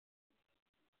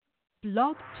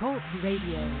Blog Talk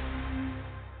Radio.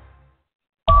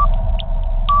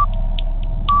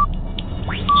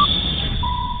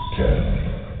 10,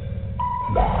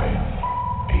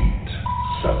 9, 8,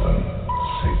 7,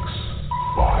 6,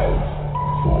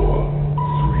 5,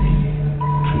 4, 3,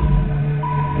 2,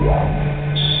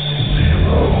 1, 0.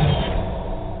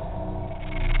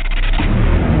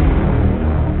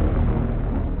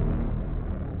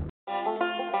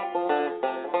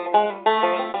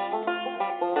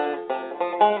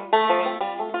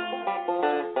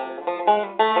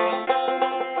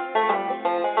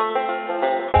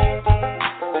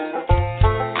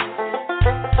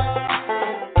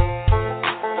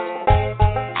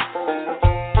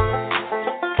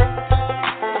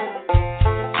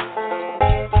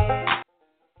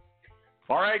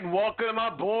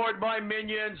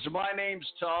 My name's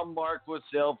Tom Marquis,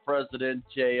 El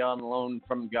Presidente, on loan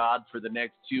from God for the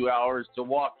next 2 hours to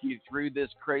walk you through this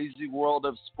crazy world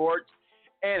of sports.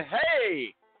 And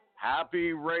hey,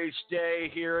 happy race day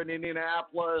here in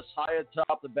Indianapolis, high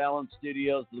atop the Balance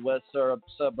Studios, the west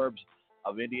suburbs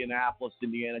of Indianapolis,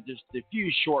 Indiana, just a few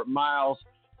short miles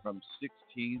from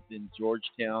 16th and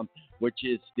Georgetown, which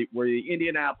is where the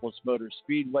Indianapolis Motor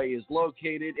Speedway is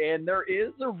located. And there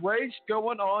is a race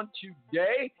going on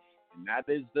today. And that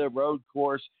is the road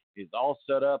course is all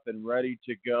set up and ready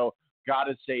to go. Got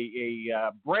us a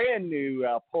brand new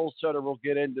pole setter. We'll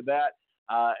get into that,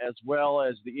 as well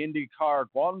as the Indy Car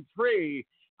Grand Prix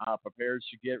prepares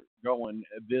to get going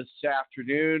this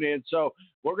afternoon. And so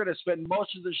we're going to spend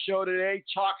most of the show today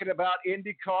talking about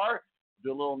IndyCar, do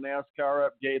a little NASCAR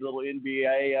update, a little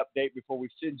NBA update before we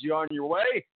send you on your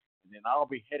way. And then I'll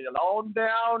be headed on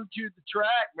down to the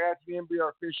track. Matthew Embury,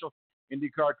 our official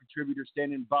IndyCar contributor,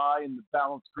 standing by in the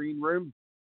Balance Green Room.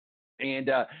 And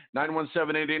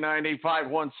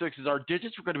 917-889-8516 is our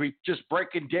digits. We're going to be just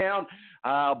breaking down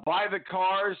by the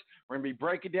cars. We're going to be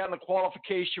breaking down the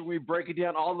qualification. We're breaking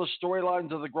down all the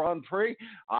storylines of the Grand Prix.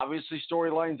 Obviously,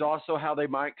 storylines also how they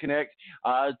might connect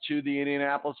to the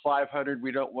Indianapolis 500.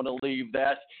 We don't want to leave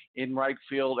that in right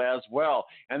field as well.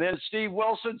 And then Steve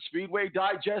Wilson, Speedway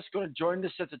Digest, going to join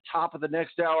us at the top of the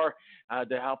next hour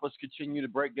to help us continue to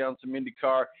break down some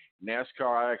IndyCar,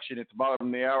 NASCAR action at the bottom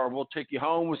of the hour. We'll take you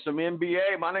home with some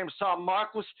NBA. My name is Tom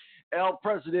Marquis, El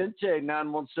Presidente,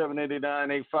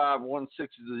 917-889-8516 is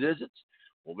the digits.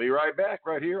 We'll be right back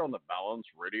right here on the Balance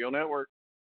Radio Network.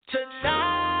 Tonight,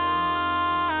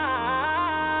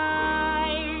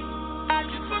 I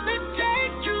just want to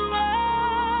take you away.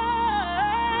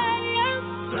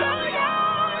 Throw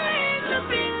your hands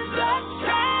up in the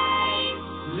sky.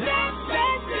 Let's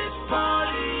set this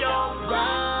party on fire.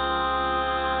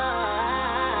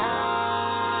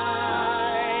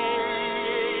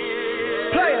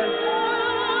 Players,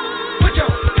 put your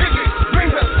pinky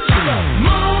rings up to the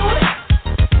moon.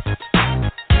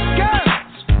 Girls,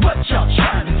 what y'all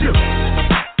trying to do?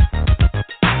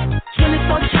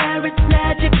 24 karat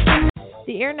magic.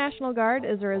 The Air National Guard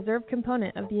is a reserve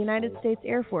component of the United States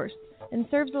Air Force and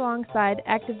serves alongside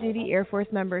active-duty Air Force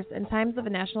members in times of a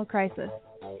national crisis.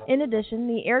 In addition,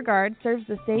 the Air Guard serves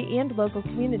the state and local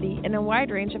community in a wide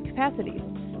range of capacities.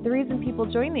 The reason people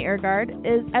join the Air Guard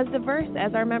is as diverse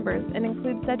as our members and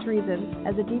includes such reasons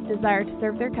as a deep desire to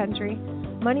serve their country,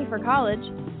 money for college,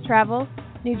 travel,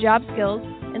 new job skills,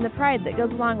 and the pride that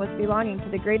goes along with belonging to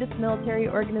the greatest military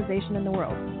organization in the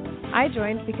world. I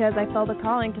joined because I felt a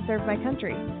calling to serve my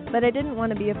country, but I didn't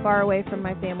want to be far away from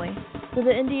my family, so the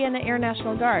Indiana Air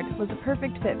National Guard was a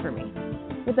perfect fit for me.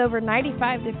 With over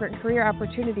 95 different career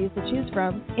opportunities to choose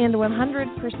from and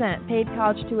 100% paid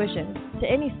college tuition to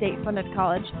any state-funded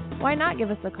college, why not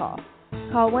give us a call?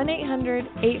 Call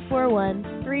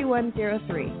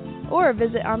 1-800-841-3103 or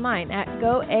visit online at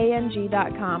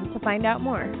goang.com to find out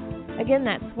more. Again,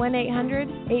 that's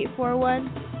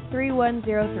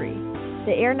 1-800-841-3103.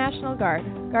 The Air National Guard,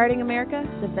 guarding America,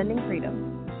 defending freedom.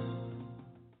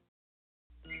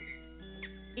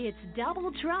 It's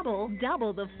double trouble,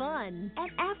 double the fun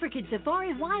at African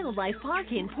Safari Wildlife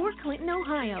Park in Port Clinton,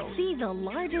 Ohio. See the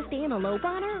largest antelope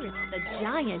on Earth, the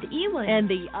giant eland, and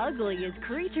the ugliest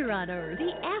creature on Earth,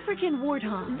 the African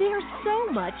warthog. There's so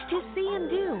much to see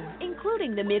and do,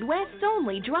 including the Midwest's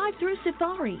only drive-through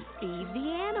safari. Feed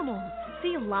the animals,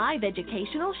 see live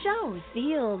educational shows,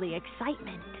 feel the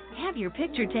excitement, have your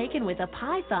picture taken with a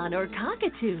python or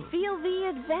cockatoo, feel the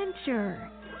adventure.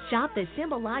 Shop the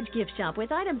Symbol Lodge gift shop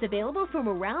with items available from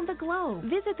around the globe.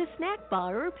 Visit the snack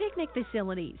bar or picnic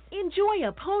facilities. Enjoy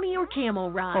a pony or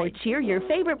camel ride. Or cheer your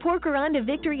favorite porker on to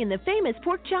victory in the famous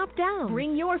Pork Chop Down.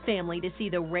 Bring your family to see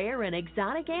the rare and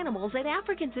exotic animals at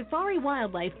African Safari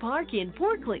Wildlife Park in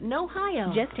Port Clinton,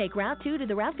 Ohio. Just take Route 2 to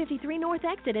the Route 53 North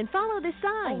exit and follow the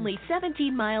sign. Only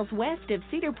 17 miles west of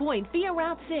Cedar Point via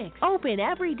Route 6. Open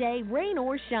every day, rain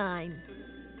or shine.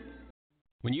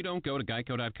 When you don't go to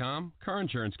Geico.com, car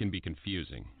insurance can be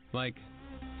confusing. Like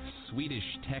Swedish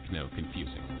techno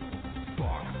confusing.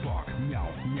 Bark, bark, meow,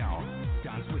 meow.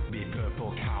 Dance with me,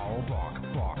 purple cow. Bark,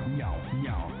 bark, meow,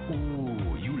 meow.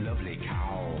 Ooh, you lovely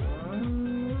cow.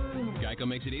 Geico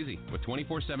makes it easy. With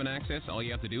 24/7 access, all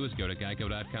you have to do is go to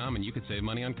Geico.com and you could save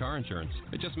money on car insurance.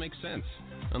 It just makes sense.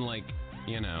 Unlike,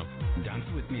 Dance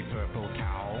with me, purple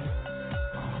cow.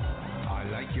 I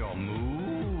like your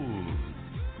moves.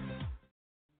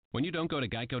 When you don't go to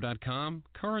Geico.com,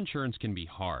 car insurance can be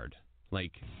hard.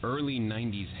 Like early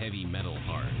 90s heavy metal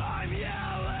hard. I'm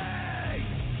yelling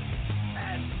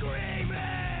and screaming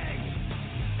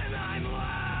and I'm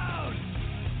loud.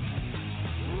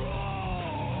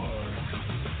 Roar.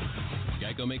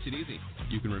 Geico makes it easy.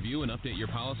 You can review and update your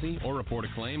policy or report a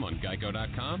claim on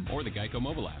Geico.com or the Geico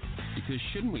mobile app. Because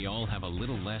shouldn't we all have a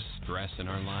little less stress in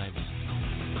our lives?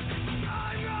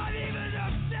 I'm not even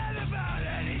upset about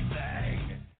anything.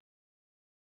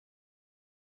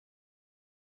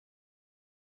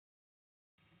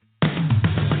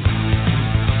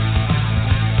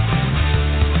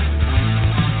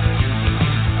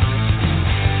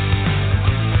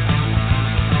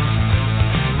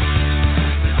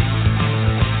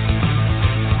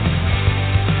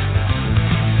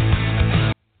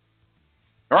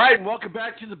 All right, and welcome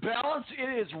back to The Balance.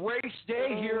 It is race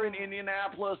day here in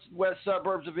Indianapolis, west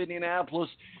suburbs of Indianapolis,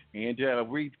 and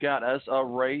we've got us a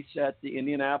race at the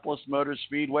Indianapolis Motor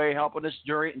Speedway.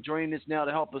 Joining us now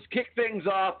to help us kick things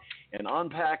off and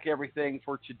unpack everything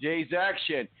for today's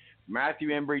action. Matthew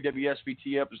Embury,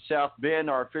 WSBT up in South Bend,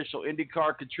 our official Indy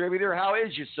Car contributor. How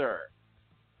is you, sir?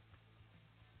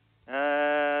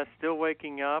 Still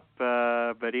waking up,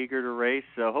 but eager to race.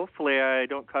 Hopefully I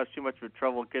don't cause too much of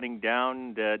trouble getting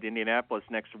down to Indianapolis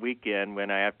next weekend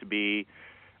when I have to be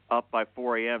up by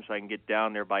 4 a.m. so I can get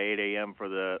down there by 8 a.m. for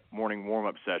the morning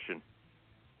warm-up session.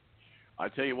 I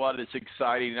tell you what, it's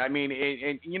exciting. I mean,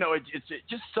 it's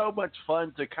just so much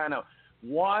fun to kind of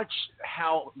watch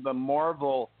how the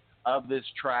marvel of this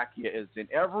track is. And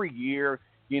every year,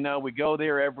 we go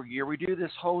there every year. We do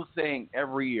this whole thing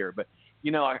every year. But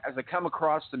as I come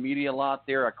across the media a lot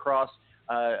there, across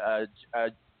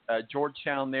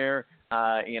Georgetown there,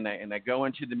 and I go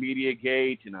into the media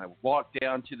gate and I walk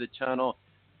down to the tunnel,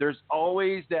 there's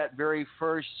always that very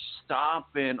first stop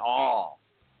and awe.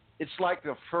 It's like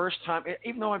the first time,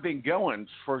 even though I've been going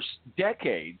for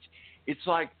decades, it's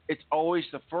like it's always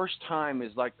the first time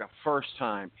is like the first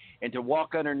time. And to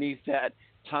walk underneath that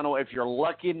tunnel, if you're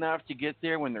lucky enough to get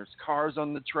there when there's cars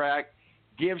on the track,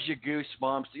 gives you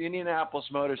goosebumps. The Indianapolis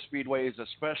Motor Speedway is a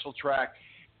special track,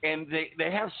 and they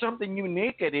have something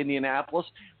unique at Indianapolis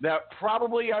that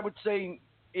probably, I would say,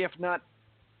 if not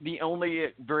the only,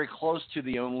 very close to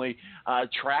the only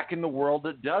track in the world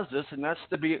that does this, and that's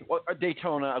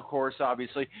Daytona, of course,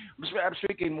 obviously. I'm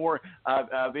speaking more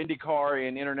of IndyCar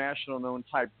and international known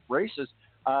type races,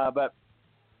 but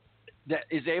that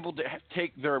is able to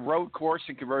take their road course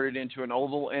and convert it into an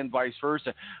oval and vice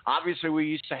versa. Obviously, we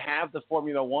used to have the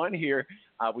Formula One here.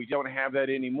 We don't have that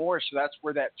anymore, so that's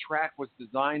where that track was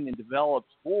designed and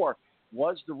developed for,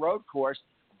 was the road course.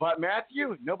 But,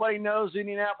 Matthew, nobody knows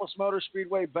Indianapolis Motor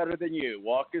Speedway better than you.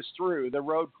 Walk us through the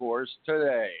road course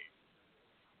today.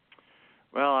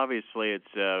 Well, obviously,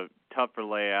 it's a tougher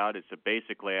layout. It's a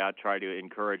basic layout. Try to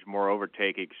encourage more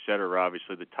overtaking, et cetera.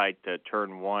 Obviously, the tight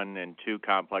turn 1 and 2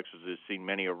 complexes has seen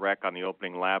many a wreck on the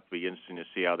opening lap. It'll be interesting to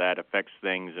see how that affects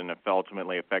things and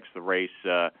ultimately affects the race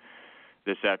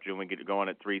this afternoon. We get going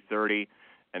at 3:30.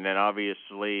 And then,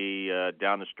 obviously,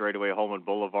 down the straightaway, Holman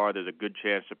Boulevard, there's a good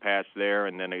chance to pass there.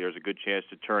 And then there's a good chance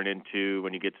to turn into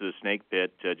when you get to the snake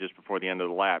pit just before the end of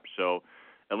the lap. So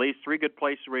at least 3 good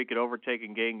places where you could overtake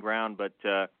and gain ground. But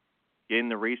getting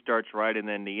the restarts right and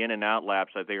then the in and out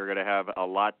laps, I think are going to have a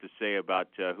lot to say about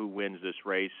who wins this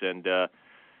race. And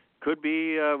could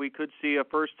be we could see a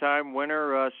first-time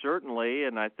winner, certainly.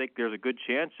 And I think there's a good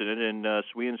chance in it in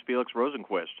Sweden's Felix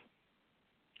Rosenqvist.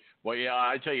 Well, yeah,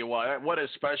 I tell you what a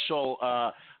special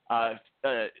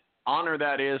honor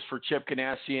that is for Chip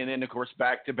Ganassi, and then of course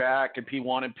back-to-back and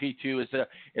P1 and P2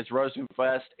 is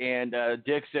Rosenfest and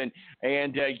Dixon,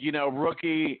 and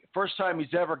rookie, first time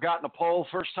he's ever gotten a pole,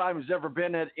 first time he's ever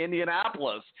been at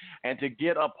Indianapolis, and to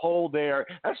get a pole there,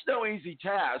 that's no easy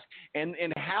task. And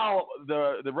how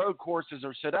the road courses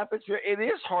are set up, it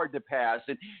is hard to pass.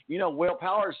 And Will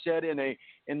Power said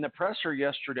in the presser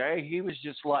yesterday, he was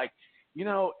just like,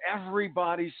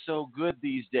 everybody's so good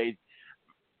these days.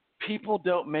 People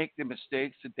don't make the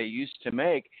mistakes that they used to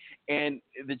make, and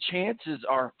the chances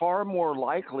are far more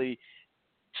likely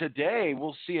today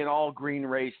we'll see an all-green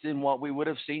race than what we would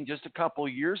have seen just a couple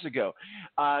of years ago.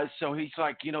 So he's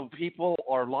like, people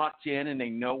are locked in and they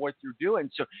know what they're doing.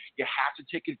 So you have to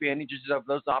take advantages of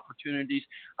those opportunities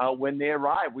when they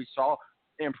arrive. We saw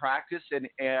in practice and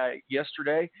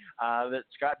yesterday that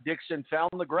Scott Dixon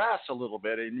found the grass a little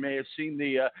bit. And you may have seen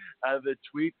the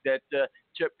tweet that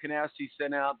Chip Ganassi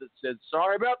sent out that said,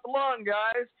 "Sorry about the lawn,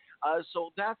 guys."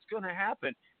 So that's going to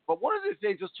happen. But one of the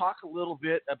things, let's talk a little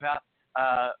bit about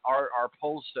our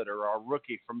pole sitter, our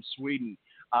rookie from Sweden.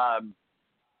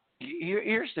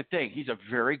 Here's the thing. He's a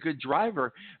very good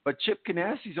driver, but Chip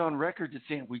Ganassi's on record as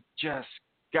saying we just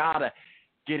got to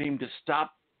get him to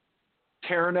stop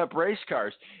tearing up race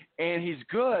cars, and he's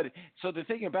good. So the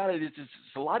thing about it is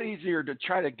it's a lot easier to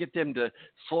try to get them to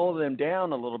slow them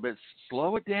down a little bit.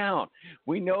 Slow it down.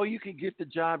 We know you can get the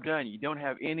job done. You don't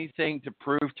have anything to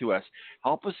prove to us.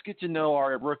 Help us get to know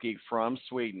our rookie from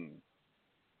Sweden.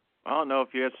 I don't know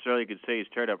if you necessarily could say he's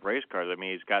teared up race cars. I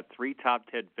mean, he's got 3 top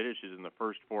 10 finishes in the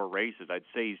first 4 races. I'd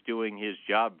say he's doing his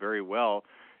job very well,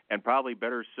 and probably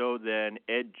better so than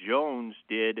Ed Jones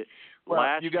did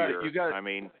last year.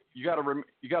 You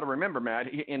got to remember, Matt,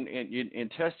 in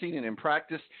testing and in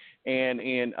practice and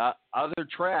in other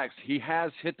tracks, he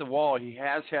has hit the wall. He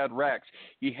has had wrecks.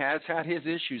 He has had his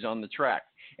issues on the track.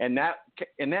 And that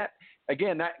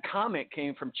again, that comment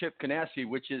came from Chip Ganassi,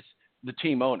 which is the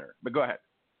team owner. But go ahead.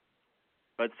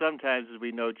 But sometimes, as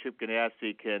we know, Chip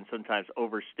Ganassi can sometimes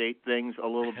overstate things a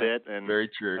little bit. And very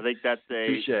true. I think that's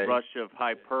a rush of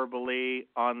hyperbole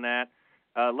on that.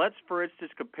 Let's, for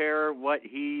instance, compare what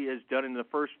he has done in the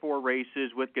first 4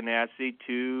 races with Ganassi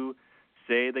to,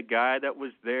 say, the guy that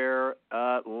was there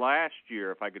last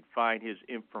year. If I could find his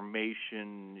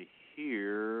information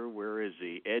here. Where is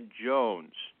he? Ed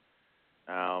Jones.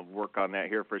 I'll work on that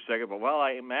here for a second. But while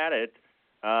I'm at it,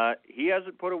 he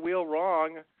hasn't put a wheel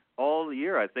wrong all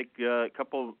year. I think a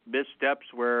couple missteps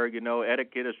where,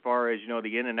 etiquette as far as,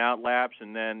 the in and out laps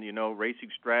and then, racing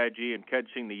strategy and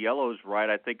catching the yellows right,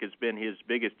 I think has been his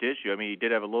biggest issue. I mean, he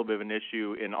did have a little bit of an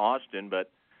issue in Austin, but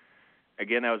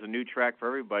again, that was a new track for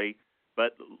everybody.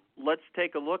 But let's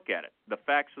take a look at it. The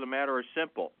facts of the matter are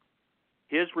simple.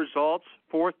 His results,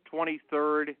 4th,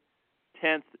 23rd,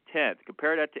 10th, 10th.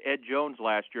 Compare that to Ed Jones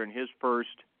last year in his first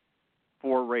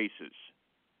 4 races.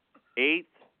 8th,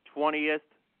 20th,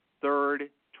 3rd,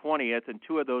 20th, and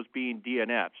 2 of those being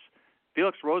DNFs.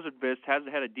 Felix Rosenqvist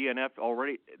hasn't had a DNF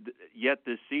already yet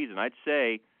this season. I'd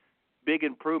say big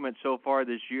improvement so far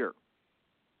this year.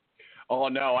 Oh,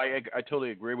 no, I totally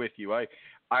agree with you. I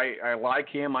like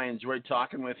him. I enjoyed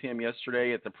talking with him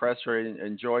yesterday at the presser. I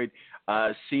enjoyed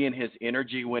seeing his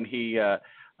energy when he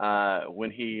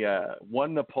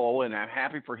won the pole, and I'm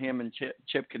happy for him and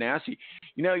Chip Ganassi.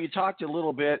 You talked a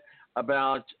little bit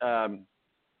about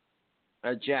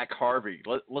Jack Harvey.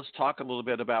 Let's talk a little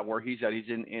bit about where he's at. He's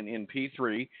in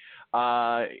P3.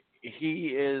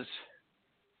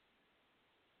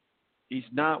 He's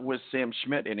not with Sam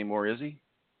Schmidt anymore, is he?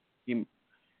 He's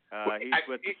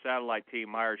with the satellite team,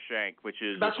 Meyer Shank, which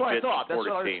is that's what I thought.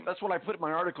 Team. That's what I put in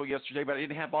my article yesterday, but I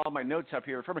didn't have all my notes up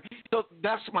here for me. So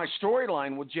that's my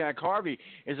storyline with Jack Harvey,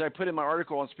 is I put in my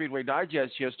article on Speedway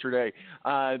Digest yesterday.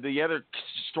 The other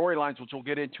storylines, which we'll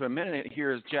get into in a minute,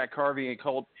 here is Jack Harvey and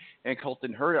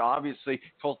Colton Herta. Obviously,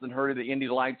 Colton Herta, the Indy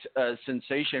Lights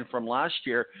sensation from last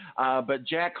year, but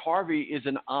Jack Harvey is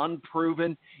an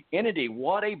unproven entity.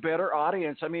 What a better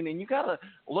audience! I mean, and you got to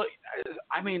look.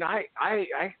 I mean, I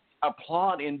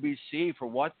applaud NBC for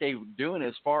what they're doing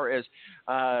as far as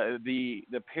the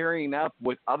pairing up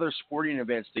with other sporting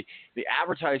events, the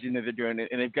advertising that they're doing,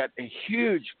 and they've got a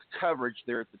huge coverage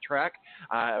there at the track.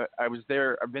 I was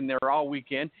there. I've been there all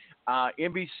weekend.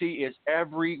 NBC is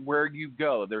everywhere you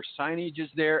go. Their signage is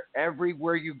there.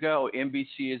 Everywhere you go,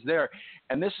 NBC is there.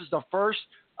 And this is the first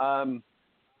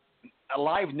a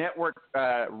live network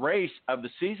race of the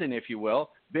season, if you will.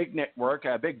 Big network,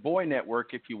 big boy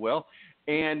network, if you will.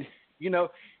 And, we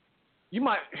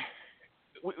might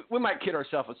kid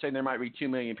ourselves and say there might be 2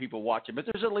 million people watching, but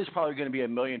there's at least probably going to be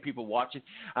 1 million people watching,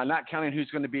 not counting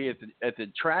who's going to be at the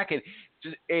track.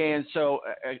 And so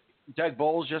Doug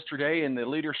Bowles yesterday in the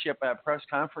leadership press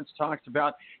conference talked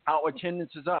about how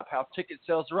attendance is up, how ticket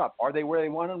sales are up. Are they where they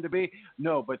want them to be?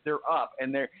 No, but they're up,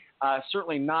 and they're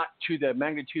certainly not to the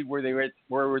magnitude where they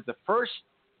were with the first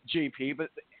GP. But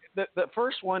the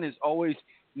first one is always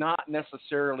not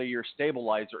necessarily your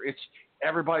stabilizer. It's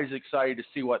everybody's excited to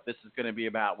see what this is going to be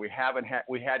about. We hadn't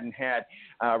had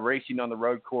racing on the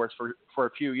road course for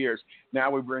a few years. Now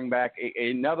we bring back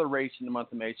another race in the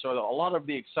month of May. So a lot of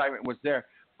the excitement was there.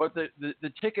 But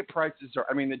the ticket prices are,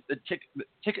 the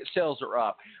ticket sales are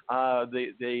up.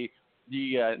 The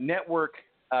network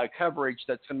coverage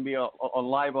that's going to be on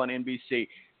live on NBC.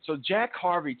 So Jack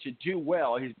Harvey to do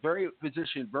well, he's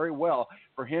positioned very well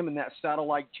for him and that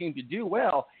satellite team to do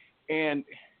well, and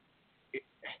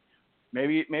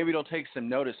maybe it'll take some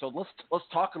notice. So let's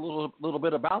talk a little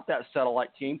bit about that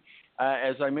satellite team.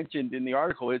 As I mentioned in the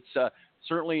article, it's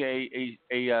certainly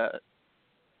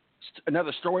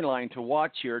another storyline to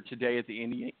watch here today at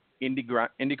the Indy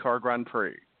Car Grand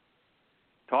Prix.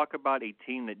 Talk about a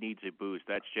team that needs a boost.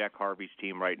 That's Jack Harvey's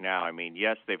team right now.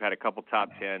 Yes, they've had a couple top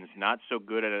tens, not so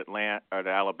good at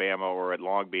Alabama or at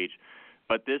Long Beach,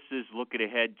 but this is looking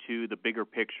ahead to the bigger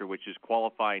picture, which is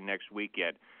qualifying next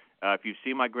weekend. If you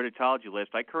see my Griditology list,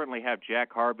 I currently have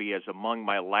Jack Harvey as among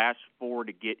my last 4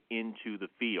 to get into the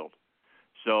field.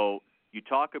 So you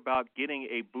talk about getting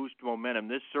a boost of momentum.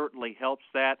 This certainly helps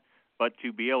that, but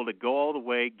to be able to go all the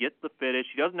way, get the finish,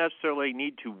 he doesn't necessarily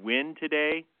need to win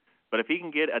today. But if he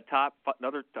can get a top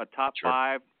Sure.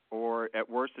 5 or at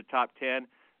worst a top 10,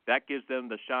 that gives them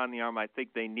the shot in the arm I think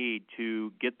they need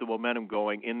to get the momentum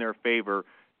going in their favor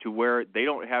to where they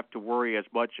don't have to worry as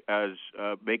much as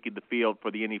making the field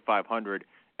for the Indy 500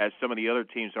 as some of the other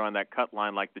teams are on that cut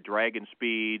line, like the Dragon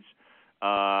Speeds,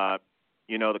 the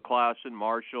Clausen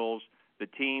Marshalls, the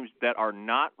teams that are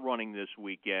not running this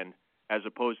weekend as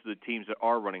opposed to the teams that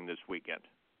are running this weekend.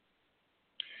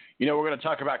 We're going to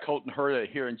talk about Colton Herta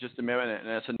here in just a minute, and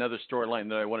that's another storyline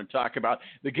that I want to talk about.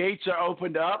 The gates are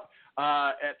opened up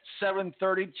at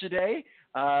 7:30 today.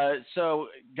 So,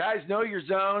 guys, know your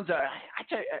zones. I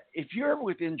tell you, if you're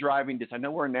within driving distance, I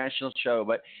know we're a national show,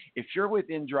 but if you're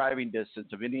within driving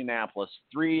distance of Indianapolis,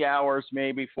 3 hours,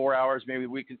 maybe 4 hours, maybe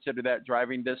we consider that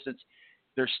driving distance,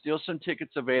 there's still some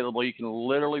tickets available. You can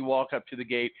literally walk up to the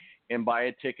gate and buy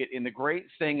a ticket. And the great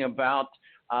thing about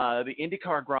the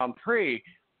IndyCar Grand Prix,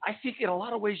 I think in a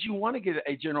lot of ways you want to get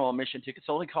a general admission ticket.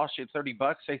 It only costs you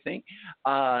 $30, I think,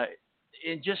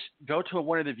 and just go to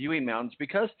one of the viewing mountains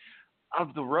because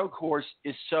of the road course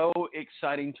is so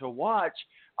exciting to watch.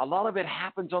 A lot of it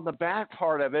happens on the back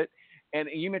part of it, and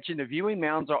you mentioned the viewing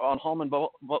mountains on Holman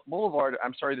Boulevard.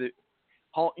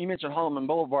 You mentioned Holman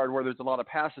Boulevard where there's a lot of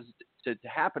passes to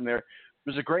happen there.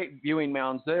 There's a great viewing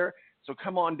mounds there. So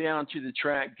come on down to the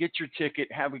track, get your ticket,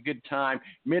 have a good time.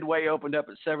 Midway opened up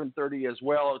at 7:30 as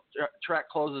well. Track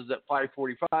closes at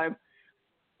 5:45.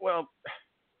 Well,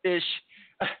 ish,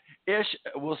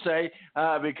 we'll say,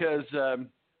 because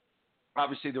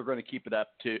obviously they're going to keep it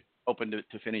up to open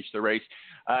to finish the race.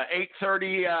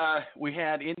 8:30, we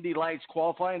had Indy Lights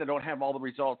qualifying. I don't have all the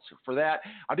results for that.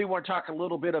 I do want to talk a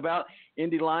little bit about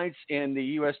Indy Lights and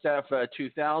the USF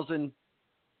 2000.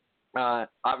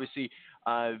 Obviously,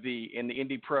 in the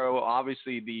Indy Pro,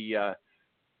 obviously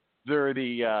they're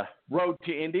the road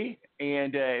to Indy,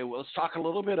 and let's talk a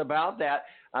little bit about that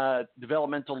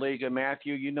developmental league.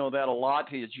 Matthew, you know that a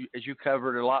lot as you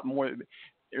covered a lot more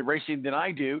racing than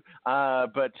I do,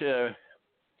 but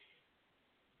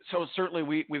so certainly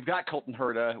we've got Colton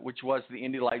Herta, which was the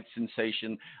Indy Lights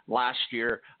sensation last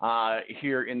year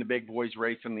here in the Big Boys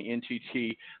race in the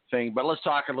NTT thing. But let's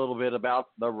talk a little bit about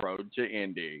the road to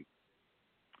Indy.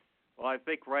 Well, I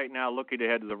think right now, looking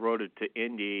ahead to the road to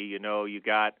Indy, you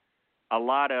got a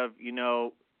lot of,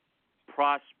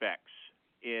 prospects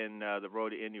in the road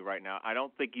to Indy right now. I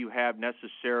don't think you have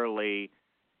necessarily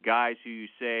guys who you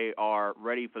say are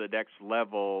ready for the next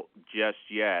level just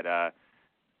yet.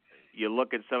 You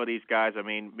look at some of these guys.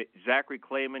 Zachary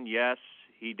Clayman, yes,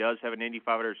 he does have an Indy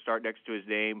 500 start next to his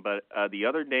name, but the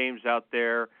other names out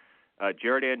there,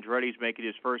 Jared Andretti's making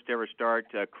his first ever start.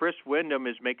 Chris Windham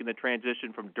is making the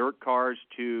transition from dirt cars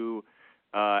to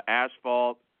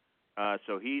asphalt.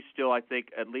 So he's still, I think,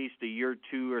 at least a year,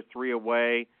 2 or 3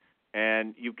 away.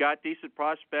 And you've got decent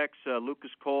prospects,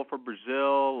 Lucas Cole from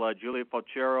Brazil, Julio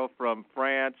Falchero from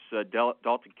France,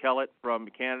 Dalton Kellett from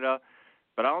Canada.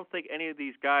 But I don't think any of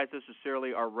these guys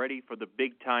necessarily are ready for the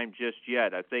big time just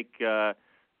yet. I think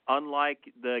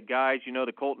unlike the guys,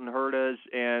 the Colton Hertas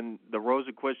and the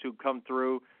Rosenquist who come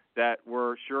through that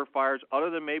were surefires, other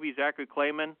than maybe Zachary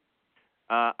Clayman,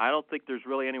 I don't think there's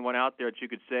really anyone out there that you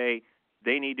could say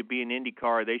they need to be in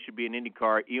IndyCar. They should be in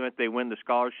IndyCar, even if they win the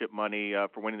scholarship money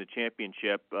for winning the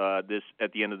championship this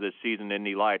at the end of this season,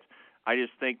 Indy Lights. I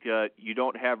just think you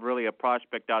don't have really a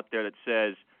prospect out there that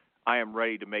says, I am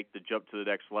ready to make the jump to the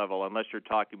next level, unless you're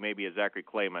talking maybe a Zachary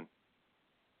Clayman.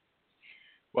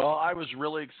 Well, I was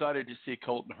really excited to see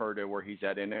Colton Herta where he's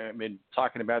at, and I've been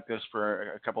talking about this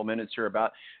for a couple of minutes here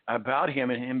about him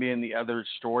and him being the other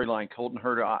storyline. Colton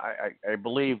Herta, I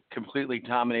believe, completely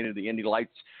dominated the Indy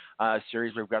Lights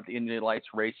series. We've got the Indy Lights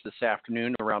race this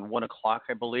afternoon around 1 o'clock,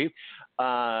 I believe,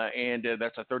 and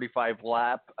that's a 35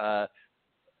 lap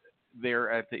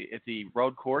there at the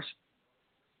road course.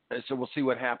 So we'll see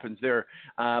what happens there.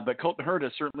 But Colton Herta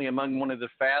is certainly among one of the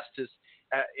fastest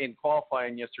in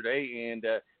qualifying yesterday, and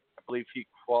I believe he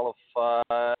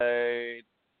qualified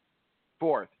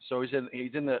fourth. So he's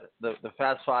in the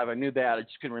Fast Five. I knew that. I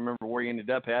just couldn't remember where he ended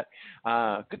up at.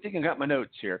 Good thing I got my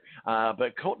notes here.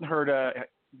 But Colton Herta,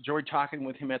 enjoyed talking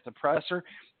with him at the presser.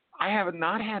 I have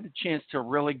not had the chance to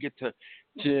really get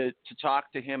to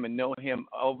talk to him and know him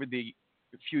over the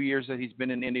few years that he's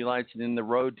been in Indy Lights and in the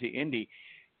road to Indy.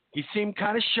 He seemed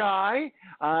kind of shy,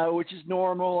 which is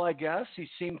normal, I guess. He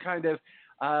seemed kind of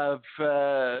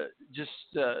just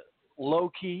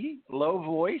low-key, low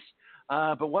voice.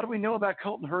 But what do we know about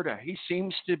Colton Herta? He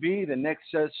seems to be the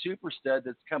next super stud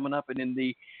that's coming up in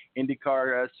the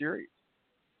IndyCar series.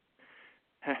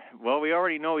 Well, we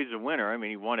already know he's a winner. I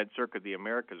mean, he won at Circuit of the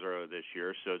Americas earlier this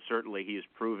year, so certainly he's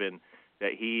proven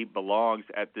that he belongs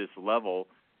at this level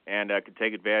and could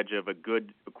take advantage of a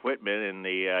good equipment in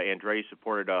the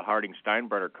Andretti-supported Harding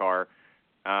Steinbrenner car.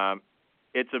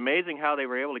 It's amazing how they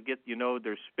were able to get,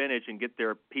 their spinach and get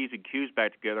their P's and Q's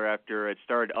back together after it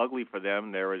started ugly for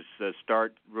them. There was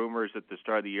rumors at the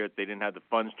start of the year that they didn't have the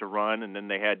funds to run, and then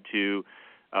they had to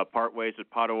part ways with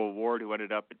Pato O'Ward, who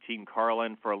ended up at Team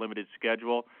Carlin for a limited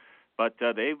schedule. But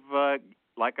they've,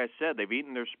 like I said, they've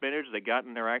eaten their spinach, they've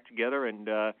gotten their act together,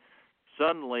 and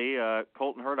suddenly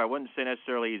Colton Herta, I wouldn't say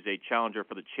necessarily he's a challenger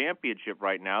for the championship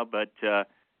right now, but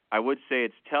I would say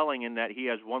it's telling in that he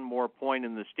has one more point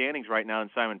in the standings right now than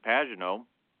Simon Pagenaud.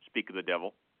 Speak of the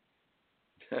devil.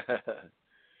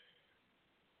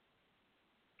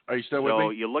 Are you still with me?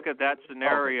 So you look at that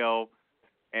scenario,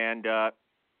 and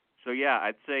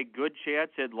I'd say good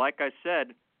chance. And like I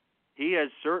said, he has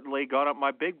certainly gone up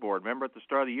my big board. Remember at the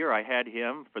start of the year, I had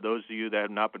him, for those of you that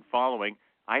have not been following,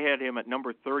 I had him at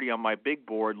number 30 on my big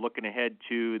board looking ahead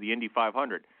to the Indy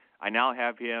 500. I now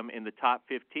have him in the top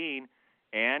 15.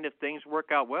 And if things work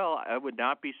out well, I would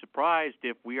not be surprised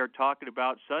if we are talking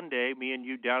about Sunday, me and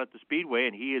you down at the Speedway,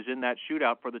 and he is in that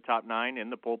shootout for the top 9 in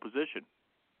the pole position.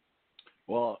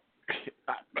 Well,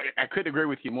 I couldn't agree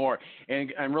with you more.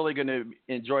 And I'm really going to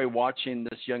enjoy watching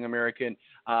this young American.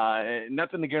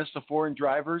 Nothing against the foreign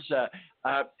drivers.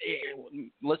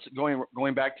 Let's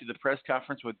going back to the press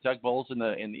conference with Doug Bowles and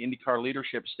the IndyCar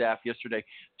leadership staff yesterday,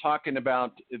 talking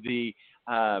about the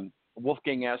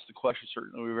Wolfgang asked the question,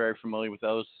 certainly we're very familiar with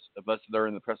those of us that are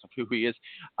in the press of who he is,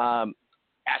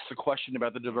 asked the question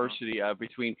about the diversity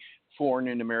between foreign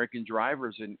and American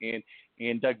drivers.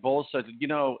 And Doug Bowles said,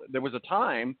 there was a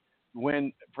time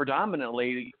when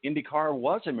predominantly IndyCar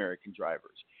was American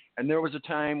drivers. And there was a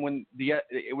time when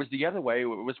it was the other way. It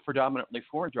was predominantly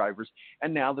foreign drivers,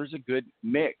 and now there's a good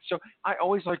mix. So I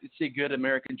always like to see good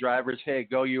American drivers. Hey,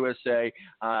 go USA.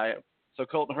 So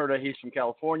Colton Herta, he's from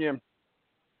California.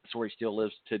 That's where he still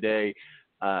lives today,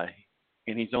 and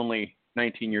he's only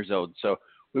 19 years old. So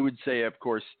we would say, of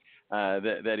course,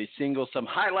 that he's single. Some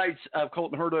highlights of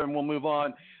Colton Herta, and we'll move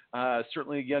on.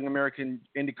 Certainly a young American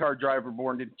IndyCar driver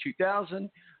born in 2000.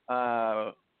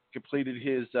 Will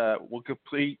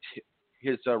complete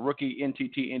his rookie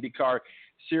NTT IndyCar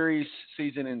Series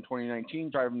season in 2019,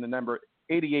 driving the number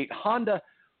 88 Honda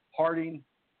Harding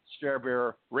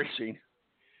Steinbrenner Racing.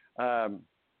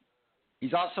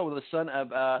 He's also the son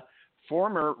of a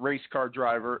former race car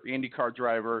driver, IndyCar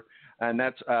driver, and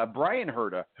that's Brian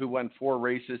Herta, who won 4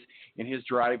 races in his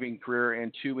driving career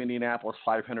and 2 Indianapolis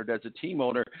 500 as a team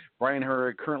owner. Brian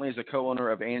Herta currently is a co-owner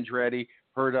of Andretti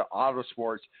Herta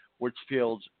Autosports, which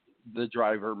fields the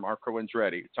driver Marco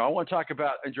Andretti. So I want to talk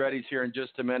about Andretti's here in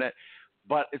just a minute,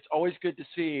 but it's always good to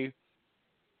see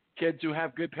kids who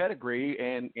have good pedigree,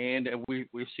 and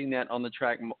we've seen that on the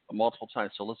track multiple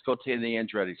times. So let's go to the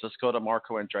Andretti's. Let's go to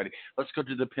Marco Andretti. Let's go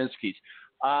to the Penske's.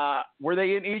 Were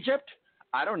they in Egypt?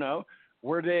 I don't know.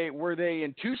 Were they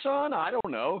in Tucson? I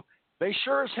don't know. They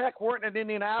sure as heck weren't in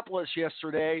Indianapolis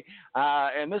yesterday,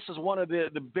 and this is one of the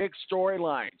big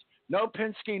storylines. No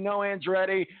Penske, no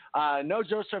Andretti, no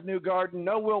Joseph Newgarden,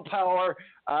 no Will Power,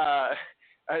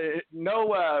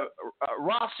 no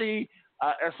Rossi.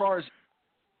 As far as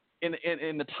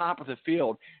in the top of the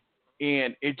field,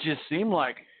 and it just seemed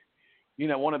like,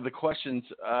 one of the questions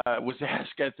was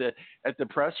asked at the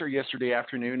presser yesterday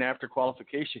afternoon after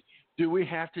qualification. Do we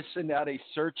have to send out a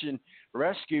search and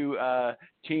rescue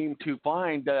team to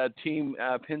find Team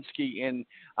Penske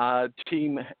and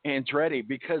Team Andretti,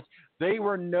 because they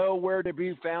were nowhere to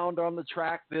be found on the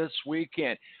track this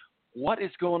weekend? What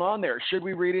is going on there? Should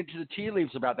we read into the tea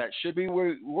leaves about that? Should we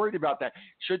be worried about that?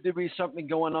 Should there be something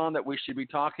going on that we should be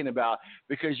talking about?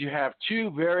 Because you have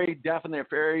two very definite,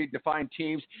 very defined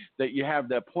teams that you have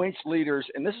the points leaders,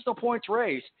 and this is the points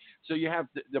race. So you have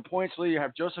the points leader, you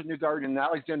have Joseph Newgarden and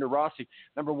Alexander Rossi,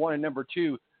 number 1 and number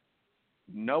 2,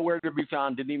 nowhere to be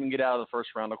found, didn't even get out of the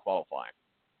first round of qualifying.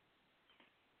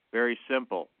 Very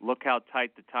simple. Look how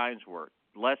tight the times were.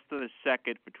 Less than a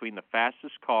second between the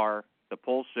fastest car, the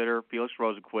pole sitter, Felix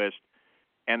Rosenqvist,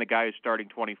 and the guy who's starting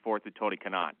 24th with Tony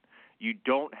Kanaan. You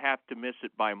don't have to miss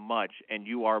it by much, and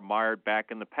you are mired back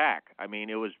in the pack. I mean,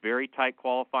 it was very tight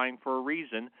qualifying for a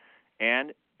reason,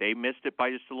 and they missed it by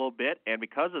just a little bit, and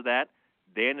because of that,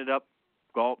 they ended up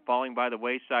falling by the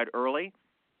wayside early.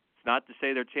 It's not to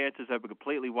say their chances have been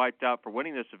completely wiped out for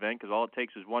winning this event, because all it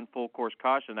takes is one full course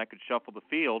caution that could shuffle the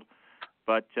field,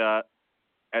 but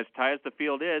as tight as the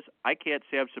field is, I can't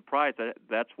say I'm surprised that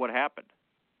that's what happened.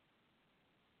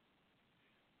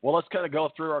 Well, let's kind of go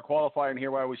through our qualifying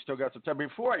here while we still got some time.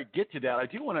 Before I get to that, I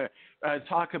do want to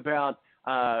talk about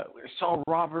saw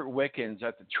Robert Wickens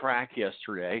at the track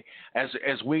yesterday. As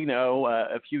we know,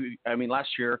 last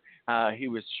year he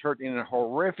was hurt in a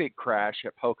horrific crash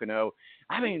at Pocono.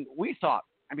 We thought,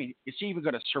 is he even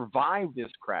going to survive this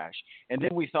crash? And then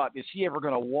we thought, is he ever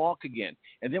going to walk again?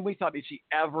 And then we thought, is he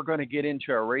ever going to get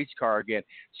into a race car again?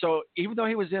 So even though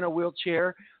he was in a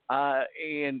wheelchair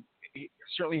and he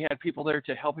certainly had people there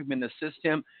to help him and assist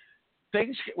him,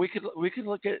 we could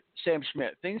look at Sam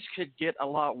Schmidt. Things could get a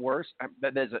lot worse.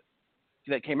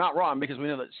 That came out wrong, because we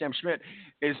know that Sam Schmidt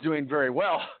is doing very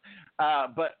well.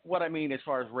 But what I mean as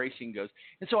far as racing goes.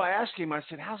 And so I asked him, I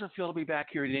said, how's it feel to be back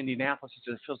here in Indianapolis? He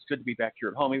said, it feels good to be back here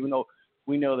at home, even though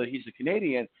we know that he's a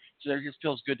Canadian. So it just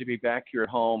feels good to be back here at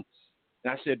home.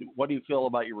 And I said, what do you feel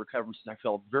about your recovery? He said, I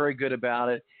felt very good about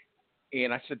it.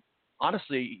 And I said,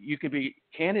 honestly, you can be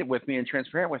candid with me and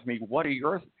transparent with me. What are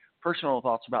your personal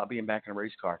thoughts about being back in a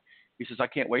race car? He says, I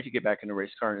can't wait to get back in a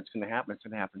race car, and it's going to happen. It's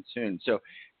going to happen soon. So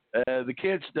the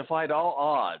kids defied all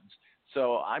odds.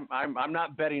 So I'm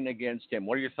not betting against him.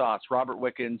 What are your thoughts, Robert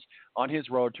Wickens, on his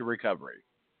road to recovery?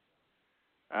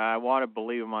 I want to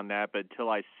believe him on that, but until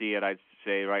I see it, I'd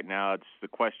say right now it's the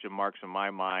question marks in my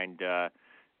mind.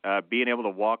 Being able to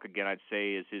walk again, I'd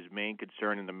say, is his main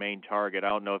concern and the main target. I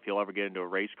don't know if he'll ever get into a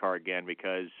race car again,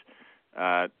 because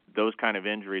those kind of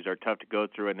injuries are tough to go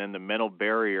through, and then the mental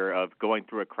barrier of going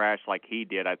through a crash like he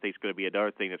did, I think is going to be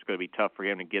another thing that's going to be tough for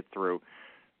him to get through.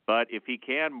 But if he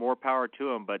can, more power to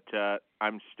him. But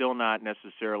I'm still not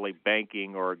necessarily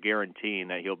banking or guaranteeing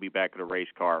that he'll be back in a race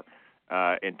car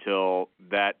until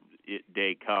that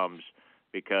day comes.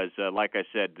 Because, like I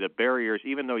said, the barriers,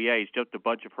 even though, he's jumped a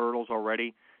bunch of hurdles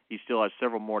already, he still has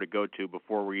several more to go to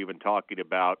before we're even talking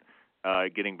about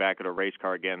getting back in a race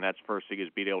car again. That's first thing, is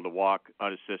being able to walk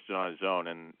unassisted on his own.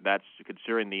 And that's,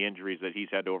 considering the injuries that he's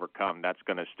had to overcome, that's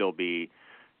going to still be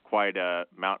quite a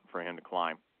mountain for him to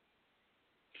climb.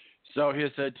 So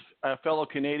his fellow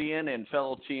Canadian and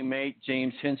fellow teammate,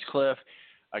 James Hinchcliffe,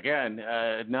 again,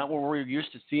 not where we're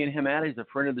used to seeing him at. He's a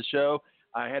friend of the show.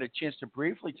 I had a chance to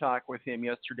briefly talk with him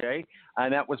yesterday,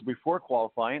 and that was before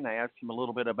qualifying. I asked him a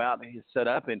little bit about his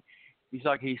setup, and he's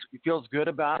like he feels good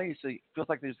about it. He feels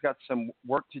like there's got some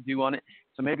work to do on it.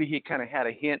 So maybe he kind of had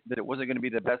a hint that it wasn't going to be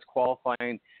the best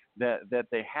qualifying that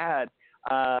they had.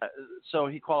 So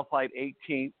he qualified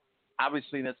 18th.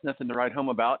 Obviously, that's nothing to write home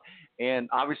about. And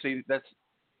obviously, that's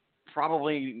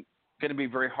probably going to be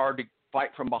very hard to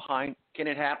fight from behind. Can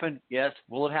it happen? Yes.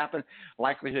 Will it happen?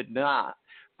 Likelihood not.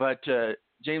 But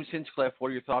James Hinchcliffe, what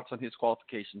are your thoughts on his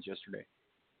qualifications yesterday?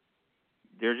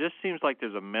 There just seems like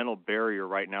there's a mental barrier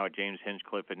right now at James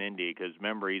Hinchcliffe in Indy, because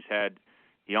remember,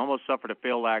 he almost suffered a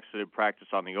failed accident in practice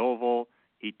on the oval.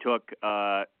 He took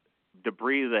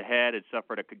debris to the head and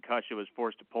suffered a concussion, was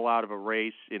forced to pull out of a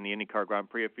race in the Indy Car Grand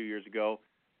Prix a few years ago.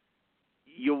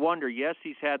 You wonder, yes,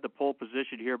 he's had the pole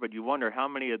position here, but you wonder how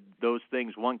many of those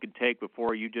things one can take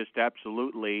before you just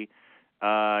absolutely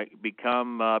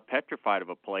become petrified of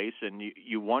a place. And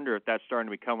you wonder if that's starting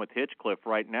to become with Hinchcliffe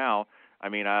right now. I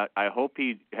mean, I hope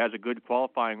he has a good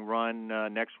qualifying run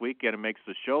next weekend and makes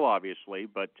the show, obviously,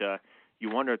 but you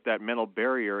wonder if that mental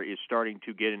barrier is starting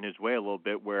to get in his way a little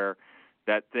bit, where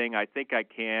that thing, I think I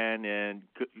can, and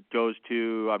goes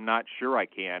to I'm not sure I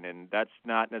can, and that's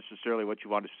not necessarily what you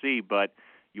want to see. But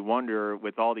you wonder,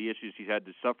 with all the issues he's had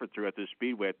to suffer through at this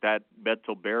Speedway, that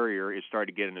mental barrier is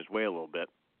starting to get in his way a little bit.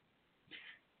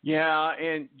 Yeah,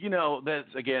 and,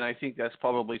 that's, again, I think that's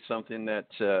probably something that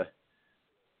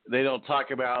they don't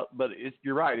talk about, but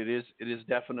you're right, it is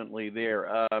definitely there.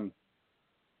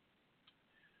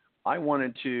 I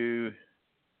wanted to,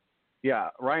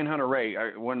 Ryan Hunter-Reay,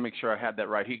 I want to make sure I had that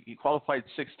right. He qualified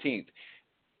 16th.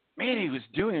 Man, he was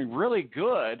doing really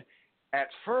good at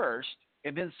first,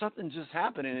 and then something just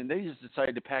happened, and they just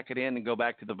decided to pack it in and go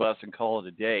back to the bus and call it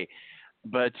a day.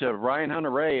 But Ryan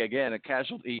Hunter-Reay, again, a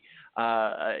casualty,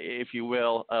 if you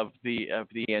will, of the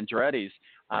Andretti's.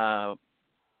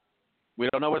 We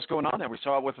don't know what's going on there. We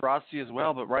saw it with Rossi as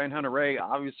well, but Ryan Hunter-Reay,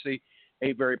 obviously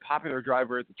a very popular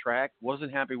driver at the track,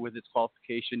 wasn't happy with his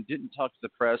qualification, didn't talk to the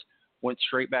press, went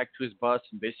straight back to his bus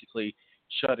and basically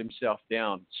shut himself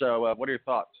down. So what are your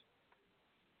thoughts?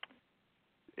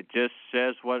 It just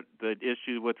says what the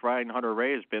issue with Ryan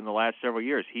Hunter-Reay has been the last several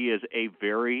years. He is a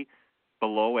very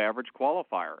below-average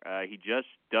qualifier. He just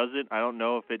doesn't – I don't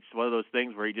know if it's one of those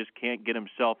things where he just can't get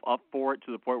himself up for it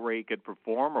to the point where he could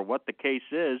perform or what the case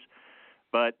is,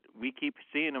 but we keep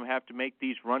seeing him have to make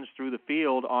these runs through the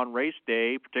field on race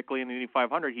day, particularly in the Indy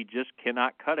 500. He just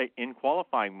cannot cut it in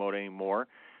qualifying mode anymore,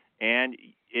 and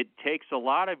it takes a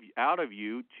lot out of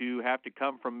you to have to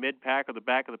come from mid-pack or the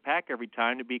back of the pack every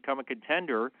time to become a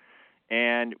contender.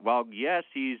 And while, yes,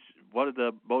 he's one of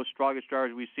the most strongest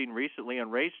drivers we've seen recently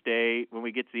on race day when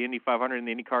we get to the Indy 500 and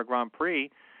the Indy Car Grand Prix,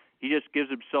 he just gives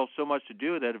himself so much to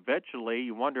do that eventually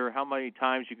you wonder how many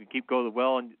times you can keep going to the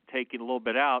well and taking a little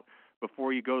bit out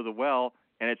before you go to the well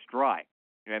and it's dry.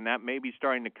 And that may be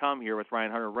starting to come here with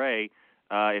Ryan Hunter-Reay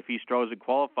if he struggles in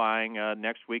qualifying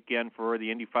next weekend for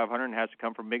the Indy 500 and has to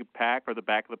come from mid-pack or the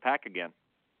back of the pack again.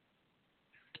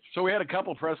 So we had a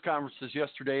couple press conferences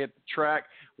yesterday at the track.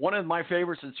 One of my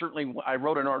favorites, and certainly I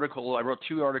wrote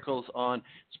two articles on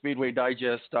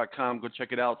SpeedwayDigest.com. Go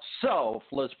check it out. So,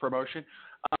 Fliz promotion.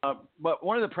 But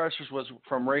one of the pressers was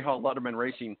from Rahal Letterman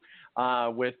Racing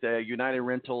with United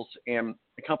Rentals and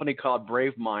a company called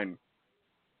Brave Mind.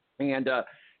 And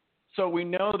so we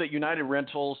know that United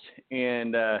Rentals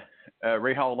and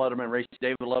Rahal Letterman Racing,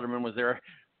 David Letterman was there.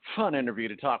 Fun interview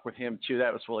to talk with him, too.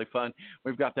 That was really fun.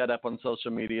 We've got that up on social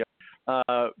media.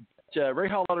 Rahal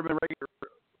Letterman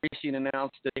Racing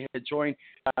announced that they had joined,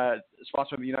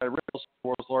 sponsored the United Rentals, the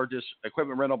world's largest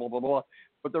equipment rental, blah, blah, blah.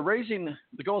 But the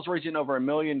goal is raising over $1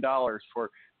 million for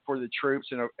the troops.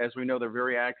 And as we know, they're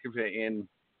very active in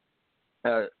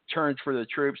turns for the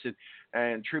troops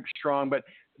and Troop Strong. But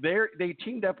they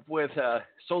teamed up with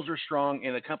Soldier Strong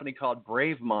and a company called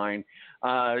Brave Mind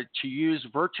to use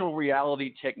virtual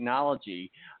reality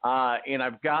technology. And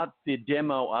I've got the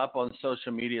demo up on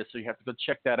social media, so you have to go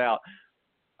check that out,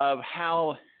 of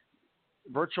how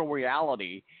virtual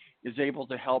reality is able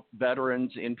to help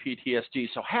veterans in PTSD.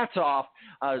 So hats off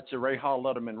to Rahal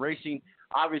Letterman Racing.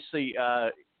 Obviously,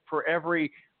 for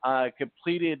every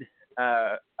completed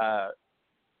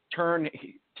turn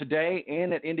today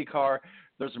and at IndyCar,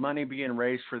 there's money being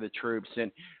raised for the troops.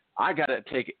 And I got to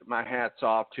take my hats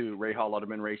off to Rahal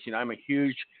Letterman Racing. I'm a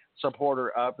huge supporter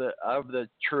of the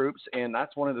troops, and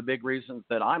that's one of the big reasons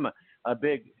that I'm a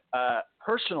big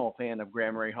personal fan of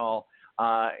Graham Rahal.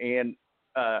 I'm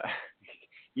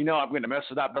going to mess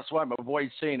it up. That's why I'm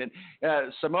avoiding saying it.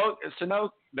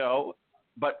 Sonono,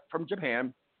 but from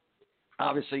Japan.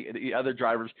 Obviously, the other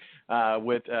drivers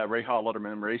with Rahal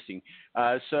Letterman Racing.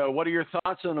 So what are your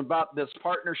thoughts about this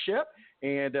partnership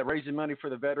and raising money for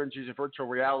the veterans using virtual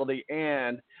reality?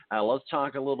 And let's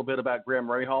talk a little bit about Graham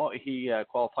Rahal. He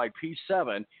qualified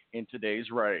P7 in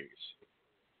today's race.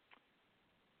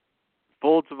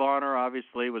 Folds of Honor,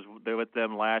 obviously, was with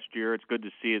them last year. It's good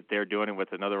to see that they're doing it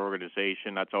with another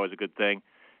organization. That's always a good thing.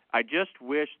 I just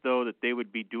wish, though, that they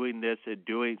would be doing this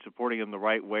and supporting them the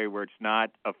right way, where it's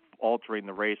not altering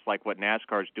the race like what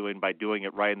NASCAR is doing by doing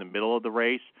it right in the middle of the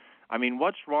race. I mean,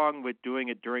 what's wrong with doing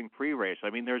it during pre-race? I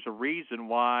mean, there's a reason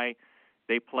why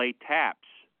they play taps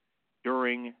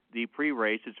during the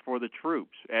pre-race. It's for the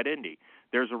troops at Indy.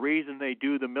 There's a reason they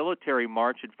do the military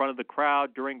march in front of the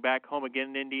crowd during back home again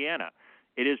in Indiana.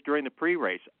 It is during the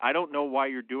pre-race. I don't know why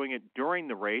you're doing it during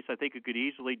the race. I think you could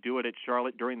easily do it at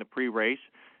Charlotte during the pre-race,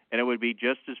 and it would be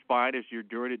just as fine as you're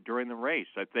doing it during the race.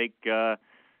 I think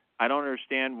I don't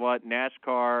understand what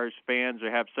NASCAR's fans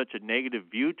have such a negative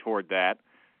view toward that,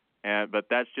 but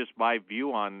that's just my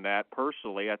view on that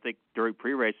personally. I think during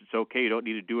pre-race it's okay. You don't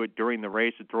need to do it during the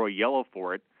race and throw a yellow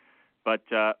for it. But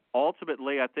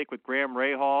ultimately, I think with Graham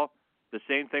Rahal, the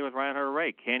same thing with Ryan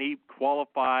Hunter-Reay. Can he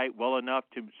qualify well enough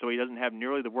so he doesn't have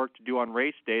nearly the work to do on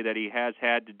race day that he has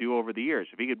had to do over the years?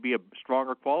 If he could be a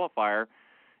stronger qualifier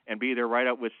and be there right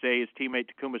up with, say, his teammate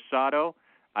Takuma Sato,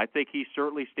 I think he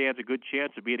certainly stands a good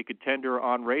chance of being a contender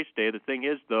on race day. The thing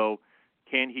is, though,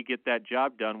 can he get that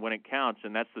job done when it counts?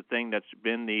 And that's the thing that's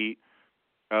been the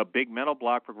big mental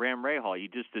block for Graham Rahal. He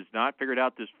just has not figured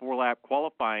out this 4-lap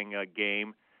qualifying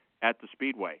game at the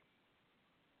Speedway.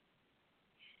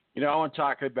 You know, I want to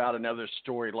talk about another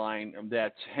storyline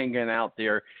that's hanging out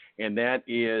there, and that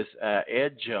is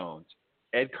Ed Jones,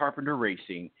 Ed Carpenter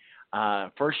Racing.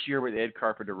 First year with Ed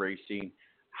Carpenter Racing.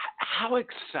 How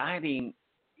exciting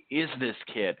is this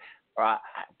kid? But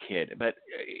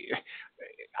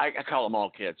I call them all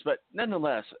kids. But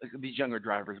nonetheless, these younger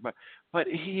drivers. But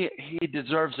he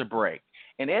deserves a break.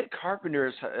 And Ed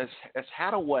Carpenter has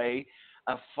had a way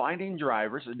of finding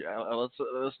drivers.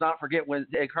 Let's not forget when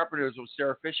Ed Carpenter was with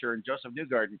Sarah Fisher and Joseph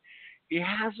Newgarden. He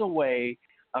has a way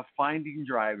of finding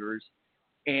drivers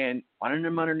and running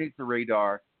them underneath the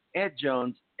radar. Ed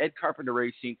Jones, Ed Carpenter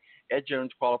Racing. Ed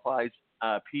Jones qualifies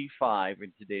P5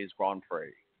 in today's Grand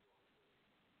Prix.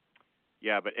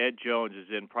 Yeah, but Ed Jones is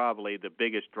in probably the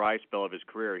biggest dry spell of his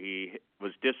career. He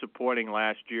was disappointing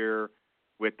last year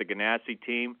with the Ganassi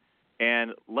team.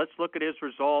 And let's look at his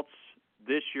results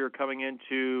this year coming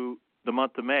into the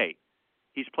month of May.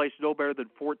 He's placed no better than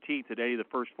 14th at any of the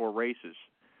first 4 races.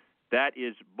 That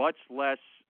is much less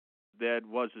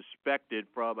than was expected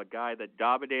from a guy that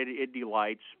dominated Indy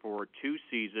Lights for 2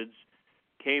 seasons,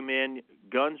 came in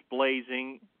guns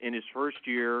blazing in his first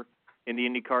year in the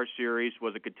IndyCar Series,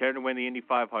 was a contender to win the Indy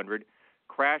 500,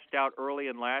 crashed out early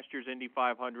in last year's Indy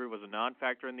 500, was a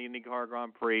non-factor in the IndyCar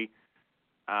Grand Prix.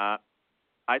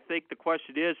 I think the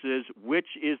question is which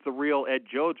is the real Ed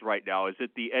Jones right now? Is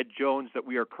it the Ed Jones that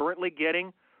we are currently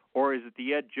getting, or is it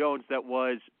the Ed Jones that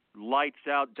was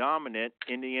lights-out dominant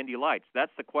in the Indy Lights?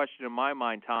 That's the question in my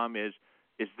mind, Tom, is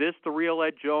this the real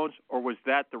Ed Jones, or was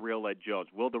that the real Ed Jones?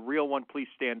 Will the real one please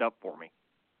stand up for me?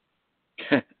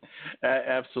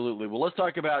 Absolutely. Well, let's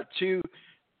talk about two.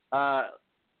 Let's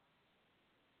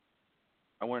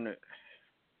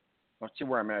see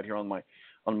where I'm at here on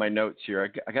my notes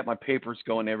here. I got my papers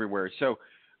going everywhere. So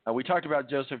we talked about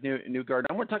Joseph Newgarden.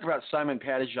 I want to talk about Simon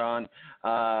Petitjean.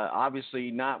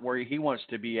 Obviously not where he wants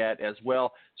to be at as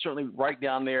well. Certainly right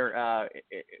down there.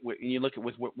 When you look at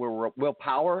where Will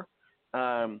Power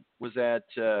was at.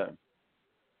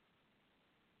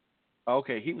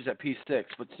 Okay, he was at P6,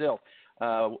 but still.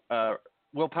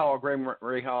 Will Power, Graham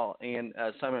Rahal, and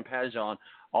Simon Petitjean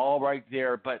all right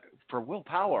there. But for Will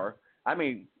Power, I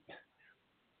mean,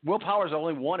 Will Power is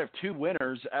only one of 2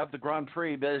 winners of the Grand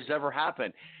Prix that has ever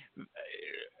happened.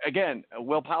 Again,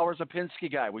 Will Power's a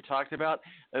Penske guy. We talked about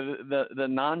the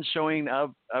non-showing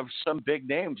of some big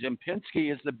names, and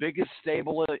Penske is the biggest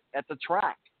stable at the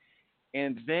track,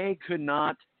 and they could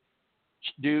not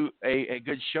do a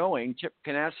good showing. Chip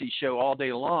Ganassi show all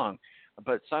day long.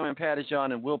 But Simon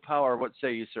Petitjean and Will Power, what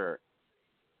say you, sir?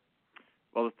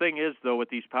 Well, the thing is, though, with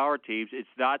these power teams, it's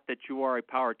not that you are a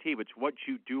power team. It's what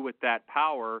you do with that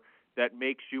power that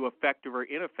makes you effective or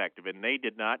ineffective. And they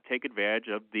did not take advantage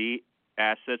of the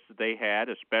assets that they had,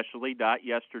 especially not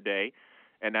yesterday.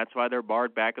 And that's why they're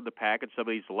barred back in the pack. And some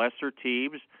of these lesser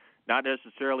teams, not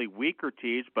necessarily weaker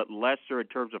teams, but lesser in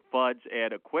terms of funds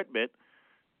and equipment,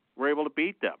 were able to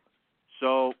beat them.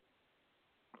 So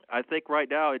I think right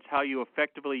now it's how you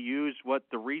effectively use what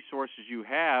the resources you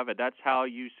have, and that's how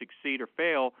you succeed or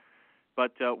fail.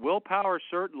 But Will Power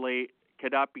certainly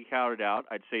cannot be counted out.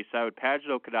 I'd say Simon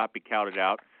Pagenaud cannot be counted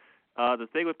out. The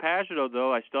thing with Pagenaud,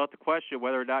 though, I still have to question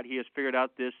whether or not he has figured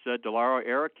out this DeLauro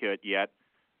aero kit yet.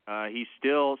 He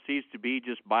still seems to be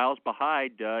just miles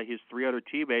behind his 3 other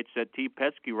teammates at Team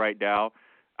Penske right now.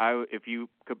 If you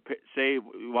say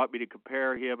you want me to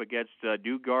compare him against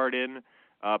Newgarden,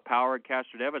 Power and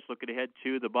Castroneves looking ahead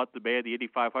to the month of May of the Indy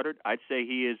 500, I'd say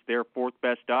he is their 4th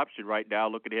best option right now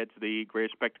looking ahead to the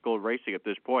greatest spectacle of racing at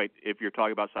this point if you're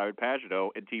talking about Simon Pagenaud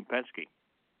and Team Penske.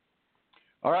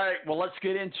 All right, well, let's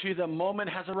get into the moment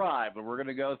has arrived. We're going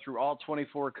to go through all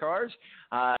 24 cars,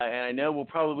 and I know we'll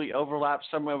probably overlap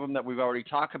some of them that we've already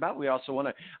talked about. We also want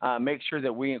to make sure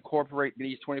that we incorporate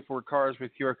these 24 cars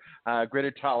with your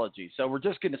griditology. So we're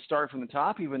just going to start from the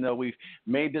top, even though we've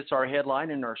made this our headline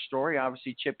in our story.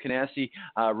 Obviously, Chip Ganassi,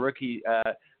 rookie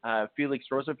Felix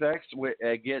Rosenbeck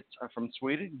gets from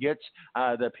Sweden, gets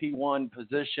the P1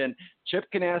 position. Chip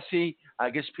Ganassi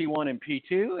gets P1 and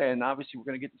P2, and obviously we're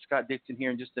going to get to Scott Dixon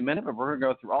here in just a minute, but we're going to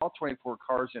go through all 24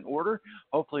 cars in order.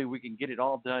 Hopefully we can get it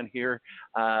all done here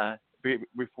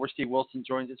before Steve Wilson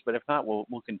joins us, but if not, we'll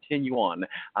continue on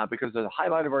because the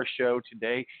highlight of our show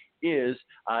today is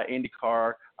Indy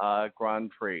Car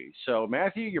Grand Prix. So,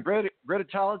 Matthew, your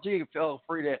Britology, feel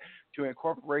free to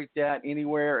incorporate that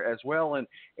anywhere as well.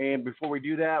 And before we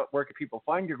do that, where can people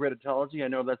find your Gritology? I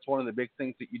know that's one of the big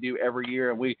things that you do every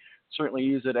year, and we certainly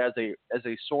use it as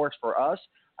a source for us.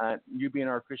 You being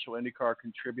our official IndyCar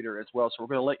contributor as well. So we're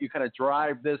going to let you kind of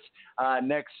drive this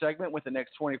next segment with the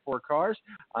next 24 cars.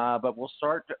 But we'll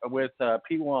start with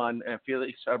P1 and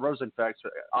Felix Rosenfeld,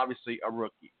 obviously a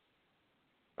rookie.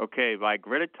 Okay, by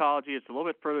Gritology, it's a little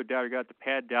bit further down. You got to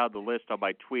pad down the list on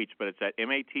my tweets, but it's at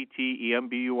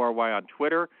Mattembury on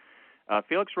Twitter.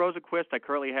 Felix Rosenquist, I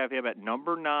currently have him at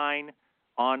number 9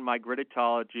 on my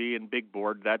Gritology and big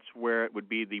board. That's where it would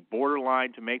be the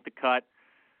borderline to make the cut.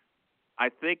 I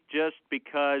think just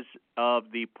because of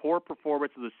the poor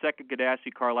performance of the second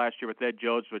Ganassi car last year with Ed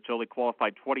Jones, which only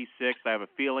qualified 26th, I have a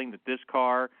feeling that this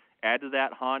car, add to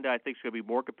that Honda, I think is going to be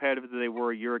more competitive than they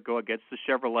were a year ago against the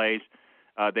Chevrolets.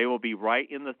 They will be right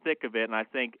in the thick of it, and I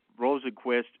think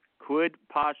Rosenquist could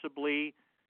possibly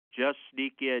just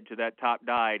sneak into that top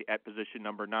 9 at position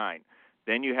number 9.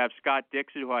 Then you have Scott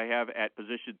Dixon, who I have at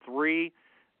position 3.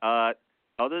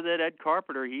 Other than Ed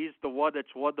Carpenter, he's the one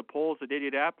that's won the polls at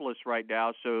Indianapolis right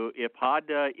now. So if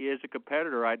Honda is a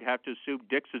competitor, I'd have to assume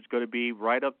Dixon's going to be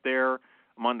right up there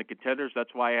among the contenders.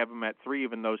 That's why I have him at 3,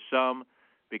 even though some,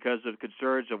 because of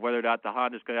concerns of whether or not the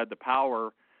Honda's going to have the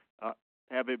power,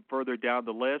 have him further down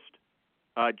the list.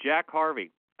 Jack Harvey,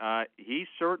 he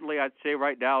certainly, I'd say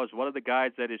right now, is one of the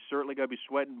guys that is certainly going to be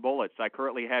sweating bullets. I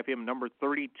currently have him number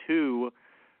 32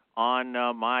 on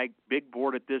my big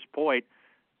board at this point.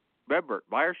 Remember,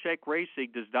 Meyershank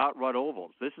Racing does not run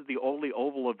ovals. This is the only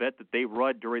oval event that they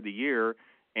run during the year.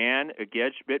 And,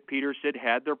 again, Schmidt-Peterson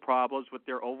had their problems with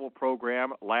their oval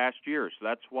program last year. So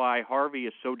that's why Harvey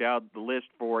is so down the list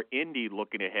for Indy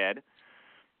looking ahead.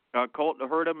 Colton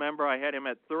Herta, remember, I had him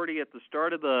at 30 at the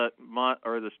start of the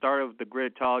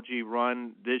Gritology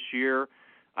run this year.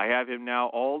 I have him now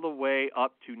all the way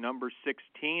up to number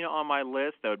 16 on my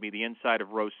list. That would be the inside of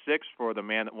row 6 for the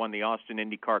man that won the Austin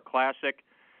IndyCar Classic.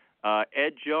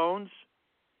 Ed Jones,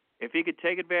 if he could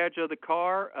take advantage of the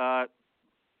car,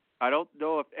 I don't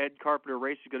know if Ed Carpenter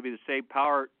Racing is going to be the same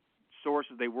power source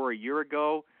as they were a year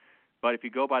ago, but if you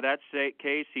go by that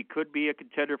case, he could be a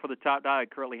contender for the top 9. I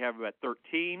currently have him at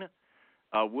 13.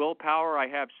 Will Power, I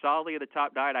have solidly in the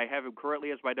top 9. I have him currently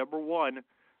as my number 1.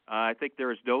 I think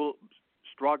there is no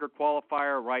stronger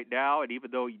qualifier right now, and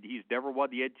even though he's never won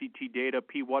the NTT Data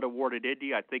P1 award at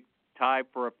Indy, I think time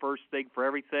for a first thing for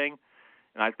everything.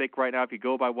 And I think right now, if you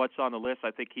go by what's on the list,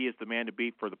 I think he is the man to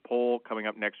beat for the pole coming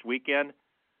up next weekend.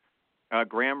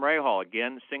 Graham Rahal,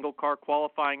 again, single-car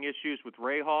qualifying issues with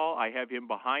Rahal. I have him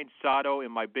behind Sato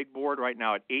in my big board right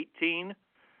now at 18.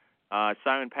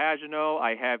 Simon Pagenaud,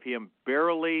 I have him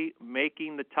barely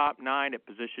making the top 9 at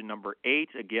position number 8.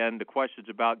 Again, the question's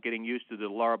about getting used to the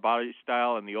Lara body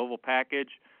style and the oval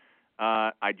package.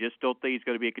 I just don't think he's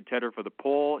going to be a contender for the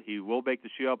pole. He will make the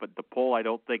show, but the pole I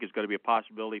don't think is going to be a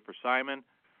possibility for Simon.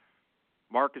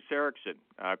 Marcus Ericsson,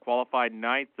 qualified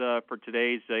 9th for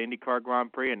today's IndyCar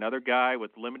Grand Prix, another guy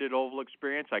with limited oval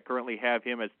experience. I currently have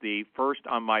him as the first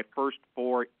on my last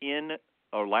 4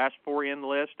 in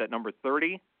list at number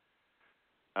 30.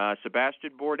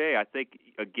 Sebastian Bourdais, I think,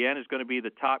 again, is going to be the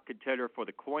top contender for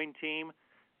the Coyne team.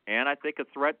 And I think a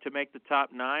threat to make the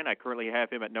top 9. I currently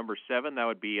have him at number 7. That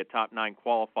would be a top 9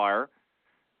 qualifier.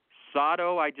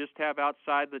 Sato, I just have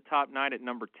outside the top 9 at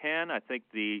number 10. I think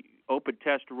the open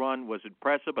test run was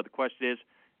impressive, but the question is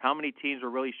how many teams were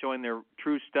really showing their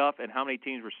true stuff and how many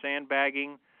teams were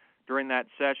sandbagging during that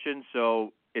session.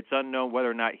 So it's unknown whether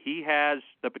or not he has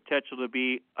the potential to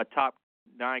be a top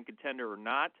 9 contender or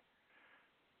not.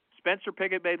 Spencer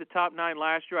Pigot made the top 9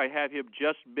 last year. I have him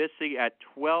just missing at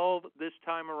 12 this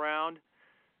time around.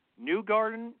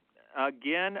 Newgarden,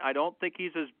 again, I don't think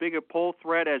he's as big a pole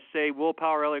threat as, say, Will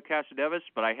Power, Elio Castroneves,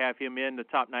 but I have him in the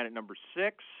top 9 at number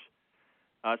 6.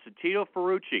 Santino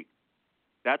Ferrucci,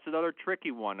 that's another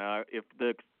tricky one. If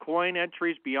the Coyne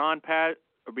entries beyond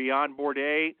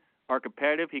Bourdais are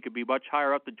competitive, he could be much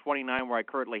higher up than 29 where I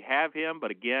currently have him,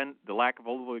 but again, the lack of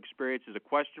oval experience is a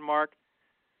question mark.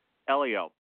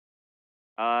 Elio.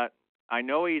 I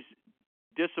know he's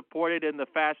disappointed in the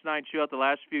Fast 9 shootout the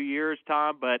last few years,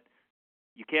 Tom, but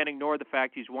you can't ignore the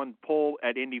fact he's won pole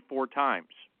at Indy 4 times.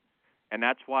 And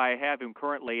that's why I have him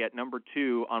currently at number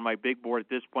 2 on my big board at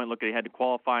this point, looking ahead to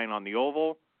qualifying on the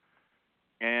oval.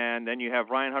 And then you have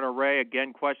Ryan Hunter-Reay,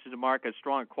 again, question mark, as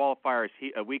strong a qualifier as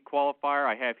a weak qualifier.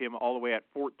 I have him all the way at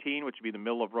 14, which would be the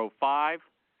middle of row 5.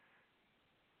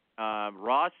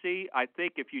 Rossi, I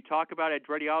think if you talk about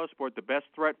Andretti Autosport, the best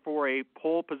threat for a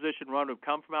pole position run would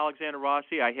come from Alexander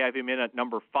Rossi. I have him in at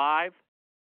number 5.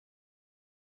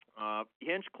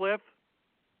 Hinchcliffe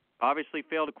obviously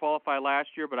failed to qualify last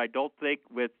year, but I don't think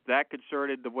with that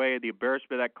concerted the way the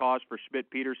embarrassment that caused for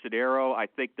Schmidt, Peterson, Arrow, I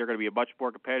think they're going to be a much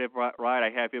more competitive ride. I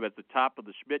have him at the top of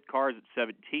the Schmidt cars at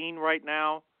 17 right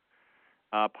now.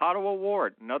 Pato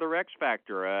O'Ward, another X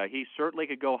factor. He certainly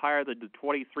could go higher than the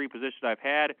 23 position I've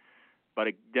had, but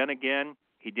then again,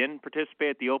 he didn't participate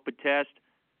at the open test.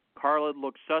 Carlin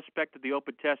looked suspect at the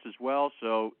open test as well,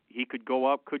 so he could go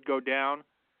up, could go down.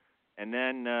 And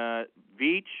then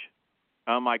Veach,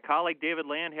 my colleague David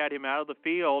Land had him out of the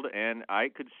field, and I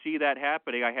could see that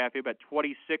happening. I have him at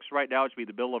 26 right now, which would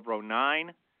be the middle of row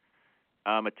 9.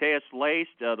 Mateus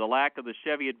Laced, the lack of the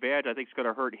Chevy advantage, I think is going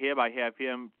to hurt him. I have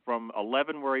him from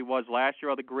 11, where he was last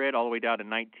year on the grid, all the way down to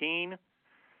 19.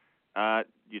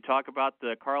 You talk about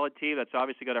the Carlin team, that's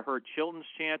obviously going to hurt Chilton's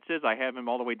chances. I have him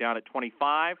all the way down at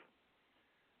 25.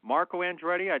 Marco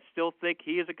Andretti, I still think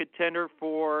he is a contender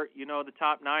for, the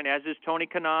top 9, as is Tony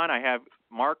Kanaan. I have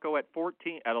Marco at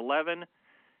 11,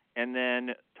 and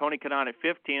then Tony Kanaan at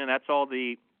 15, and that's all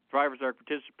the drivers that are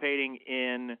participating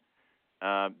in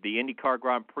the Indy Car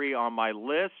Grand Prix on my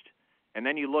list. And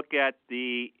then you look at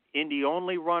the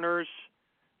Indy-only runners.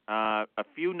 A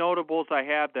few notables I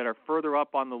have that are further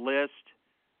up on the list.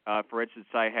 For instance,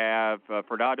 I have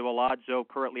Fernando Alonso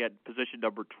currently at position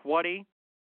number 20.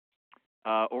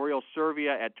 Oriol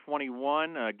Servia at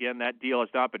 21. Again, that deal has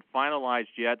not been finalized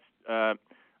yet.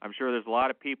 I'm sure there's a lot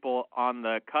of people on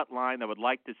the cut line that would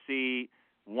like to see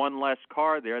one less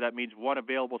car there. That means one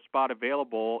available spot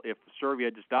available if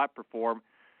Servia does not perform.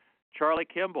 Charlie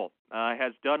Kimball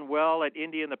has done well at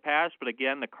Indy in the past, but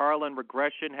again, the Carlin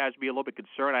regression has me a little bit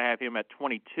concerned. I have him at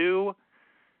 22.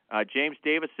 James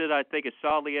Davison, I think, is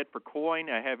solidly it for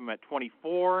Coyne. I have him at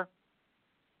 24.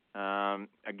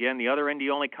 Again, the other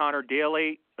Indy-only Connor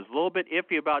Daly is a little bit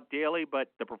iffy about Daly, but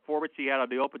the performance he had on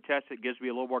the open test, it gives me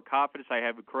a little more confidence. I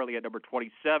have him currently at number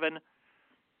 27.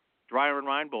 Dreyer and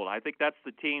Reinbold, I think that's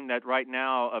the team that right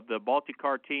now, of the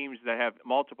multi-car teams that have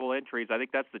multiple entries, I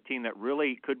think that's the team that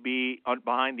really could be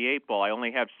behind the 8 ball. I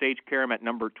only have Sage Karam at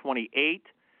number 28,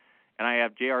 and I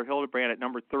have J.R. Hildebrand at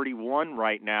number 31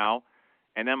 right now.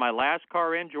 And then my last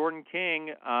car in, Jordan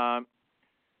King,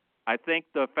 I think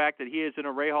the fact that he is in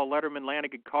a Rahal Letterman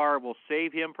Lanigan car will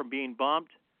save him from being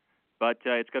bumped, but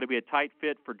it's going to be a tight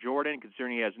fit for Jordan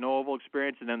considering he has no oval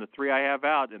experience. And then the 3 I have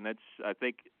out, and that's, I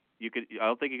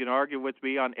don't think you can argue with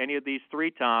me on any of these 3,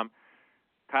 Tom.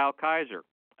 Kyle Kaiser,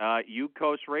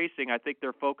 UCoast Racing, I think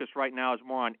their focus right now is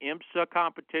more on IMSA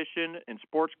competition and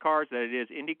sports cars than it is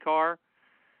IndyCar.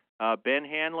 Ben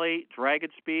Hanley, Dragon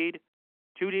Speed,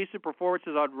 2 decent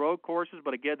performances on road courses,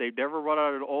 but again, they've never run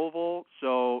on an oval,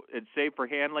 so it's safe for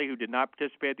Hanley, who did not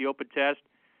participate at the open test.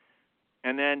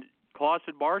 And then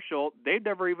Clausen Marshall, they've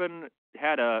never even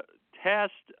had a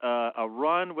test, a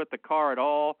run with the car at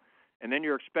all. And then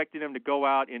you're expecting them to go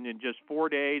out in just 4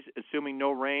 days, assuming no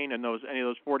rain, and any of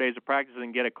those 4 days of practice,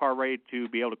 and get a car ready to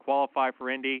be able to qualify for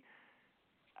Indy.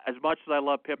 As much as I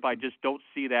love Pip, I just don't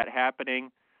see that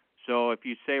happening. So if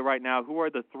you say right now, who are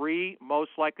the 3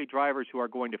 most likely drivers who are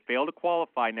going to fail to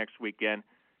qualify next weekend,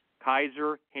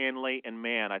 Kaiser, Hanley, and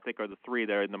Mann, I think are the 3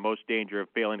 that are in the most danger of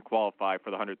failing to qualify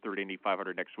for the 103rd Indy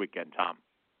 500 next weekend, Tom.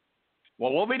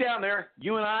 Well, we'll be down there.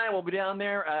 You and I will be down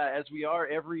there as we are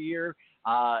every year,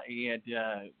 and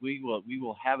we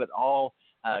will have it all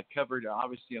covered,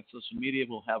 obviously, on social media.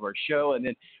 We'll have our show, and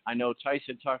then I know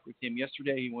Tyson talked with him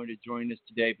yesterday. He wanted to join us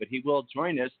today, but he will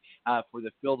join us for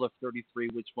the Field of 33,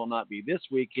 which will not be this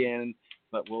weekend,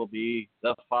 but will be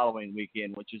the following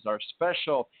weekend, which is our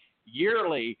special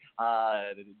yearly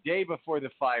the day before the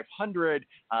 500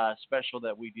 special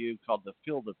that we do called the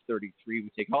Field of 33. We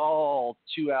take all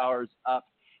 2 hours up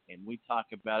and we talk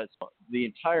about it. So the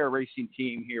entire racing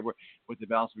team here with the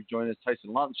balance will join us.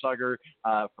 Tyson Lautenschlager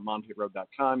from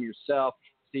onpitroad.com, yourself,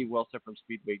 Steve Wilson from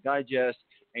Speedway Digest,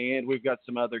 and we've got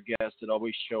some other guests that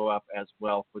always show up as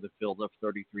well for the Field of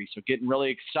 33. So getting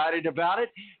really excited about it.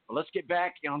 But let's get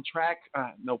back on track,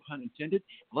 no pun intended.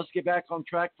 Let's get back on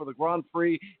track for the Grand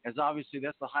Prix, as obviously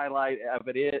that's the highlight of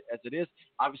it, as it is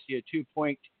obviously a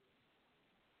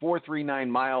 2.439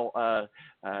 mile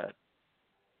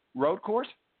road course.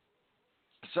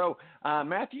 So,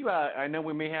 Matthew, I know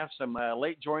we may have some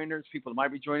late joiners, people that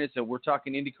might be joining us, and we're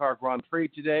talking IndyCar Grand Prix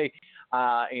today,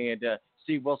 and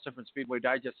Steve Wilson from Speedway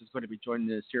Digest is going to be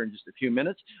joining us here in just a few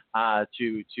minutes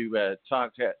to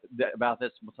talk about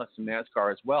this. We'll talk some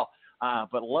NASCAR as well.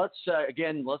 But let's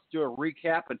do a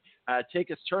recap and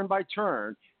take us turn by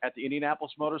turn at the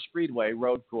Indianapolis Motor Speedway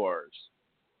road course.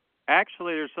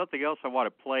 Actually, there's something else I want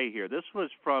to play here. This was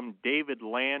from David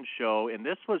Land's show, and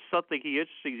this was something he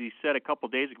said a couple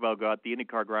days ago at the Indy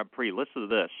Car Grand Prix. Listen to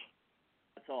this.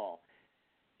 That's all.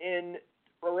 In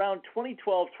around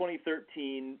 2012,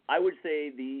 2013, I would say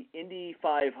the Indy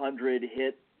 500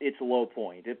 hit its low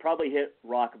point. It probably hit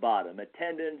rock bottom.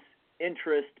 Attendance,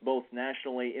 interest, both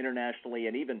nationally, internationally,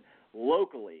 and even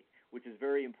locally, which is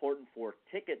very important for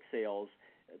ticket sales,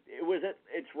 it was at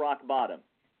its rock bottom.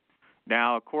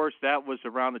 Now, of course, that was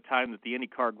around the time that the Indy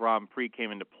Car Grand Prix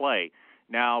came into play.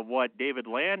 Now, what David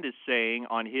Land is saying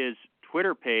on his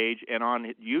Twitter page and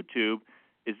on YouTube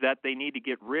is that they need to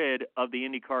get rid of the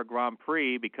Indy Car Grand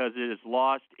Prix because it has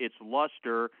lost its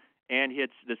luster and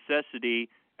its necessity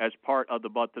as part of the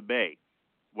month of May.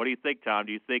 What do you think, Tom?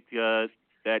 Do you think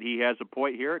that he has a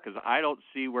point here? Because I don't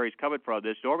see where he's coming from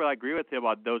this. Normally, I agree with him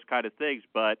on those kind of things,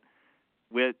 but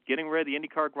with getting rid of the Indy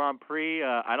Car Grand Prix,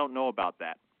 I don't know about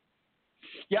that.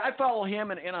 Yeah, I follow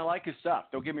him, and I like his stuff.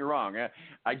 Don't get me wrong.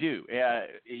 I do.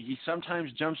 He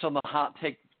sometimes jumps on the hot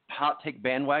take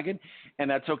bandwagon, and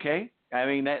that's okay. I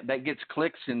mean, that gets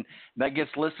clicks and that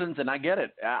gets listens, and I get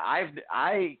it.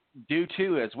 I do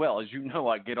too as well. As you know,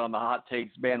 I get on the hot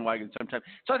takes bandwagon sometimes.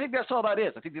 So I think that's all that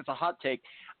is. I think it's a hot take.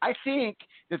 I think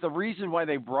that the reason why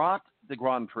they brought the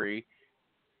Grand Prix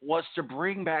was to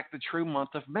bring back the true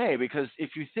month of May, because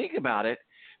if you think about it,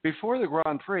 before the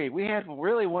Grand Prix, we had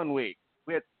really 1 week.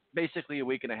 We had basically a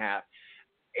week and a half.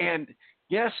 And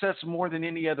yes, that's more than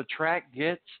any other track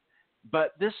gets.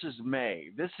 But this is May.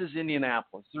 This is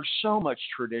Indianapolis. There's so much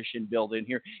tradition built in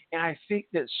here. And I think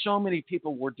that so many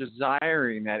people were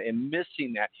desiring that and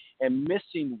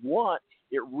missing what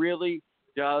it really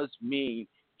does mean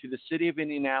to the city of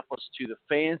Indianapolis, to the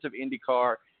fans of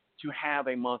IndyCar, to have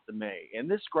a month of May. And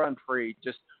this Grand Prix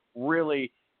just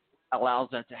really allows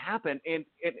that to happen. And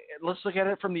let's look at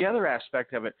it from the other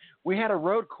aspect of it. We had a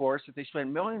road course that they spent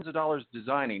millions of dollars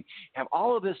designing, have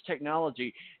all of this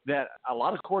technology that a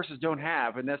lot of courses don't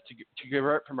have, and that's to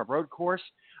convert from a road course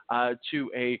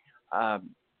to a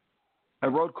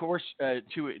road course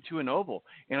to an oval.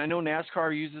 And I know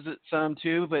NASCAR uses it some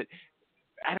too, but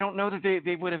I don't know that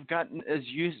they would have gotten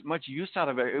much use out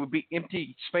of it. It would be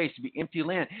empty space, it would be empty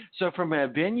land. So from a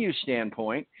venue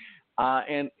standpoint,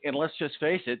 and let's just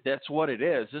face it, that's what it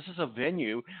is. This is a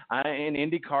venue, and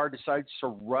IndyCar decides to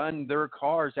run their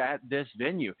cars at this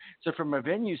venue. So from a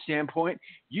venue standpoint,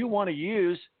 you want to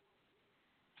use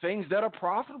things that are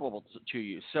profitable to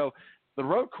you. So the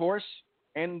road course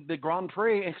and the Grand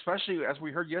Prix, especially as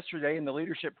we heard yesterday in the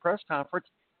leadership press conference,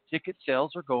 ticket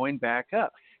sales are going back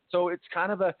up. So it's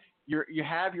kind of you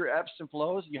have your ebbs and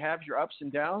flows, you have your ups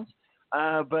and downs.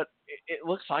 But it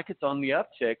looks like it's on the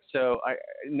uptick. So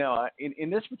in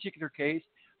this particular case,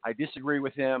 I disagree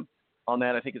with him on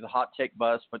that. I think it's a hot take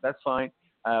bust, but that's fine.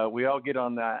 We all get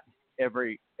on that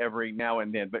every now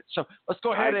and then. But so let's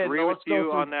go ahead. I agree with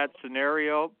you on that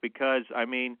scenario because I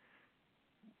mean,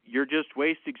 you're just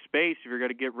wasting space if you're going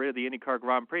to get rid of the IndyCar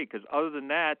Grand Prix. Because other than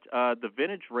that, the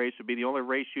vintage race would be the only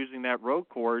race using that road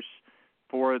course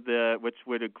which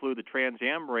would include the Trans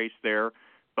Am race there.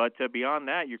 But beyond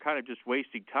that, you're kind of just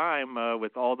wasting time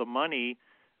with all the money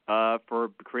for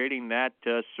creating that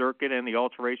circuit and the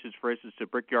alterations, for instance, to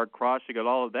Brickyard Crossing and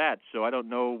all of that. So I don't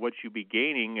know what you'd be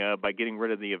gaining by getting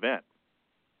rid of the event.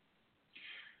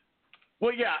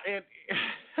 Well, yeah,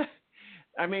 and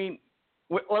I mean,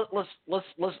 let's.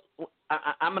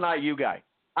 I'm an IU guy.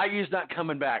 IU's not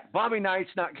coming back. Bobby Knight's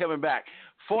not coming back.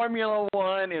 Formula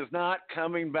One is not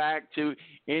coming back to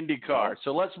IndyCar.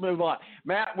 So let's move on.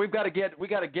 Matt, we got to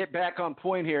get back on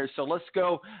point here. So let's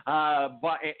go.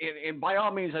 By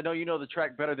all means, I know you know the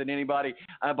track better than anybody.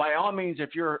 By all means,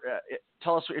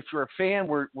 tell us if you're a fan,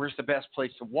 where's the best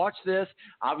place to watch this?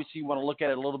 Obviously, you want to look at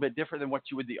it a little bit different than what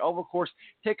you would the oval course.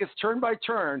 Take us turn by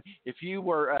turn. If you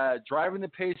were driving the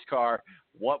pace car,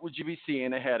 what would you be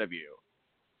seeing ahead of you?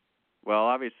 Well,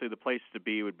 obviously, the place to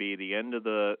be would be the end of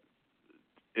the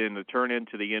turn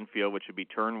into the infield, which would be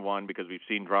turn one, because we've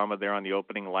seen drama there on the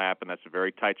opening lap, and that's a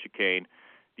very tight chicane.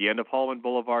 The end of Holman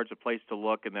Boulevard is a place to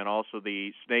look, and then also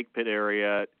the Snake Pit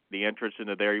area, the entrance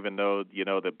into there, even though,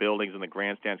 the buildings and the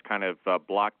grandstands kind of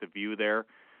block the view there.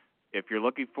 If you're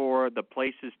looking for the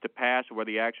places to pass or where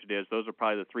the action is, those are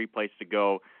probably the three places to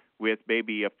go, with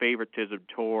maybe a favoritism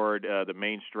toward the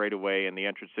main straightaway and the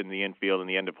entrance in the infield and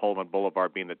the end of Holman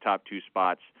Boulevard being the top two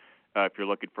spots if you're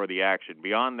looking for the action.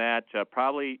 Beyond that,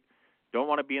 probably don't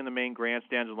want to be in the main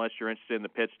grandstands unless you're interested in the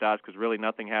pit stops, because really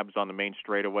nothing happens on the main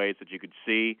straightaways that you could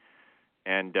see.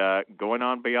 And going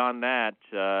on beyond that,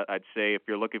 I'd say if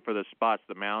you're looking for the spots,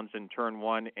 the mounds in turn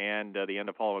one and the end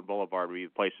of Holman Boulevard would be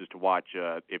the places to watch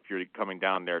if you're coming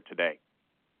down there today.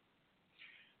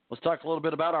 Let's talk a little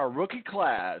bit about our rookie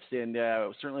class, and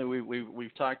certainly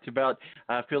we've talked about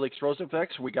Felix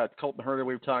Rosenfels. We got Colton Herta.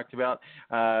 We've talked about.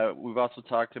 We've also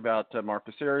talked about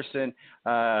Marcus Harrison,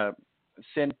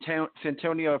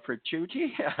 Santonio Ferrucci,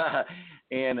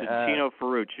 and Santino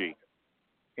Ferrucci.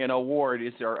 And Award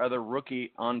is our other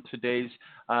rookie on today's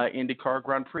Indy Car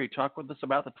Grand Prix. Talk with us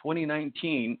about the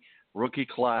 2019 rookie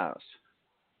class.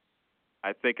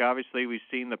 I think obviously we've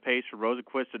seen the pace for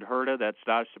Rosenqvist and Herta. That's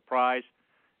not a surprise.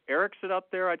 Ericsson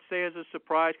up there, I'd say, is a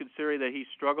surprise considering that he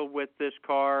struggled with this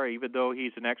car, even though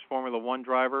he's an ex-Formula One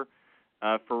driver.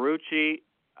 Ferrucci,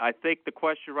 I think the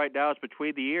question right now is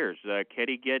between the ears. Can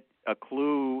he get a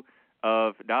clue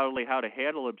of not only how to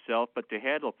handle himself, but to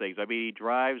handle things? I mean, he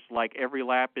drives like every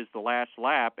lap is the last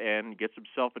lap and gets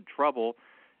himself in trouble,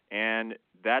 and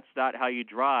that's not how you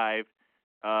drive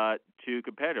to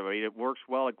competitive. I mean, it works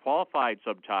well in qualified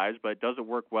sometimes, but it doesn't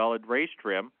work well in race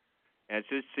trim. And it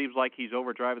just seems like he's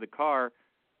overdriving the car.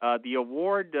 The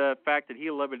Award fact that he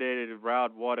eliminated in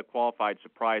round one of qualified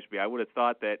surprised me. I would have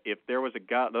thought that if there was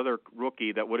another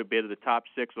rookie that would have been in the top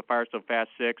six, the Firestone Fast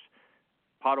Six,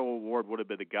 Pato Award would have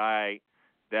been the guy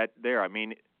that there. I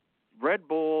mean, Red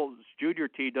Bull's junior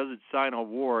team doesn't sign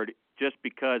Award just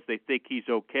because they think he's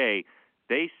okay.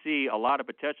 They see a lot of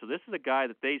potential. This is a guy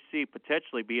that they see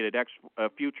potentially being a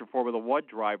future Formula One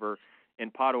driver in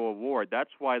Pato Award.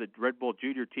 That's why the Red Bull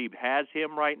junior team has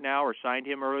him right now or signed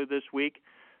him earlier this week.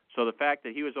 So the fact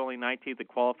that he was only 19th and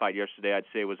qualified yesterday, I'd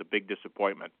say was a big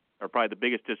disappointment, or probably the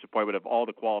biggest disappointment of all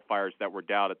the qualifiers that were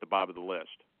down at the bottom of the list.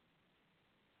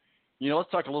 You know,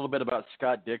 let's talk a little bit about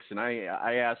Scott Dixon. I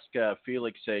asked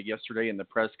Felix yesterday in the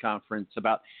press conference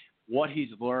about what he's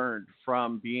learned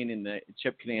from being in the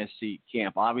Chip Ganassi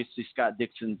camp. Obviously, Scott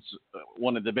Dixon's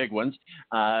one of the big ones,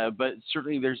 but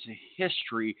certainly there's a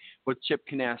history with Chip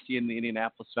Ganassi in the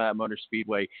Indianapolis Motor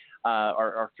Speedway.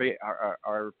 Our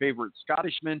favorite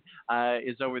Scottishman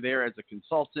is over there as a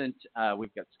consultant.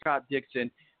 We've got Scott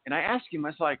Dixon. And I asked him, I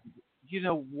was like, you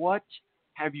know, what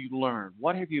have you learned?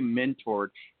 What have you mentored?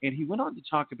 And he went on to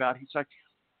talk about, he's like,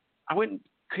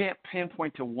 can't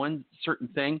pinpoint to one certain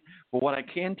thing, but what I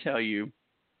can tell you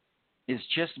is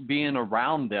just being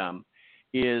around them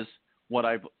is what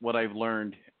I've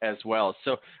learned as well.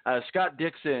 So Scott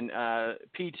Dixon,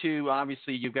 P2,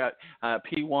 obviously you've got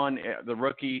P1, the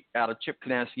rookie out of Chip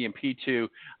Ganassi, and P2,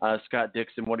 Scott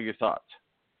Dixon. What are your thoughts?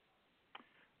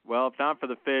 Well, if not for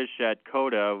the finish at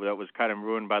Coda that was kind of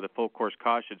ruined by the full course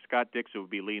caution, Scott Dixon would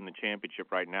be leading the championship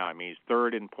right now. I mean, he's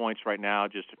third in points right now,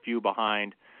 just a few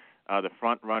behind the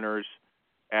front runners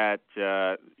at,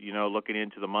 looking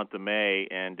into the month of May.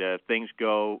 And things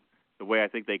go the way I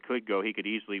think they could go, he could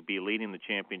easily be leading the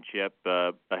championship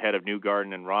ahead of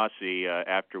Newgarden and Rossi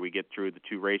after we get through the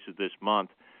two races this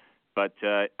month. But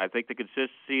I think the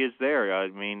consistency is there. I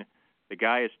mean, the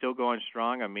guy is still going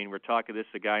strong. I mean, we're talking this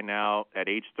a guy now at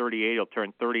age 38. He'll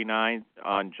turn 39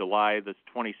 on July the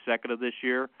 22nd of this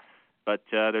year. But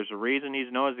there's a reason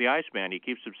he's known as the Iceman. He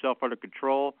keeps himself under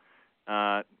control,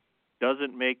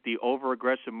 doesn't make the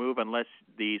over-aggressive move unless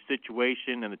the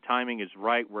situation and the timing is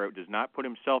right where it does not put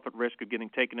himself at risk of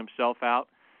taking himself out.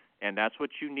 And that's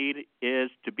what you need is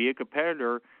to be a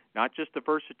competitor, not just the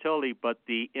versatility, but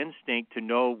the instinct to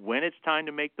know when it's time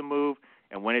to make the move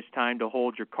and when it's time to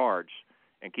hold your cards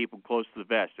and keep them close to the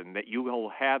vest. And that you will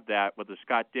have that with the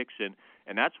Scott Dixon.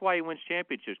 And that's why he wins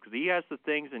championships, because he has the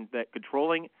things in that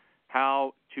controlling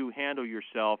how to handle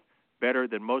yourself better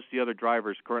than most of the other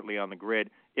drivers currently on the grid,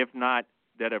 if not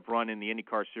that have run in the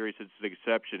IndyCar Series since its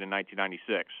inception in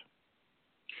 1996.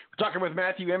 We're talking with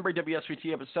Matthew Embury,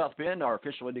 WSBT up at South Bend, our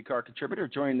official IndyCar contributor.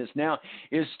 Joining us now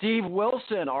is Steve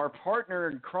Wilson, our partner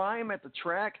in crime at the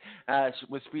track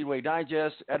with Speedway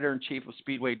Digest, editor-in-chief of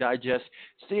Speedway Digest.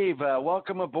 Steve,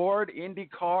 welcome aboard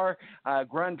IndyCar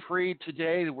Grand Prix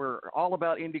today. We're all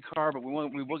about IndyCar, but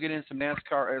we will get into some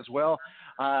NASCAR as well.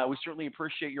 We certainly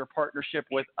appreciate your partnership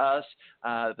with us,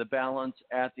 the balance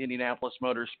at the Indianapolis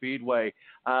Motor Speedway.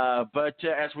 But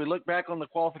as we look back on the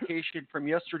qualification from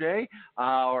yesterday,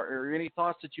 or any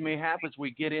thoughts that you may have as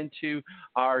we get into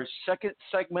our second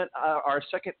segment, our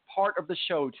second part of the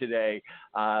show today,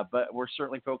 but we're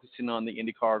certainly focusing on the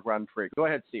IndyCar Grand Prix. Go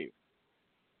ahead, Steve.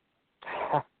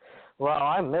 Well,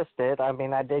 I missed it. I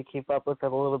mean, I did keep up with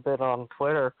it a little bit on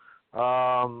Twitter.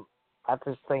 I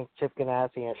just think Chip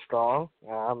Ganassi is strong.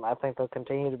 I think they'll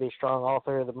continue to be strong all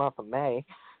through the month of May.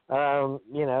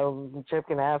 Chip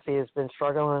Ganassi has been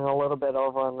struggling a little bit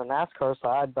over on the NASCAR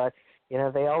side, but,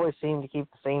 they always seem to keep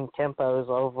the same tempos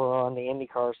over on the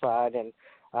IndyCar side.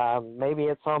 And maybe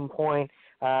at some point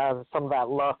some of that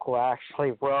luck will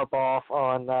actually rub off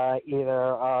on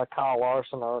either Kyle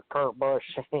Larson or Kurt Busch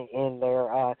in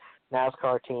their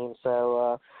NASCAR team.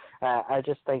 So I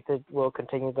just think that we'll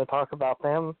continue to talk about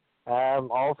them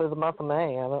all through the month of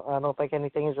May. I don't think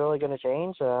anything is really going to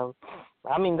change.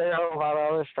 I mean, there are a lot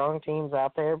of other strong teams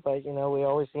out there, but, we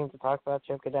always seem to talk about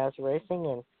Chip Ganassi Racing,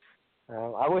 and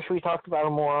I wish we talked about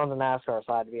them more on the NASCAR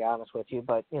side, to be honest with you.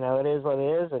 But, it is what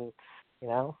it is, and,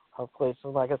 hopefully, so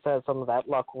like I said, some of that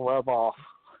luck will rub off.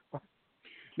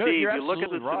 No, Steve, you look at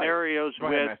the scenarios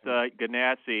with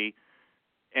Ganassi,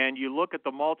 and you look at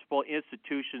the multiple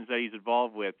institutions that he's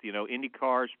involved with,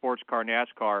 IndyCar, sports car,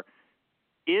 NASCAR.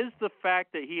 Is the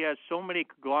fact that he has so many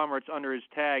conglomerates under his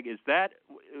tag, is that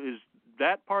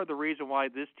part of the reason why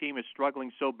this team is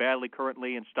struggling so badly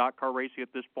currently in stock car racing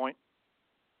at this point?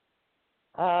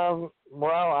 Well,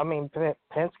 I mean,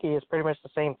 Penske is pretty much the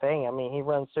same thing. I mean, he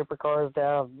runs supercars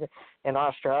down in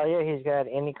Australia. He's got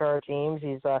IndyCar teams.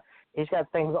 He's got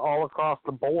things all across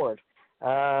the board.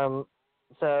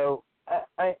 So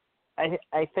I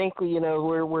think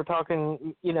we're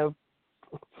talking.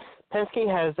 Penske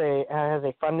has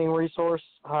a funding resource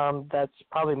that's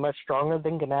probably much stronger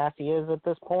than Ganassi is at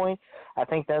this point. I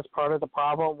think that's part of the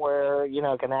problem where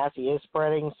Ganassi is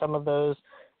spreading some of those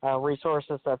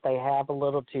resources that they have a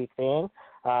little too thin.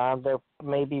 They're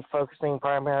maybe focusing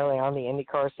primarily on the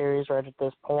IndyCar series right at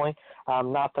this point.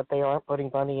 Not that they aren't putting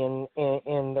money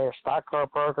in their stock car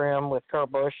program with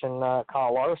Kurt Busch and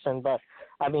Kyle Larson, but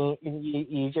I mean,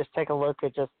 you just take a look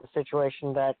at just the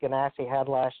situation that Ganassi had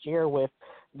last year with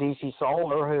DC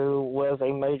Solar, who was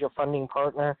a major funding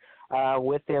partner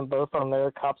with them both on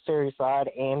their Cup Series side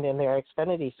and in their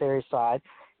Xfinity Series side.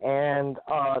 And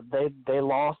they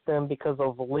lost them because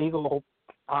of legal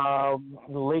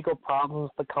problems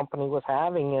the company was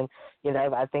having, and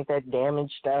I think that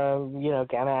damaged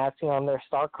Ganassi on their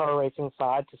stock car racing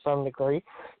side to some degree.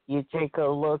 You take a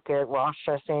look at Ross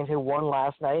Chastain, who won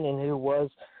last night and who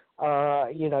was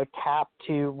tapped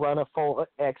to run a full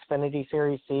Xfinity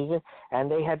Series season, and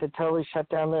they had to totally shut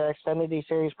down their Xfinity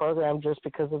Series program just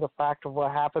because of the fact of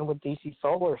what happened with DC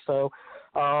Solar. So,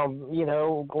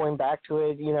 going back to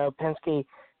it, Penske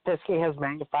has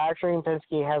manufacturing,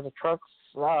 Penske has a trucks,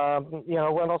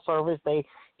 rental service.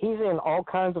 He's in all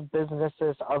kinds of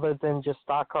businesses other than just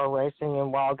stock car racing,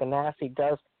 and while Ganassi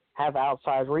does have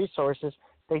outside resources,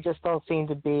 they just don't seem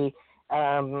to be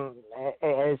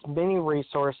as many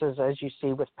resources as you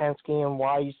see with Penske, and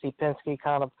why you see Penske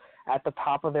kind of at the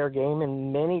top of their game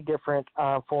in many different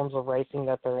forms of racing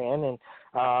that they're in. And,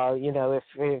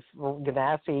 if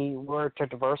Ganassi were to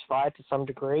diversify to some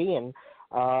degree and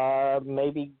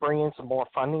maybe bring in some more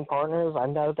funding partners. I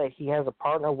know that he has a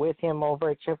partner with him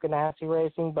over at Chip Ganassi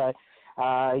Racing, but,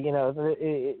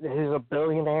 he's a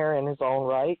billionaire in his own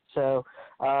right. So,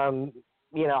 I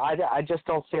just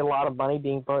don't see a lot of money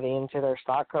being put into their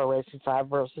stock car racing side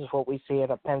versus what we see at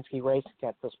a Penske Racing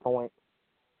at this point.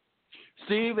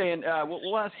 Steve, and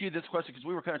we'll ask you this question because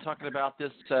we were kind of talking about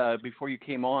this before you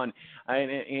came on,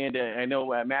 and I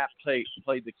know Matt played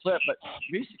the clip, but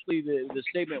basically the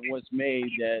statement was made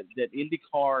that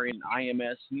IndyCar and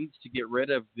IMS needs to get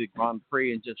rid of the Grand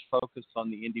Prix and just focus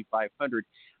on the Indy 500.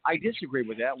 I disagree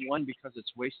with that. One, because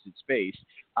it's wasted space.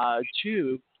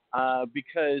 Two,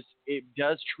 because it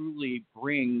does truly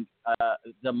bring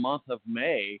the month of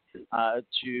May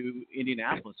to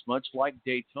Indianapolis. Much like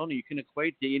Daytona, you can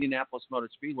equate the Indianapolis Motor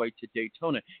Speedway to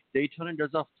Daytona. Daytona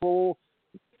does a full,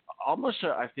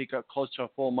 I think close to a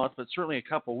full month, but certainly a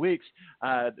couple weeks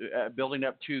building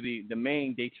up to the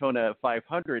main Daytona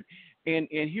 500. And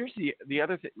here's the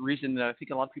other reason that I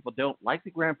think a lot of people don't like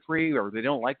the Grand Prix or they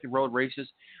don't like the road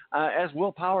races. As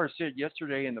Will Power said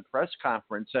yesterday in the press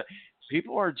conference,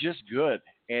 people are just good,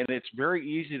 and it's very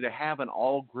easy to have an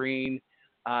all green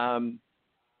race,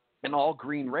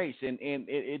 and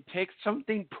it takes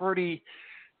something pretty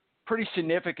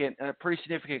significant, a pretty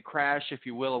significant crash, if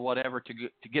you will, or whatever, to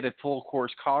get a full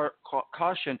course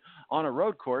caution on a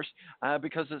road course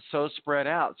because it's so spread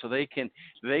out. So a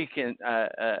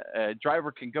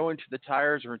driver can go into the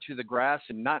tires or into the grass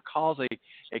and not cause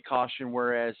a caution,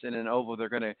 whereas in an oval they're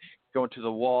going to go into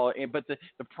the wall. But the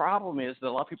problem is that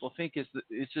a lot of people think is that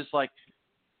it's just like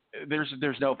there's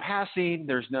no passing,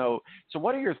 there's no. So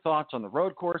what are your thoughts on the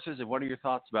road courses, and what are your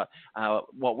thoughts about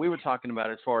what we were talking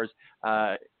about as far as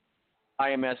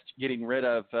IMS getting rid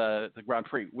of the Grand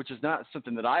Prix, which is not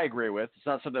something that I agree with. It's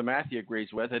not something Matthew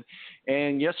agrees with.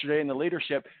 And yesterday in the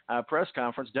leadership press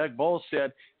conference, Doug Bowles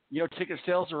said, ticket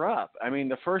sales are up. I mean,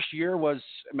 the first year was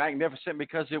magnificent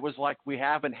because it was like we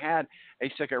haven't had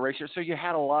a second race year. So you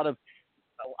had a lot of,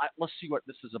 let's see what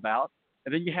this is about.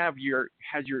 And then you have your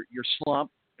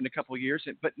slump in a couple of years.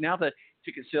 But now the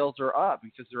ticket sales are up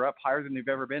because they're up higher than they've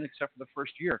ever been except for the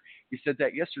first year. He said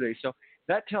that yesterday. So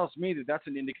that tells me that that's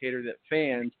an indicator that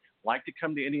fans like to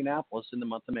come to Indianapolis in the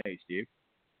month of May, Steve.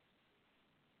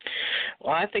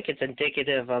 Well, I think it's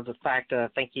indicative of the fact that I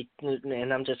think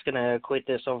and I'm just going to equate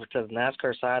this over to the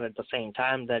NASCAR side at the same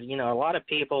time, that, a lot of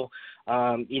people,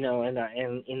 in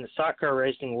the stock car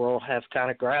racing world have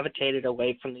kind of gravitated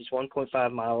away from these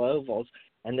 1.5-mile ovals,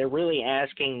 and they're really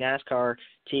asking NASCAR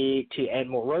to add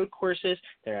more road courses.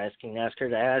 They're asking NASCAR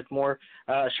to add more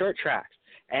short tracks.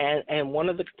 And one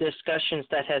of the discussions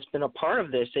that has been a part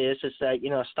of this is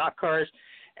that, stock cars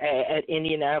at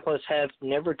Indianapolis have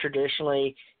never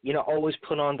traditionally, always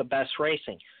put on the best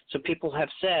racing. So people have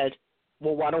said,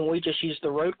 well, why don't we just use the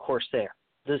road course there,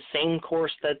 the same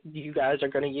course that you guys are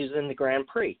going to use in the Grand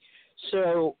Prix?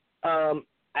 So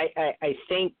I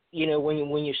think,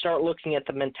 when you start looking at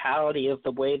the mentality of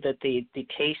the way that the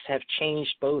tastes have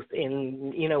changed both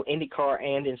in, IndyCar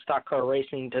and in stock car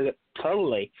racing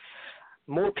totally,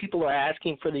 more people are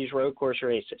asking for these road course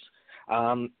races.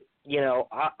 I'm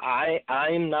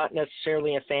not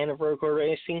necessarily a fan of road course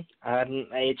racing.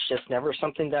 It's just never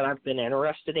something that I've been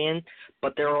interested in,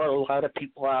 but there are a lot of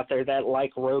people out there that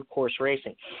like road course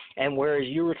racing. And whereas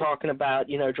you were talking about,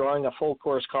 drawing a full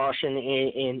course caution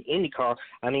in IndyCar,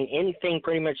 anything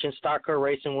pretty much in stock car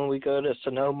racing, when we go to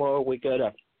Sonoma or we go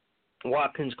to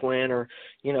Watkins Glen or,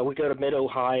 we go to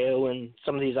Mid-Ohio and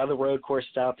some of these other road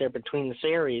courses out there between the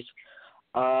series,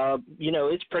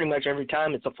 it's pretty much every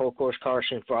time it's a full course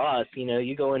caution for us.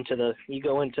 You go into the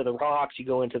rocks, you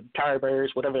go into the tire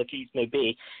barriers, whatever the case may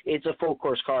be. It's a full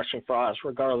course caution for us,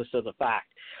 regardless of the fact.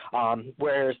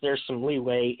 Whereas there's some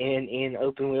leeway in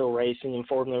open wheel racing, and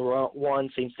Formula One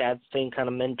seems to have the same kind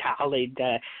of mentality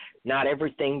that not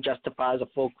everything justifies a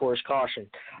full course caution.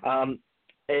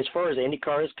 As far as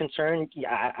IndyCar is concerned,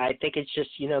 I think it's just,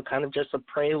 kind of just a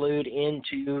prelude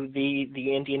into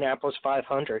the Indianapolis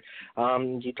 500.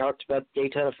 You talked about the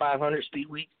Daytona 500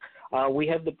 Speedway. We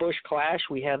have the Busch Clash.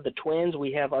 We have the Twins.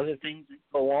 We have other things that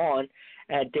go on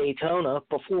at Daytona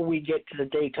before we get to the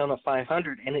Daytona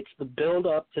 500, and it's the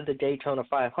build-up to the Daytona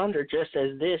 500, just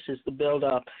as this is the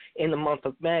build-up in the month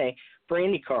of May for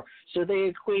IndyCar. So they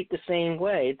equate the same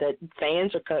way, that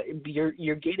fans are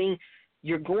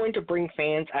you're going to bring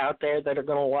fans out there that are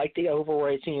going to like the oval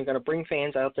racing. You're going to bring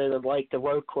fans out there that like the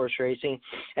road course racing.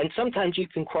 And sometimes you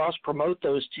can cross-promote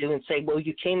those two and say, well,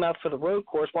 you came out for the road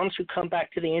course. Why don't you come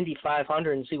back to the Indy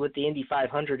 500 and see what the Indy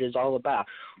 500 is all about?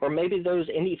 Or maybe those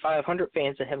Indy 500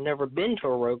 fans that have never been to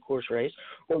a road course race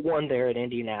or one there at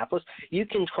Indianapolis, you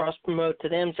can cross-promote to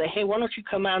them and say, hey, why don't you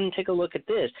come out and take a look at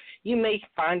this? You may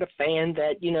find a fan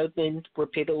that, then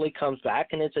repeatedly comes back,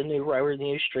 and it's a new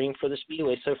revenue stream for the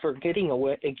Speedway. So for getting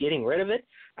rid of it,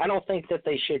 I don't think that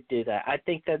they should do that. I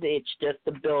think that it's just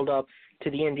the build-up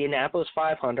to the Indianapolis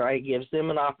 500. It gives them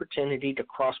an opportunity to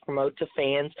cross-promote to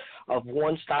fans of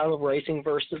one style of racing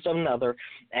versus another,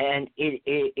 and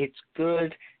it's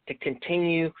good to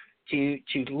continue to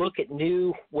look at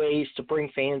new ways to bring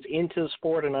fans into the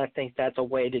sport, and I think that's a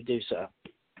way to do so.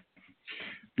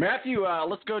 Matthew,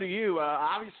 let's go to you.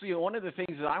 Obviously, one of the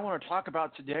things that I want to talk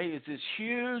about today is this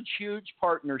huge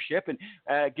partnership. And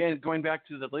again, going back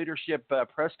to the leadership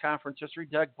press conference yesterday,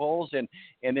 Doug Bowles, and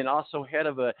then also head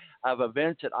of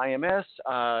events at IMS,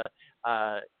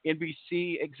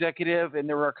 NBC executive, and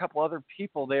there were a couple other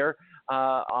people there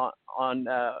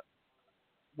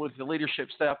with the leadership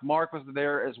staff. Mark was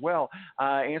there as well,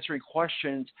 answering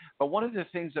questions. But one of the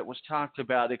things that was talked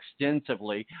about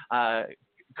extensively,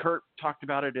 Kurt talked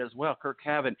about it as well, Kurt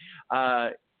Cavan,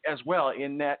 as well,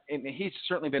 in that, and he's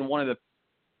certainly been one of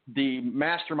the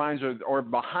masterminds or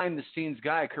behind-the-scenes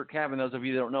guy. Kurt Cavan, those of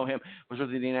you that don't know him, was with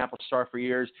the Indianapolis Star for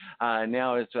years.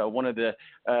 Now is one of the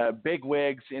big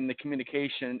wigs in the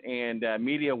communication and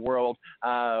media world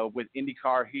with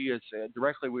IndyCar. He is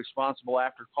directly responsible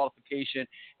after qualification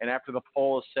and after the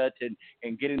poll is set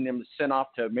and getting them sent off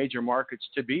to major markets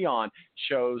to be on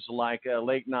shows like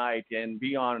Late Night and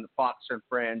be on Fox and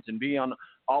Friends and be on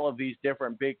all of these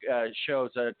different big shows,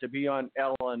 to be on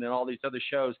Ellen and all these other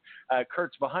shows.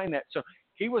 Kurt's behind that. So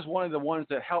he was one of the ones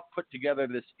that helped put together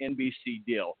this NBC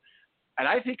deal. And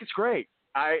I think it's great.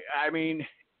 I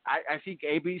think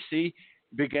ABC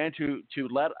began to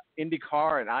let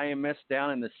IndyCar and IMS down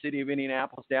and the city of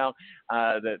Indianapolis down,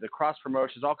 the cross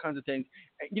promotions, all kinds of things.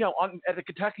 At the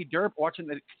Kentucky Derby, watching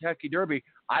the Kentucky Derby,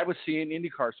 I was seeing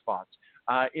IndyCar spots.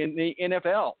 In the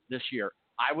NFL this year,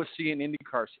 I was seeing Indy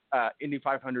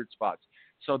 500 spots.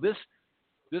 So this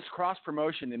cross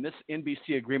promotion and this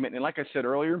NBC agreement, and like I said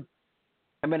earlier,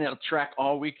 I've been at a track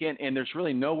all weekend, and there's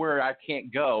really nowhere I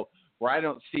can't go where I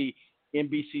don't see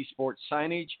NBC Sports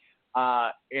signage,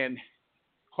 and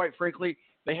quite frankly,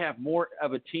 they have more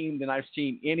of a team than I've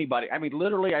seen anybody. I mean,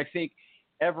 literally, I think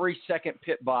every second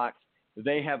pit box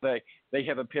they have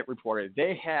a pit reporter.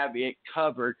 They have it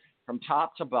covered from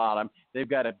top to bottom. They've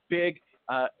got a big,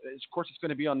 of course, it's going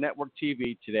to be on network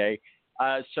TV today.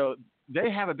 So they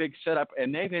have a big setup,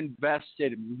 and they've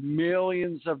invested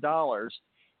millions of dollars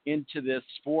into this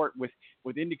sport with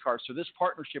IndyCar. So this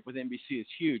partnership with NBC is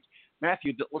huge.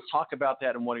 Matthew, let's talk about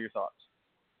that, and what are your thoughts?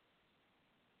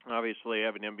 Obviously,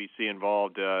 having NBC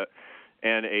involved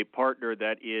and a partner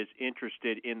that is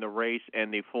interested in the race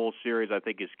and the full series, I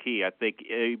think, is key. I think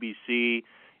ABC,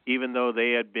 even though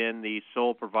they had been the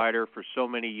sole provider for so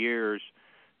many years,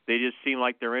 they just seem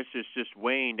like their interest just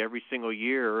waned every single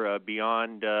year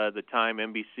beyond the time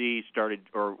NBC started,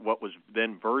 or what was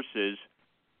then Versus,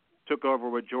 took over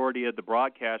a majority of the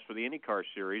broadcast for the IndyCar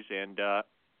series. And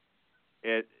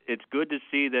it's good to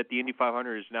see that the Indy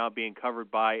 500 is now being covered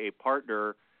by a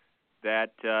partner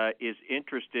that is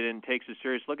interested and takes a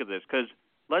serious look at this. Because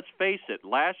let's face it,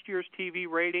 last year's TV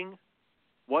rating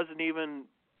wasn't even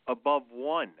above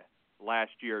 1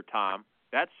 last year, Tom.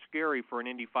 That's scary for an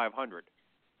Indy 500.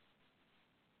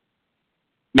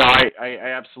 No, I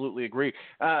absolutely agree.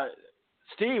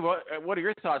 Steve, what are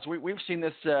your thoughts? We've seen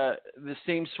this the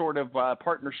same sort of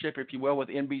partnership, if you will, with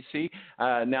NBC.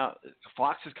 Now,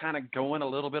 Fox is kind of going a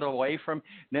little bit away from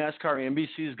NASCAR.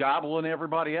 NBC is gobbling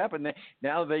everybody up, and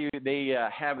now they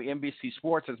have NBC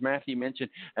Sports, as Matthew mentioned.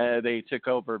 They took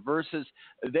over Versus.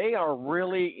 They are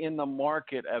really in the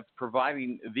market of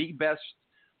providing the best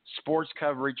sports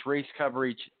coverage, race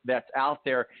coverage that's out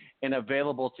there and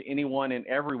available to anyone and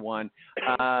everyone.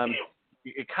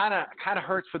 It kind of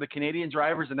hurts for the Canadian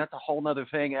drivers, and that's a whole other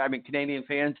thing. I mean, Canadian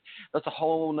fans, that's a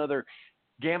whole other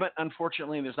gamut.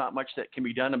 Unfortunately, there's not much that can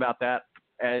be done about that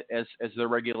as the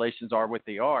regulations are what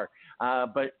they are.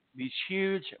 But these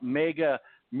huge mega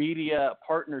media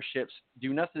partnerships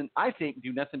do nothing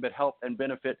but help and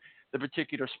benefit the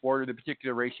particular sport or the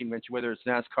particular racing venture, whether it's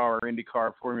NASCAR or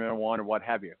IndyCar, Formula One, or what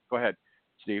have you. Go ahead,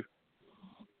 Steve.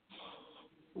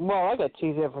 Well, I got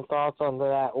two different thoughts on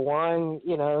that. One,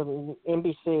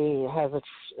 NBC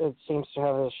it seems to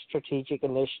have a strategic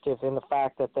initiative in the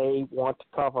fact that they want to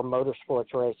cover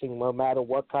motorsports racing, no matter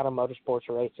what kind of motorsports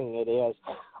racing it is.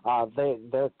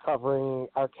 They're covering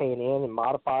our K&N and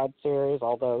modified series,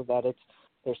 although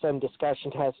there's some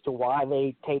discussion as to why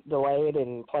they tape delay it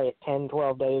and play it 10,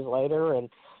 12 days later, and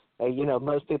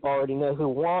most people already know who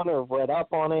won or have read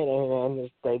up on it,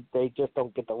 and they just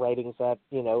don't get the ratings that,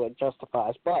 it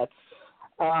justifies. But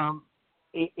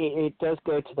it does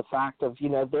go to the fact of,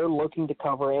 they're looking to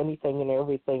cover anything and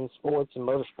everything sports and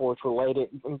motorsports related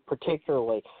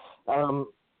particularly.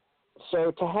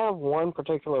 So to have one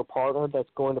particular partner that's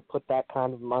going to put that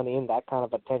kind of money and that kind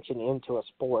of attention into a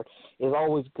sport is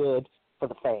always good for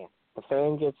the fan. The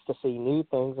fan gets to see new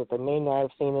things that they may not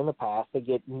have seen in the past. They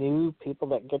get new people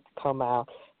that get to come out.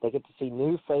 They get to see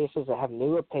new faces that have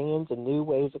new opinions and new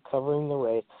ways of covering the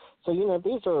race. So,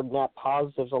 these are net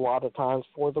positives a lot of times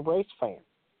for the race fan.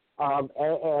 As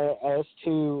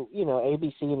to,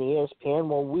 ABC and ESPN,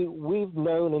 well, we've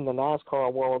known in the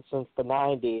NASCAR world since the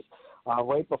 90s,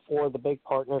 right before the big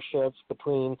partnerships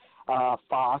between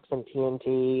Fox and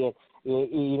TNT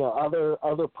and,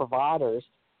 other providers,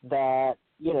 that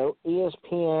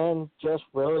ESPN just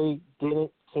really didn't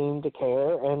seem to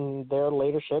care, and their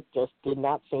leadership just did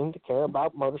not seem to care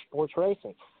about motorsports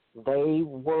racing. They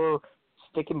were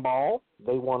stick and ball.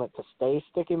 They wanted to stay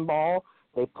stick and ball.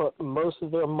 They put most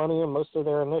of their money and most of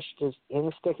their initiatives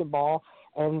in stick and ball,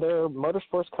 and their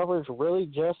motorsports coverage really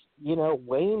just,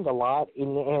 waned a lot.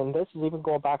 And this is even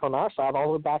going back on our side all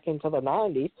the way back into the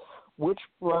 90s, which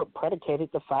predicated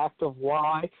the fact of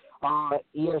why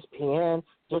ESPN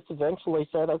just eventually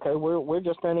said, okay, we're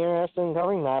just not interested in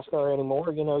covering NASCAR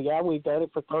anymore. We've done it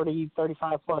for 30,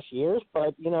 35 plus years,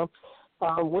 but,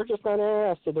 we're just not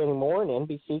interested anymore. And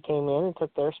NBC came in and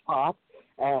took their spot,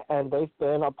 and they've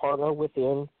been a partner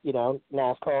within,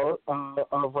 NASCAR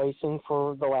of racing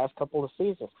for the last couple of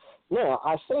seasons. Now,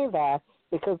 I say that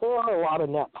because there are a lot of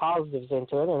net positives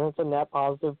into it, and it's a net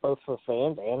positive both for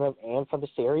fans and for the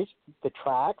series, the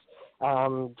tracks,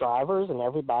 drivers, and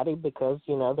everybody, because,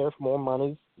 there's more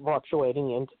money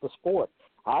fluctuating into the sport.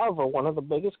 However, one of the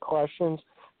biggest questions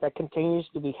that continues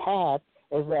to be had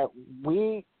is that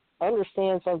we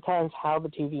understand sometimes how the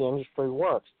TV industry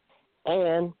works.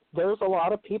 And there's a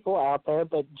lot of people out there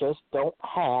that just don't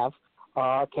have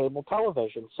cable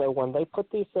television. So when they put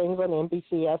these things on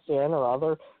NBCSN or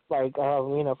other,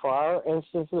 for our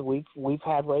instances, we've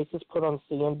had races put on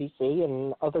CNBC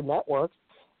and other networks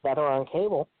that are on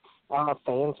cable.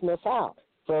 Fans miss out.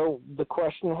 So the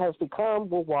question has become,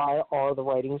 well, why are the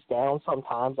ratings down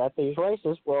sometimes at these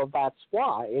races? Well, that's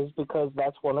why, is because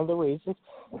that's one of the reasons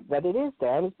that it is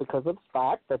down, is because of the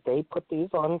fact that they put these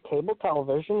on cable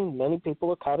television. Many people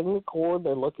are cutting the cord.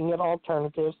 They're looking at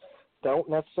alternatives, don't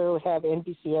necessarily have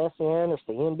NBCSN or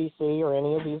CNBC or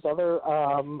any of these other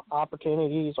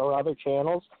opportunities or other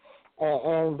channels.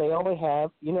 And they only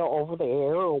have, over the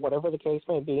air or whatever the case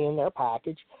may be in their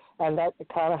package. And that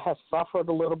kind of has suffered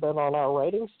a little bit on our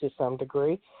ratings to some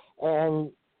degree.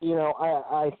 And,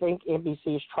 I think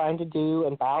NBC is trying to do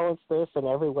and balance this in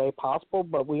every way possible,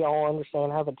 but we all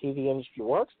understand how the TV industry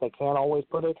works. They can't always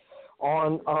put it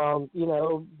on,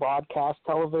 broadcast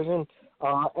television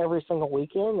every single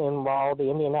weekend. And while the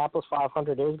Indianapolis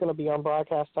 500 is going to be on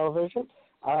broadcast television,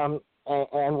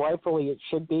 and rightfully it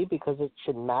should be, because it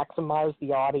should maximize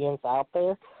the audience out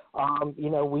there.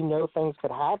 We know things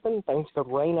could happen. Things could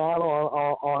rain out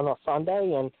on a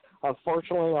Sunday, and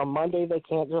unfortunately on Monday they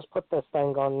can't just put this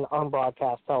thing on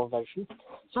broadcast television.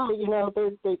 So,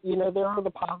 there are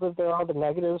the positives, there are the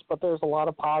negatives, but there's a lot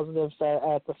of positives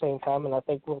at the same time, and I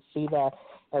think we'll see that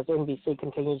as NBC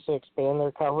continues to expand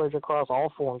their coverage across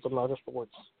all forms of motorsports.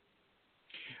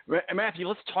 Matthew,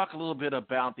 let's talk a little bit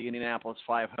about the Indianapolis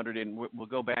 500, and we'll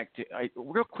go back to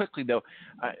real quickly, though.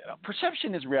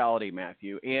 Perception is reality,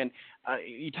 Matthew, and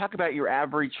you talk about your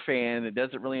average fan that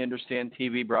doesn't really understand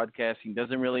TV broadcasting,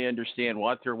 doesn't really understand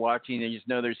what they're watching. They just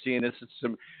know they're seeing this as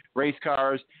some race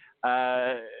cars.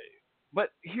 But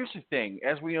here's the thing.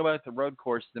 As we know about the road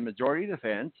course, the majority of the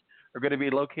fans are going to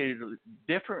be located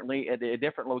differently at a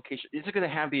different location. Is it going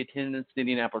to have the attendance the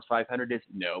Indianapolis 500 is?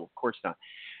 No, of course not.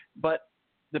 But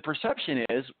the perception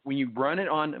is, when you run it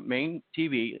on main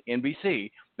TV, NBC,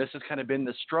 this has kind of been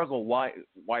the struggle. Why?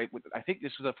 I think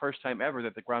this was the first time ever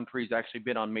that the Grand Prix has actually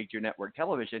been on major network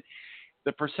television.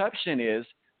 The perception is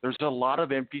there's a lot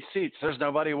of empty seats. There's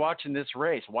nobody watching this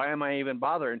race. Why am I even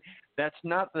bothering? That's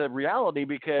not the reality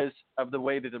because of the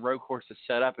way that the road course is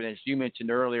set up. And as you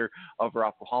mentioned earlier, over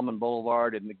off of Hallman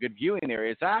Boulevard and the good viewing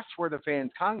areas, that's where the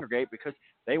fans congregate because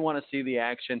they want to see the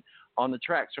action on the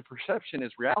track. So perception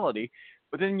is reality.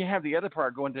 But then you have the other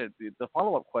part going to the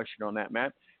follow-up question on that,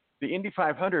 Matt. The Indy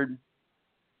 500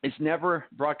 is never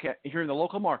broadcast here in the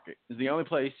local market. Is the only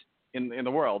place in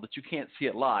the world that you can't see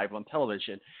it live on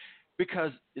television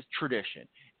because it's tradition.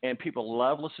 And people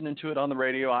love listening to it on the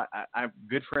radio. I'm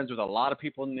good friends with a lot of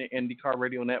people in the Indy Car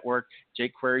Radio Network.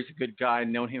 Jake Query's a good guy. I've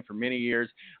known him for many years.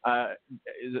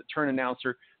 Is a turn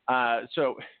announcer.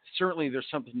 So certainly there's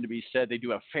something to be said. They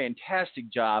do a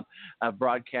fantastic job of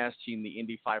broadcasting the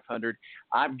Indy 500.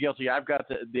 I'm guilty. I've got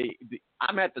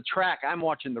I'm at the track. I'm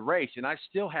watching the race, and I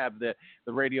still have the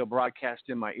radio broadcast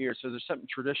in my ear. So there's something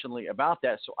traditionally about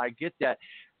that. So I get that.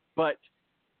 But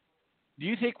do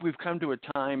you think we've come to a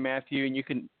time, Matthew, and you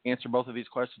can answer both of these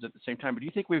questions at the same time, but do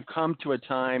you think we've come to a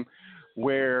time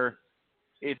where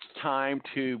it's time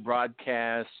to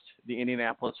broadcast the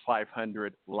Indianapolis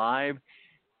 500 live?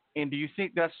 And do you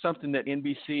think that's something that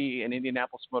NBC and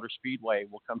Indianapolis Motor Speedway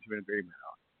will come to an agreement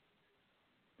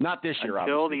on? Not this year,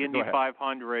 Until obviously. the Indy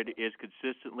 500 is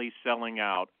consistently selling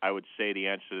out, I would say the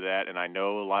answer to that, and I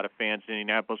know a lot of fans in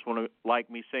Indianapolis won't like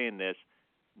me saying this,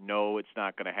 no, it's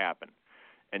not going to happen.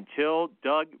 Until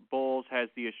Doug Bowles has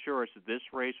the assurance that this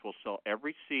race will sell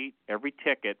every seat, every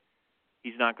ticket,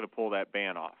 he's not going to pull that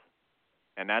ban off.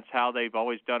 And that's how they've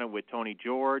always done it with Tony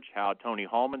George, how Tony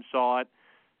Hallman saw it,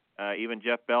 even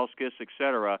Jeff Belskis, et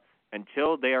cetera.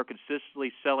 Until they are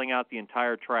consistently selling out the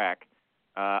entire track,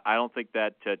 I don't think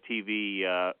that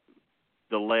TV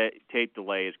tape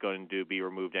delay is going to be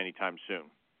removed anytime soon.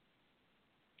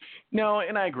 No,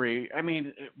 and I agree. I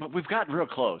mean, but we've gotten real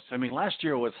close. I mean, last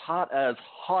year was hot as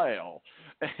hell.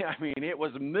 I mean, it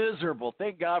was miserable.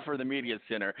 Thank God for the media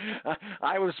center.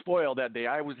 I was spoiled that day.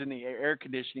 I was in the air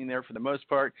conditioning there for the most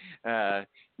part, as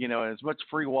much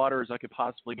free water as I could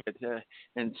possibly get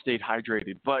and stayed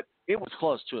hydrated. But it was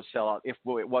close to a sellout if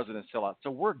it wasn't a sellout. So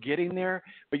we're getting there.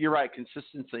 But you're right.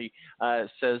 Consistency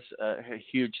says a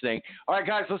huge thing. All right,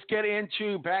 guys, let's get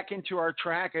back into our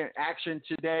track action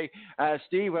today.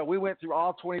 Steve, we went through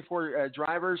all 24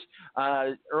 drivers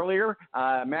earlier.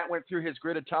 Matt went through his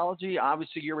griditology.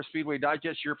 Obviously, you're with Speedway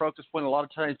Digest. Your focus point a lot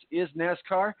of times is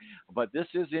NASCAR, but this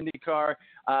is IndyCar.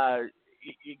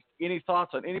 Any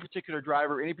thoughts on any particular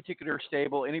driver, any particular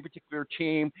stable, any particular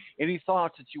team, any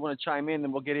thoughts that you want to chime in,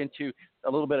 and we'll get into a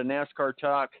little bit of NASCAR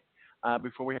talk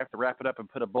before we have to wrap it up and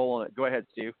put a bow on it. Go ahead,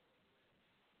 Steve.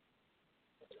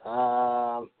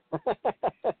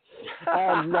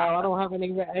 No, I don't have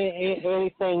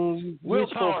anything Will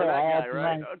useful Power, to that add. guy,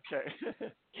 right?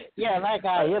 Okay. Yeah, that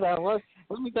guy.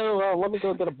 Let me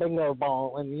go get a bingo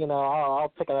ball, and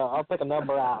I'll pick a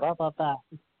number out. How about that?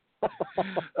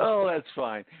 Oh, that's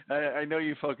fine. I know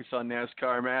you focus on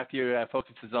NASCAR. Matthew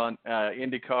focuses on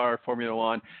IndyCar, Formula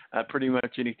One, pretty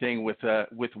much anything with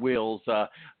wheels.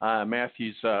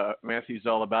 Matthew's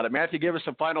all about it. Matthew, give us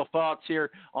some final thoughts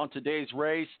here on today's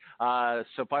race,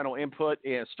 some final input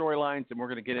and storylines, and we're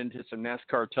going to get into some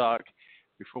NASCAR talk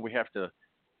before we have to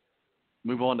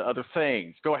move on to other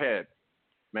things. Go ahead,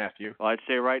 Matthew. Well, I'd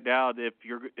say right now, if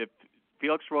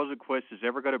Felix Rosenqvist is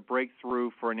ever going to break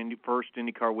through for an first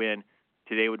IndyCar win,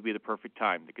 today would be the perfect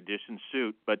time. The conditions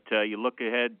suit, but you look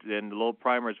ahead and the little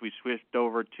primer as we switched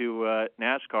over to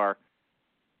NASCAR.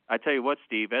 I tell you what,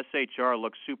 Steve, SHR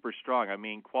looks super strong. I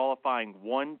mean, qualifying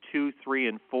 1, 2, 3,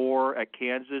 and 4 at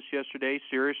Kansas yesterday.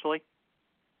 Seriously.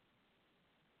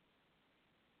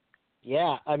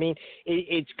 Yeah, I mean,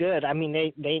 it's good. I mean,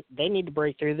 they need to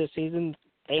break through this season.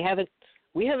 We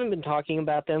haven't been talking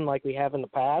about them like we have in the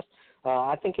past.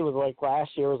 I think it was like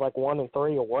last year was like 1 and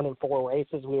 3 or 1 and 4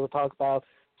 races. We were talking about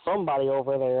somebody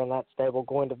over there in that stable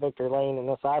going to victory lane. And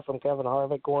aside from Kevin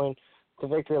Harvick going to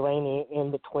victory lane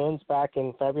in the Twins back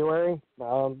in February,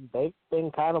 they've been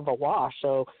kind of a wash.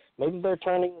 So maybe they're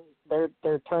turning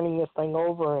this thing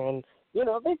over, and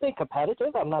they've been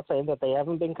competitive. I'm not saying that they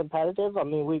haven't been competitive. I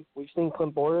mean, we've seen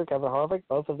Clint Boyer, Kevin Harvick,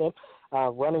 both of them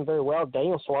running very well.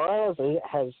 Daniel Suarez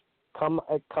has come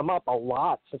up a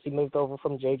lot since he moved over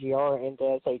from JGR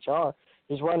into SHR.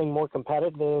 He's running more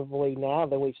competitively now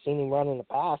than we've seen him run in the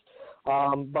past.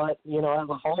 But as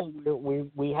a whole,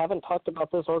 we haven't talked about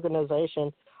this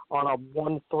organization on a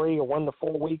 1-3 or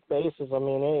 1-4 week basis. I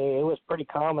mean, it was pretty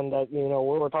common that we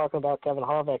were talking about Kevin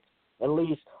Harvick at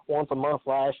least once a month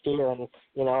last year, and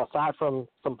aside from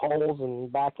some polls and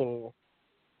back in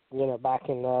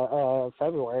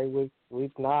February,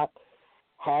 we've not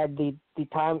had the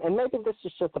time, and maybe this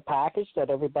is just a package that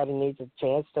everybody needs a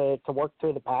chance to work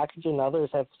through the package, and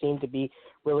others have seemed to be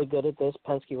really good at this.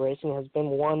 Penske Racing has been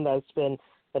one that's been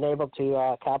able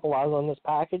to capitalize on this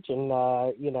package, and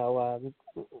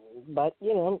but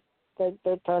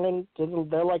they're turning.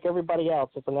 They're like everybody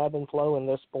else. It's an ebb and flow in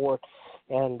this sport,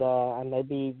 and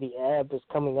maybe the ebb is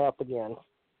coming up again.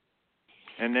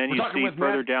 And then you see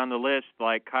further down the list,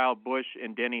 like Kyle Busch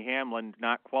and Denny Hamlin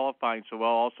not qualifying so well,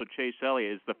 also Chase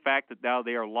Elliott. Is the fact that now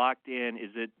they are locked in,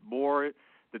 is it more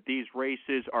that these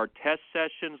races are test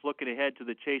sessions looking ahead to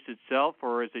the chase itself,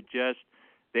 or is it just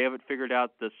they haven't figured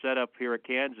out the setup here at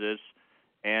Kansas,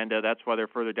 and that's why they're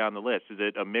further down the list? Is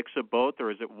it a mix of both,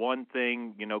 or is it one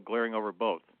thing, glaring over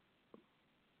both?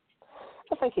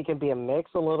 I think it can be a mix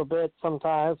a little bit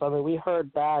sometimes. I mean, we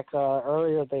heard back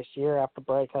earlier this year after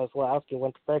Brake Keselowski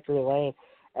went to victory lane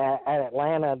at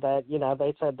Atlanta that,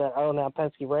 they said that, now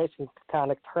Penske Racing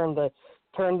kind of turn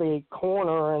the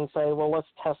corner and say, well, let's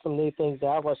test some new things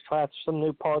out. Let's try some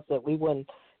new parts that we wouldn't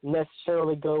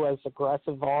necessarily go as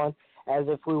aggressive on as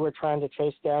if we were trying to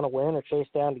chase down a win or chase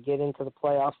down to get into the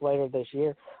playoffs later this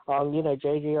year.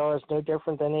 JGR is no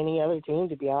different than any other team,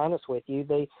 to be honest with you.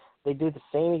 They do the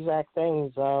same exact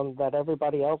things that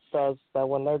everybody else does, that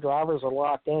when their drivers are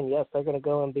locked in, yes, they're going to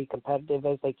go and be competitive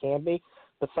as they can be,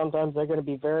 but sometimes they're going to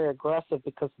be very aggressive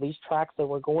because these tracks that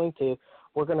we're going to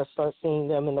start seeing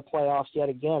them in the playoffs yet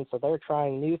again. So they're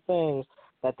trying new things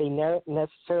that they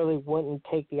necessarily wouldn't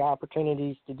take the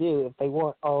opportunities to do if they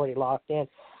weren't already locked in.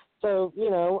 So,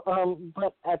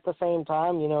 but at the same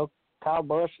time, Kyle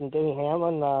Busch and Denny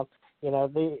Hamlin,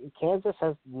 the Kansas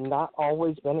has not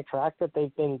always been a track that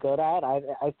they've been good at.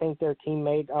 I think their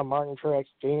teammate Martin Truex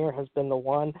Jr. has been the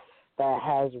one that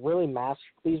has really mastered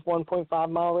these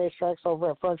 1.5-mile racetracks over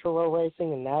at Frontier Row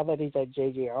Racing, and now that he's at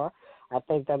JGR, I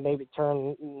think that maybe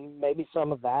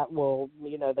some of that will,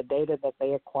 the data that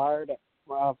they acquired at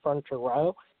Frontier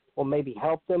Row will maybe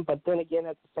help them. But then again,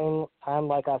 at the same time,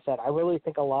 like I said, I really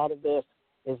think a lot of this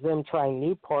is them trying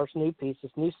new parts, new pieces,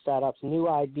 new setups, new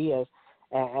ideas,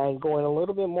 and going a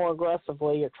little bit more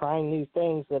aggressively or trying new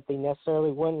things that they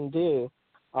necessarily wouldn't do,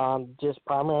 just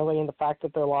primarily in the fact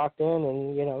that they're locked in.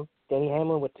 And, Denny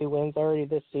Hamlin with 2 wins already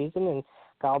this season, and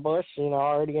Kyle Busch,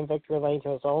 already in victory lane to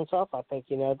his own self. I think,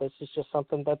 this is just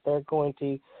something that they're going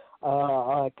to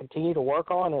continue to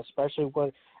work on, especially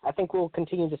when I think we'll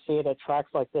continue to see it at tracks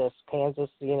like this, Kansas,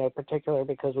 particularly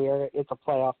because it's a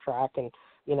playoff track, and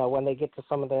when they get to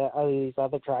some of these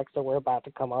other tracks that we're about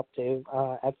to come up to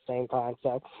at the same time.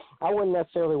 So I wouldn't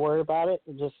necessarily worry about it.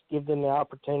 Just give them the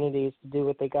opportunities to do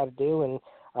what they got to do, and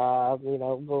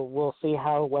we'll see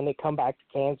how when they come back to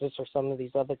Kansas or some of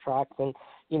these other tracks in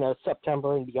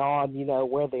September and beyond,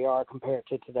 where they are compared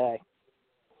to today.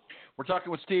 We're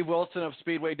talking with Steve Wilson of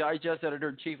Speedway Digest,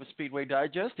 editor-in-chief of Speedway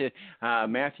Digest,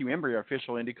 and Matthew Embury, our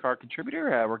official IndyCar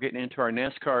contributor. We're getting into our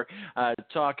NASCAR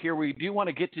talk here. We do want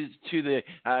to get to the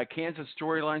Kansas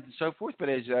storylines and so forth, but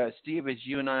as Steve, as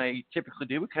you and I typically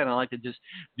do, we kind of like to just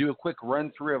do a quick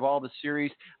run-through of all the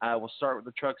series. We'll start with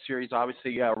the Truck Series.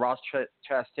 Obviously, Ross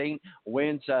Chastain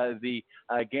wins the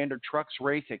Gander Trucks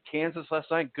race at Kansas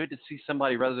last night. Good to see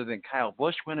somebody rather than Kyle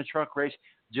Busch win a truck race.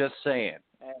 Just saying.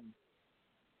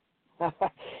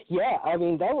 Yeah, I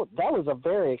mean, that was a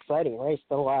very exciting race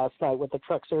the last night with the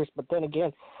Truck Series. But then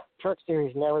again, Truck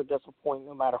Series never disappoint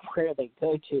no matter where they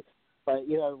go to. But,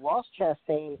 Ross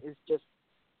Chastain is just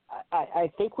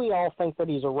I think we all think that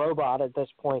he's a robot at this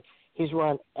point. He's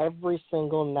run every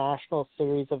single National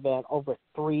Series event over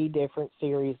 3 different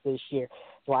series this year.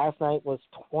 Last night was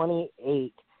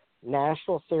 28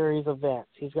 National Series events.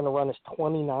 He's going to run his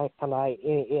 29th tonight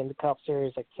in the Cup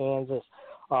Series at Kansas.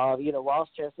 Ross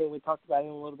Chastain, we talked about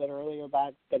him a little bit earlier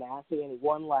about Ganassi, and he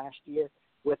won last year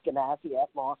with Ganassi at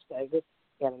Las Vegas.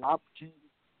 He had an opportunity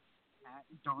at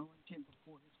Darlington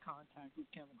before his contact with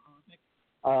Kevin Harvick.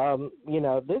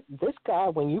 This guy,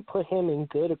 when you put him in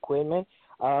good equipment,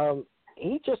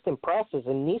 he just impresses.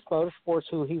 And Nice Motorsports,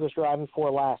 who he was driving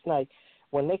for last night,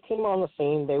 when they came on the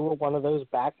scene, they were one of those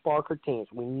back barker teams.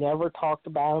 We never talked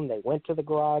about them. They went to the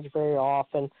garage very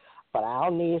often. But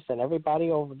Al Nice and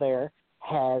everybody over there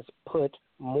has put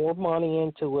more money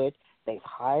into it. They've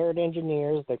hired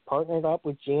engineers. They've partnered up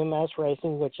with GMS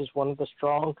Racing, which is one of the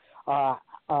strong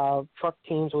truck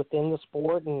teams within the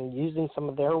sport, and using some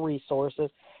of their resources.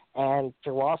 And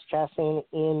to Ross Chastain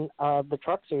in the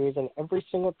Truck Series, and every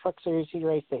single Truck Series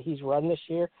race that he's run this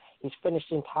year, he's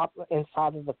finished inside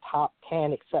of the top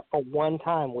 10 except for one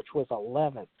time, which was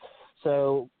 11th.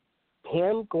 So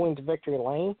him going to victory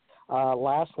lane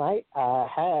last night,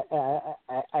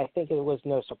 I think it was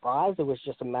no surprise. It was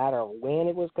just a matter of when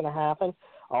it was going to happen,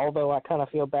 although I kind of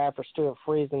feel bad for Stuart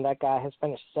Friesen. That guy has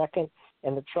finished second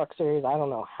in the Truck Series I don't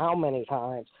know how many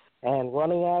times, and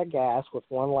running out of gas with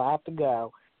 1 lap to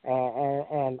go.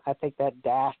 And I think that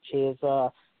dashed his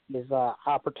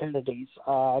opportunities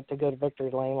to go to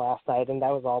victory lane last night, and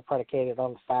that was all predicated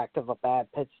on the fact of a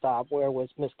bad pit stop where it was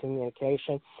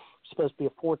miscommunication. Supposed to be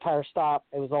a 4-tire stop.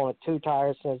 It was only 2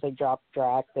 tires. As soon as they dropped the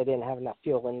track, they didn't have enough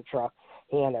fuel in the truck.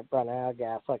 He ended up running out of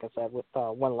gas, like I said, with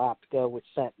 1 lap to go, which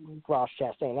sent Ross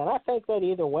Chastain. And I think that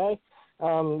either way,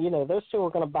 those two are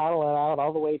going to battle it out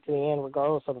all the way to the end,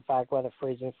 regardless of the fact whether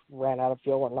Friesen ran out of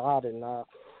fuel or not. And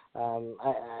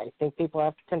I think people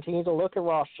have to continue to look at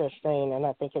Ross Chastain, and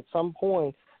I think at some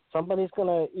point somebody's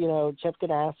going to, Chip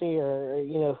Ganassi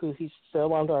or, who he's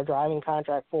still under a driving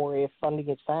contract for if funding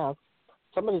is found,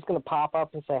 somebody's going to pop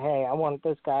up and say, hey, I want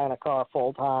this guy in a car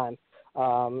full time,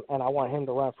 and I want him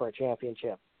to run for a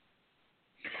championship.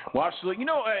 Well, absolutely.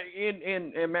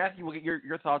 And Matthew, we'll get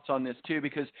your thoughts on this too,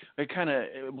 because it kind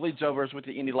of bleeds over with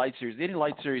the Indy Light Series. The Indy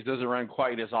Light Series doesn't run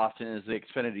quite as often as the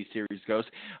Xfinity Series goes,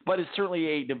 but it's certainly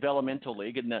a developmental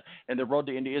league, and the road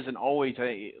to Indy isn't always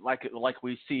like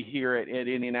we see here at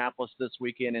Indianapolis this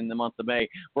weekend in the month of May,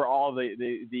 where all the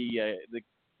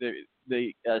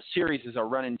series are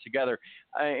running together,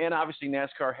 and obviously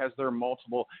NASCAR has their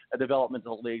multiple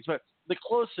developmental leagues, but the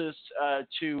closest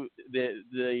to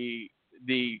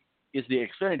is the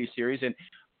Xfinity Series, and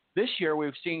this year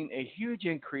we've seen a huge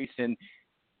increase in.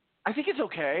 I think it's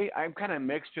okay. I'm kind of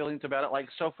mixed feelings about it. Like,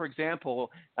 so for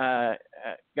example,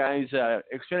 guys,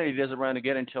 Xfinity doesn't run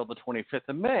again until the 25th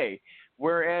of May,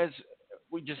 whereas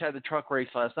we just had the truck race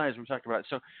last night, as we talked about.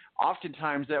 So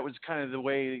oftentimes that was kind of the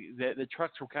way that the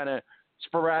trucks were kind of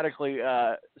sporadically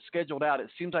scheduled out. It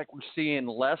seems like we're seeing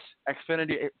less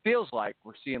Xfinity. It feels like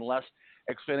we're seeing less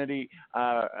Xfinity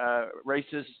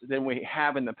races than we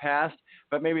have in the past,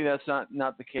 but maybe that's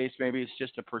not the case. Maybe it's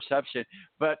just a perception.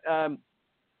 But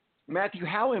Matthew,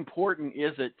 how important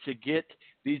is it to get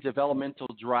these developmental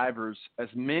drivers as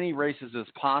many races as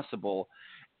possible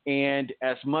and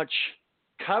as much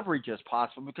coverage as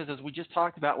possible? Because as we just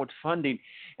talked about with funding,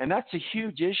 and that's a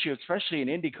huge issue, especially in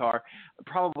IndyCar,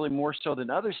 probably more so than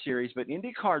other series, but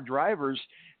IndyCar drivers,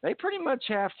 they pretty much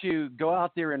have to go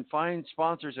out there and find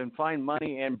sponsors and find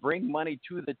money and bring money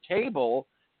to the table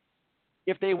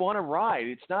if they want to ride.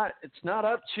 It's not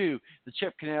up to the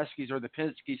Chip Ganaskis or the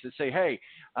Penske's to say, hey,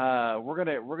 we're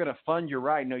gonna fund your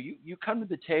ride. No, you come to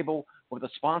the table with a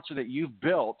sponsor that you've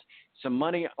built, some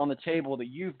money on the table, that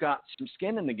you've got some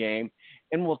skin in the game,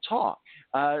 and we'll talk.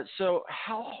 So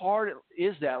how hard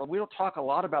is that? We don't talk a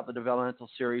lot about the developmental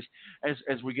series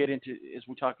as we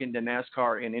talk into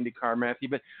NASCAR and IndyCar, Matthew,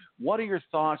 but what are your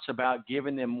thoughts about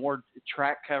giving them more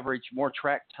track coverage, more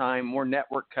track time, more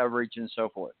network coverage, and so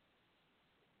forth?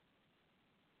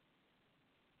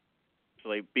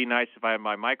 Actually, be nice if I had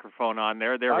my microphone on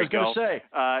there. There we go. I was going to say.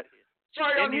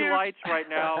 Sorry, Indy Lights right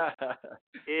now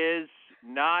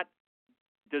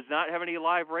does not have any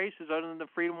live races other than the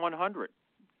Freedom 100.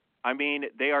 I mean,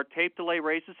 they are tape delay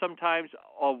races, sometimes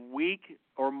a week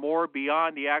or more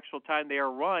beyond the actual time they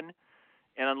are run.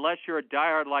 And unless you're a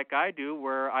diehard like I do,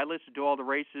 where I listen to all the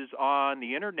races on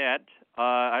the internet,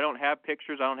 I don't have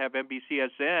pictures, I don't have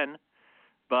NBCSN,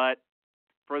 but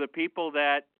for the people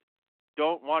that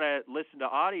don't want to listen to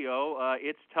audio,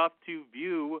 it's tough to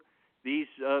view these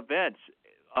events,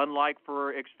 unlike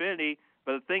for Xfinity.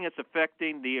 But the thing that's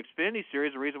affecting the Xfinity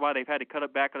Series, the reason why they've had to cut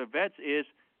it back on events, is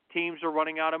teams are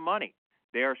running out of money.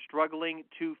 They are struggling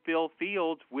to fill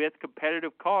fields with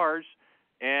competitive cars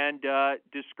and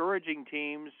discouraging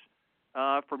teams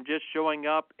from just showing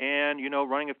up and,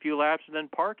 running a few laps and then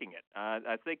parking it.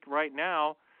 I think right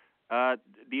now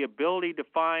the ability to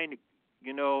find,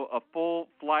 a full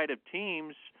flight of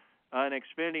teams in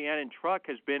Xfinity and in truck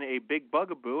has been a big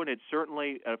bugaboo, and it's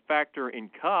certainly a factor in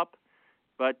Cup.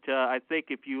 But I think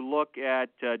if you look at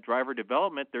driver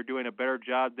development, they're doing a better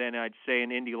job than I'd say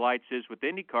in Indy Lights is with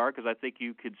IndyCar, because I think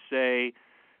you could say,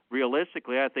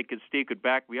 realistically, I think Steve could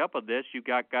back me up on this, you've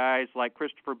got guys like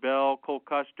Christopher Bell, Cole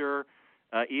Custer,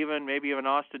 even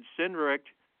Austin Cindric,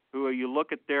 who you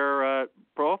look at their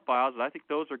profiles, and I think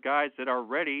those are guys that are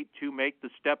ready to make the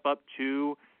step up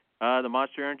to the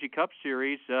Monster Energy Cup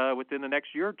Series within the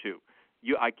next year or two.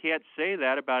 I can't say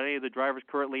that about any of the drivers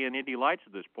currently in Indy Lights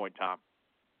at this point, Tom.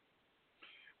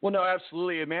 Well, no,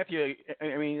 absolutely. And Matthew,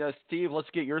 Steve, let's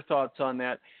get your thoughts on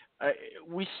that.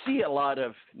 We see a lot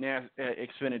of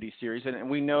Xfinity Series, and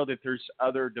we know that there's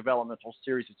other developmental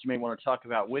series that you may want to talk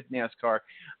about with NASCAR.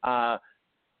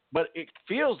 But it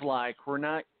feels like we're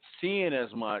not seeing as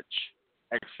much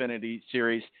Xfinity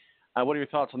Series. What are your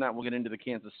thoughts on that? We'll get into the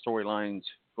Kansas storylines.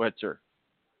 Go ahead, sir.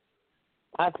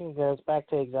 I think it goes back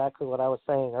to exactly what I was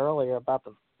saying earlier about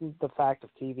the fact of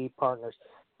TV partners.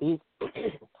 These,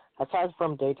 aside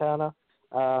from Daytona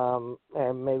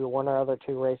and maybe one or other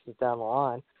two races down the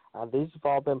line, these have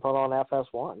all been put on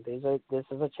FS1. This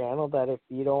is a channel that if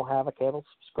you don't have a cable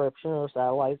subscription or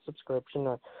satellite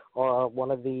subscription or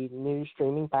one of the new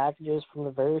streaming packages from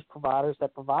the various providers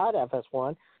that provide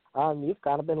FS1, you've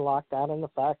kind of been locked out in the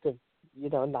fact of,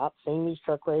 not seeing these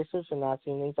truck races and not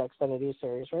seeing these Xfinity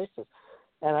Series races.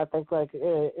 And I think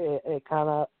it kind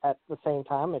of, at the same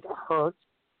time, it hurts.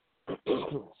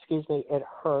 Excuse me, it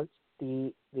hurts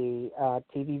the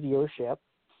TV viewership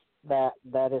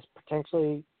that is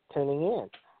potentially tuning in.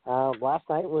 Last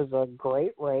night was a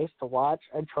great race to watch,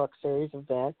 a truck series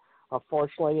event.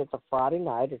 Unfortunately, it's a Friday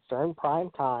night. It's during prime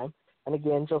time. And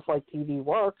again, just like TV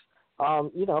works,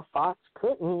 Fox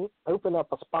couldn't open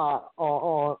up a spot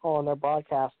on their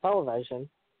broadcast television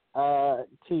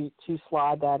to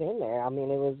slide that in there. I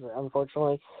mean, it was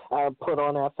unfortunately put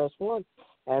on FS1.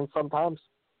 And sometimes,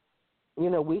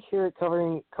 we hear it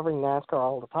covering NASCAR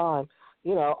all the time. I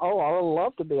would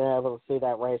love to be able to see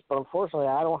that race, but unfortunately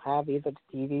I don't have either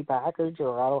the TV package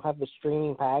or I don't have the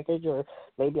streaming package, or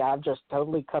maybe I've just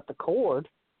totally cut the cord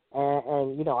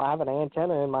and I have an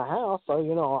antenna in my house,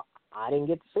 so, I didn't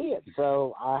get to see it.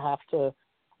 So I have to,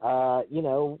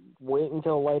 wait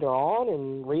until later on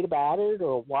and read about it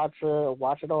or watch it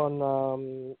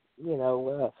on,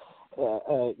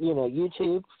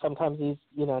 YouTube. Sometimes these,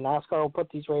 NASCAR will put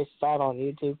these races out on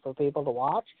YouTube for people to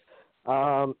watch.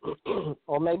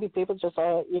 Or maybe people just,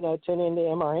 tune into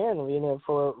MRN,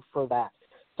 for that.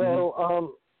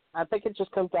 So, I think it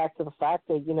just comes back to the fact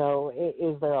that,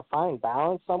 is there a fine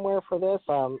balance somewhere for this?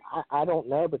 I don't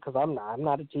know, because I'm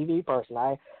not a TV person.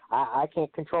 I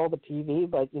can't control the TV,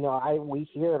 but, we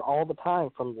hear it all the time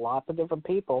from lots of different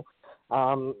people,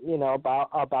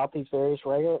 about these various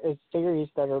series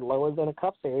that are lower than a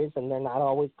Cup Series, and they're not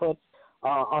always put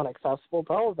on accessible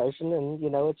television, and,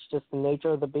 it's just the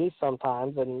nature of the beast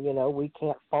sometimes, and, we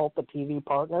can't fault the TV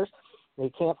partners. You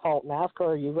can't fault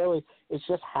NASCAR. It's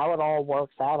just how it all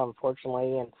works out,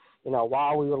 unfortunately, and,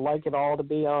 while we would like it all to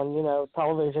be on,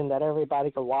 television that everybody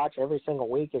can watch every single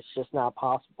week, it's just not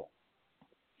possible.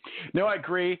 No, I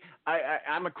agree.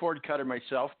 I'm a cord cutter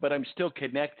myself, but I'm still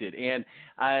connected. And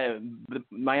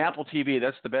my Apple TV,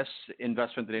 that's the best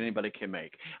investment that anybody can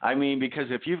make. I mean, because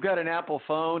if you've got an Apple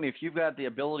phone, if you've got the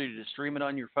ability to stream it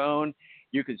on your phone,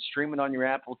 you can stream it on your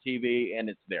Apple TV, and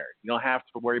it's there. You don't have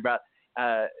to worry about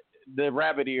the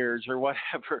rabbit ears or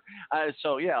whatever.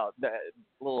 So, yeah, that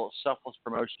little selfless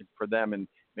promotion for them, and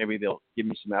maybe they'll give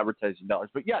me some advertising dollars.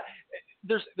 But, yeah,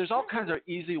 there's all kinds of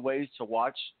easy ways to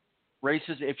watch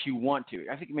races if you want to.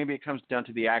 I think maybe it comes down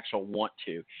to the actual want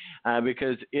to,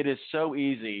 because it is so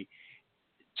easy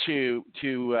to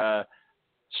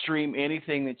stream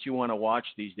anything that you want to watch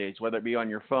these days, whether it be on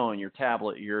your phone, your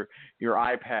tablet, your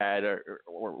iPad,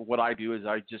 or what I do is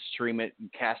I just stream it and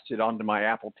cast it onto my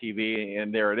Apple TV,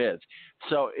 and there it is.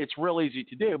 So it's real easy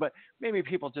to do, but maybe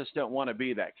people just don't want to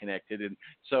be that connected, and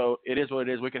so it is what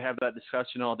it is. We could have that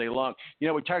discussion all day long. You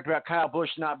know, we talked about Kyle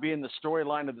Busch not being the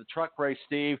storyline of the truck race,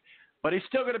 Steve, but he's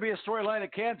still going to be a storyline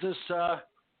at Kansas.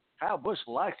 Kyle Busch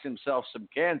likes himself some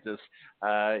Kansas.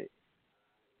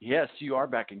 Yes, you are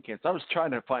back in Kansas. I was trying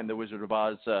to find the Wizard of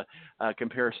Oz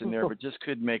comparison there, but just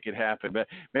couldn't make it happen. But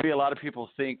maybe a lot of people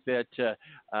think that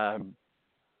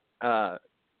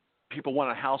people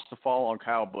want a house to fall on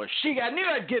Kyle Busch. I knew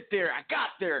I'd get there. I got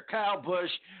there. Kyle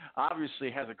Busch obviously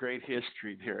has a great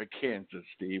history there at Kansas,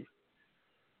 Steve.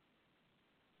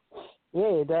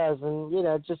 Yeah, he does. And,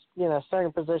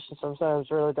 starting position sometimes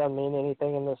really doesn't mean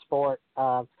anything in this sport,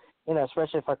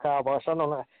 especially for Kyle Busch. I don't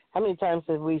know. How many times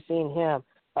have we seen him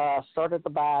start at the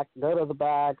back, go to the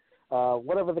back,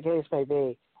 whatever the case may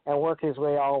be, and work his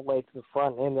way all the way to the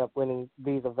front and end up winning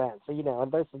these events? So,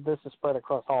 this is spread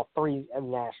across all three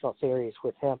national series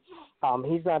with him.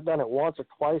 He's not done it once or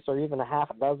twice or even a half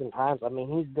a dozen times. I mean,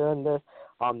 he's done this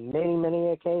on many,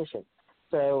 many occasions.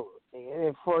 So,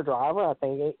 for a driver, I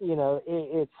think,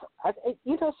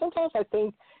 sometimes I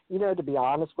think, to be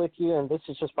honest with you, and this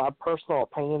is just my personal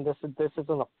opinion, this isn't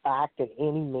a fact in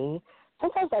any means.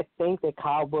 Sometimes I think that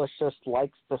Kyle Busch just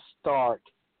likes to start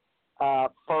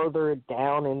further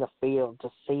down in the field to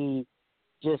see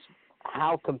just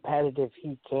how competitive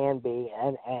he can be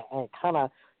and kind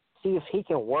of see if he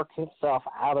can work himself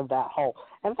out of that hole.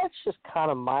 And that's just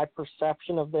kind of my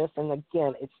perception of this. And,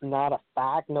 again, it's not a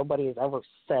fact. Nobody has ever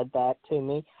said that to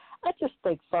me. I just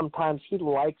think sometimes he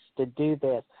likes to do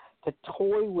this, to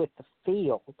toy with the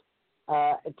field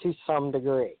to some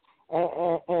degree.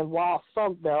 And while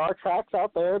there are tracks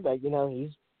out there that,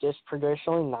 he's just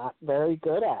traditionally not very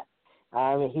good at.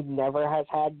 I mean, he never has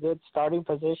had good starting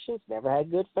positions, never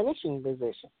had good finishing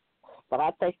positions. But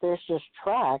I think there's just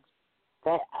tracks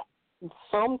that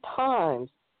sometimes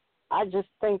I just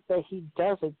think that he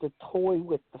does it to toy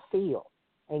with the field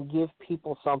and give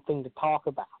people something to talk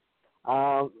about.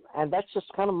 And that's just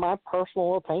kind of my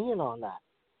personal opinion on that.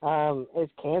 Is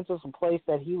Kansas a place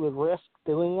that he would risk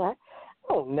doing that?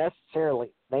 I don't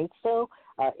necessarily think so.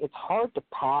 It's hard to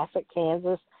pass at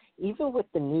Kansas. Even with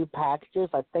the new packages,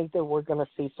 I think that we're going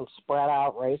to see some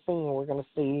spread-out racing, and we're going to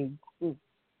see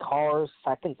cars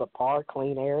seconds apart.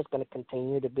 Clean air is going to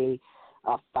continue to be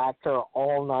a factor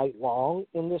all night long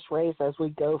in this race as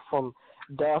we go from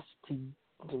dusk to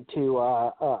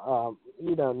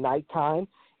nighttime,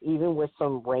 even with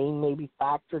some rain maybe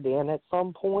factored in at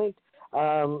some point.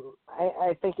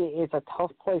 I think it's a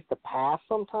tough place to pass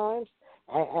sometimes.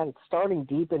 And starting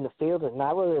deep in the field is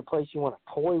not really a place you want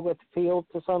to toy with the field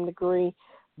to some degree.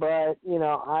 But,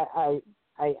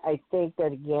 I think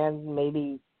that, again,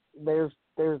 maybe there's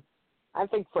I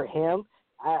think for him,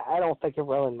 I don't think it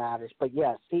really matters. But,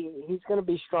 yes, he's going to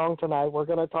be strong tonight. We're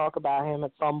going to talk about him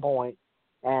at some point.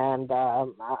 And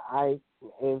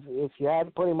if you had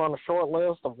to put him on a short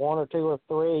list of one or two or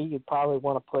three, you'd probably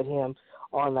want to put him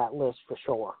on that list for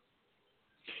sure.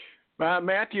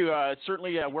 Matthew,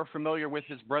 certainly we're familiar with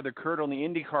his brother Kurt on the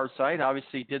IndyCar side.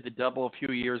 Obviously, did the double a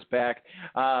few years back.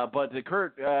 But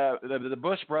the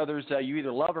Busch brothers, you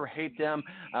either love or hate them.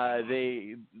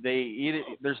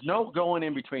 There's no going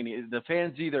in between. The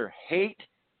fans either hate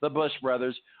the Busch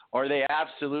brothers or they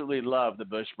absolutely love the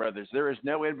Busch brothers. There is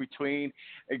no in between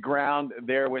ground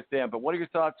there with them. But what are your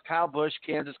thoughts, Kyle Busch,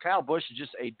 Kansas? Kyle Busch is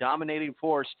just a dominating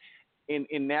force in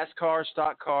NASCAR,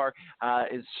 stock car,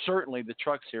 is certainly the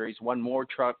truck series, won more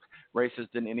truck races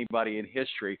than anybody in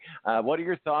history. What are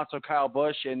your thoughts on Kyle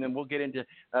Busch? And then we'll get into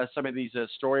some of these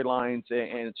storylines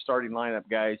and starting lineup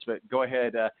guys. But go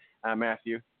ahead,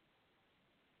 Matthew.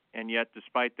 And yet,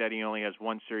 despite that, he only has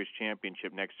one series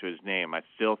championship next to his name. I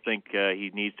still think he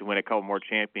needs to win a couple more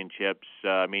championships.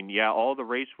 All the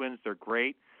race wins, they're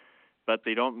great, but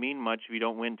they don't mean much if you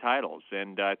don't win titles.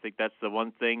 And I think that's the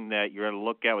one thing that you're going to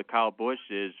look at with Kyle Busch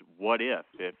is what if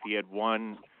he had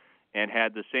won and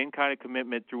had the same kind of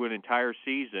commitment through an entire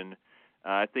season.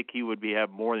 I think he would have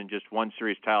more than just one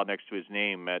series title next to his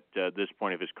name at this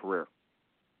point of his career.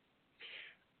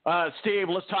 Steve,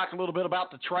 let's talk a little bit about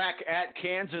the track at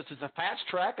Kansas. It's a fast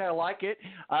track. I like it.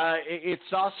 It's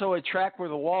also a track where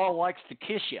the wall likes to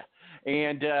kiss you.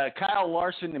 And Kyle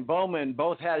Larson and Bowman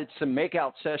both had some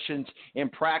makeout sessions in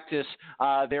practice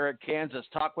there at Kansas.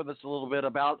 Talk with us a little bit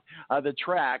about the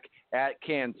track at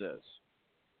Kansas.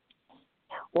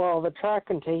 Well, the track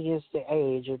continues to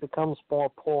age. It becomes more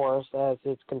porous as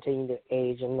it's continued to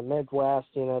age. In the Midwest,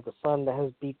 the sun that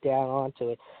has beat down onto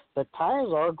it. The tires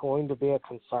are going to be a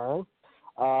concern.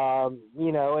 And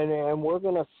we're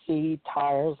going to see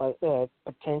tires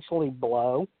potentially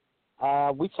blow.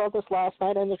 We saw this last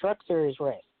night in the Truck Series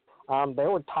race.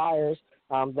 There were tires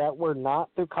that were not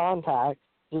through contact,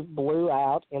 just blew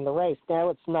out in the race. Now,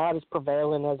 it's not as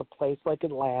prevalent as a place like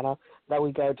Atlanta that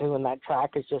we go to, and that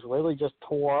track is just really just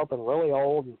tore up and really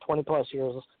old and 20-plus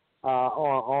years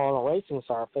on a racing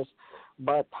surface.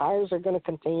 But tires are going to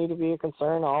continue to be a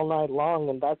concern all night long,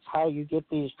 and that's how you get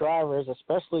these drivers,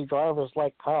 especially drivers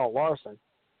like Kyle Larson,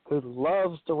 who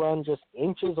loves to run just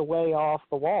inches away off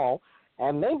the wall.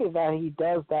 And maybe that he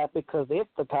does that because if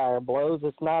the tire blows,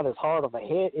 it's not as hard of a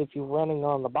hit if you're running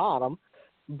on the bottom.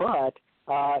 But,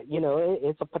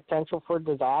 it's a potential for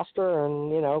disaster.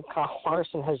 And, Kyle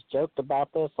Larson has joked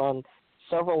about this on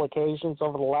several occasions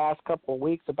over the last couple of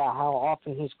weeks about how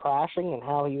often he's crashing and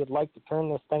how he would like to turn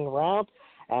this thing around.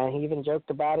 And he even joked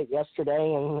about it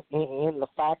yesterday in the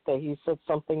fact that he said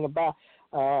something about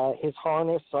his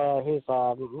harness, his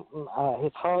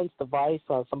harness device.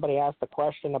 Somebody asked a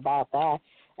question about that,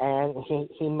 and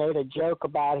he made a joke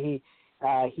about he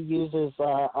uses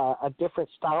a different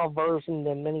style version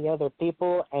than many other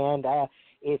people, and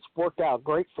it's worked out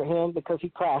great for him because he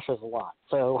crashes a lot.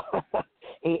 So,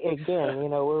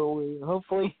 we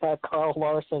hopefully Kyle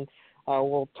Larson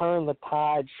will turn the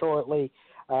tide shortly.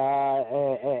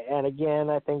 And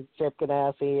again, I think Chip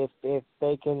Ganassi, if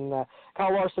they can,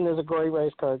 Kyle Larson is a great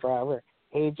race car driver.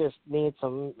 He just needs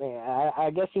some, I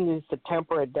guess he needs to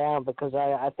temper it down because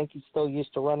I think he's still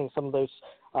used to running some of those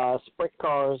sprint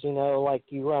cars, like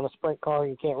you run a sprint car,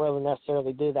 you can't really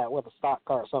necessarily do that with a stock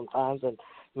car sometimes, and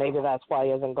maybe that's why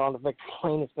he hasn't gone to victory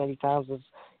lane as many times as,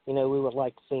 we would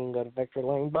like to see him go to victory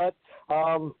lane. But,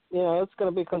 it's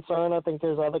going to be a concern. I think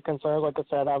there's other concerns. Like I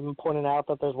said, I've been pointing out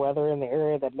that there's weather in the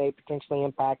area that may potentially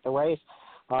impact the race.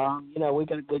 We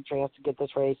got a good chance to get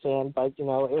this race in, but,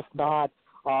 if not,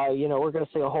 we're going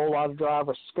to see a whole lot of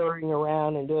drivers scurrying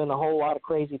around and doing a whole lot of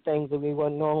crazy things that we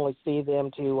wouldn't normally see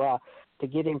them to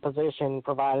get in position,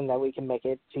 providing that we can make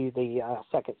it to the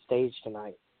second stage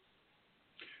tonight.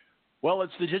 Well,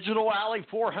 it's the Digital Alley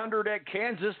 400 at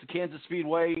Kansas. The Kansas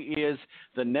Speedway is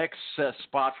the next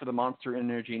spot for the Monster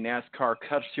Energy NASCAR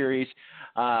Cup Series.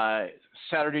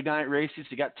 Saturday night races.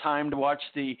 You got time to watch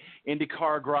the Indy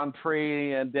Car Grand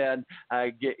Prix and then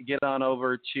get on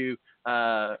over to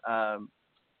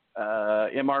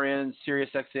MRN, Sirius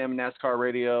XM, NASCAR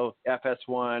Radio,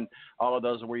 FS1. All of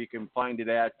those are where you can find it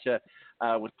at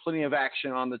with plenty of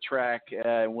action on the track.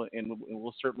 And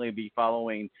we'll certainly be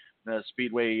following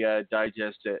Speedway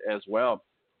Digest as well.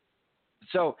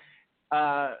 So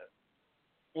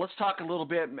let's talk a little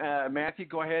bit. Matthew,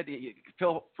 go ahead.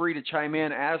 Feel free to chime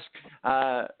in. Ask.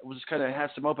 We'll just kind of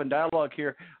have some open dialogue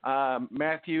here.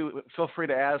 Matthew, feel free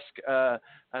to ask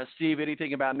Steve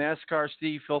anything about NASCAR.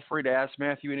 Steve, feel free to ask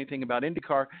Matthew anything about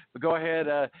IndyCar. But go ahead,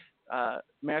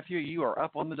 Matthew. You are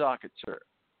up on the docket, sir.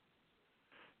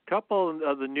 Couple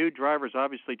of the new drivers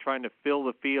obviously trying to fill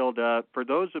the field. For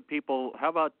those of people, how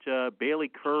about Bailey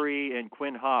Curry and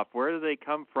Quinn Hoff? Where do they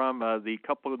come from, the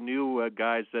couple of new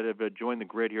guys that have joined the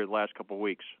grid here the last couple of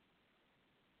weeks?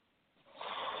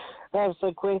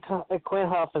 So Quinn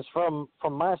Hoff is from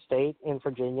my state in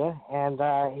Virginia, and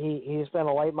he's been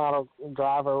a late model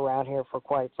driver around here for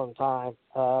quite some time.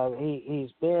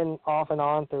 He's been off and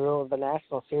on through the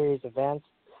National Series events.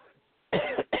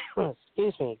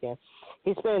 Excuse me again.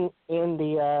 He's been in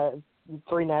the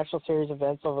 3 National Series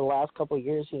events over the last couple of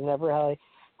years. He's never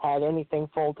had anything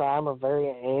full-time or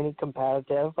any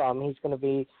competitive. He's going to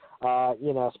be,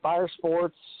 Spire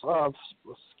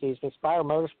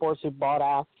Motorsports, who bought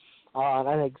out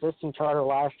an existing charter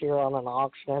last year on an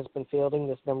auction, has been fielding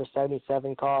this number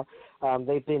 77 car.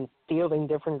 They've been fielding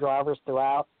different drivers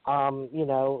throughout,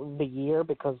 the year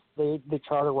because the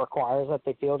charter requires that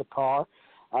they field a car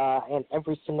in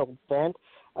every single event.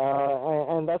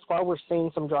 And that's why we're seeing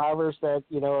some drivers that,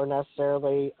 are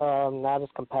necessarily not as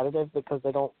competitive because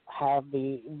they don't have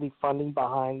the funding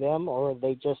behind them, or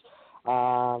they just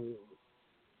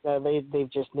they've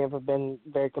just never been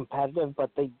very competitive, but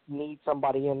they need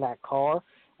somebody in that car.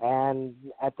 And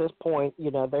at this point,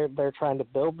 they're trying to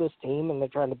build this team, and they're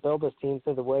trying to build this team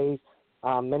through the ways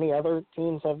many other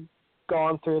teams have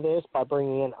gone through this, by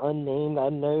bringing in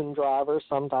unknown drivers.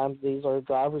 Sometimes these are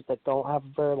drivers that don't have a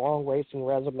very long racing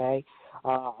resume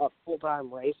of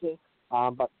full-time racing,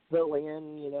 but fill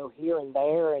in, here and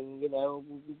there, and,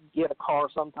 get a car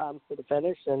sometimes to the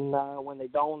finish. And when they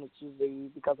don't, it's usually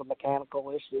because of mechanical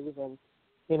issues. And,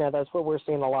 that's what we're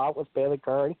seeing a lot with Bailey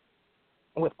Curry.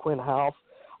 with Quinn Half.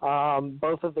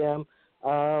 Both of them,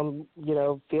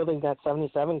 fielding that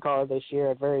 77 car this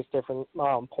year at various different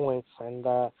points. And,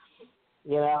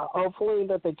 hopefully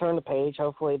that they turn the page.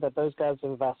 Hopefully that those guys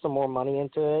invest some more money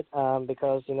into it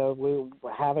because, we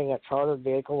having a chartered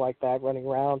vehicle like that running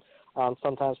around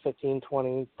sometimes 15,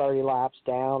 20, 30 laps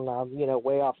down,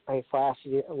 way off pace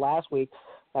last week.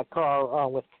 That car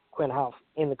with Quinn Half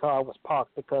in the car was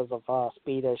parked because of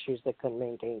speed issues. They couldn't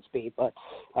maintain speed. But,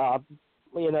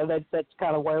 that's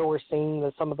kind of where we're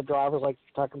seeing some of the drivers, like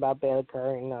you're talking about,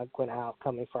 Baker and Quinn Half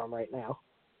coming from right now.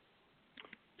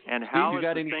 And how is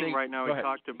got the anything? thing right now? Go We ahead.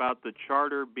 talked about the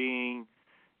charter being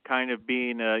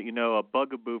a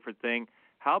bugaboo for thing.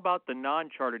 How about the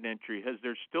non-chartered entry? Has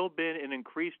there still been an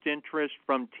increased interest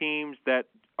from teams that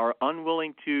are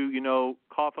unwilling to,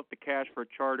 cough up the cash for a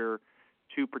charter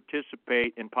to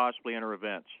participate and possibly enter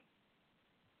events?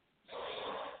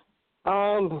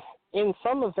 In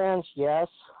some events, yes.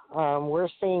 We're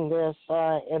seeing this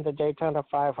in the Daytona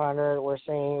 500.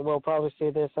 We'll probably see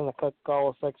this in the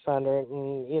Coca-Cola 600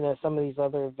 and, some of these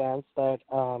other events that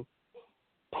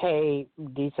pay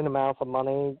decent amounts of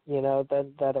money,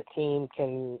 that a team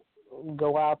can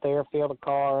go out there, field a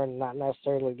car, and not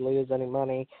necessarily lose any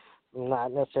money,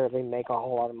 not necessarily make a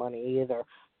whole lot of money either,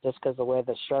 just because the way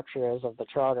the structure is of the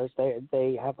charters.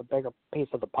 They have a bigger piece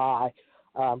of the pie,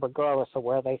 regardless of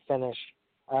where they finish.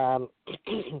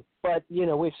 But,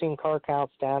 we've seen car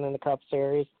counts down in the Cup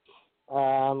Series.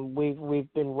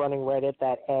 We've been running right at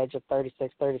that edge of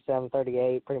 36, 37,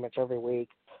 38 pretty much every week.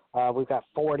 We've got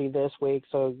 40 this week,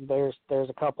 so there's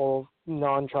a couple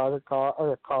non-chartered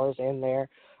cars in there.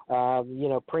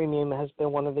 Premium has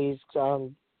been one of these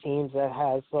teams that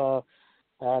has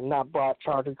not brought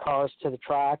chartered cars to the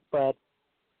track, but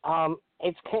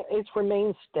it's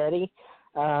remained steady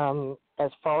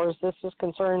as far as this is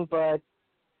concerned. But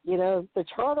the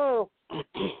charter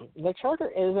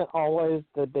isn't always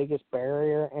the biggest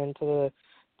barrier into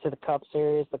the Cup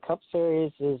Series. The Cup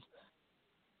Series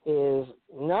is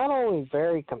not only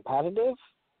very competitive,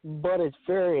 but it's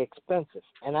very expensive.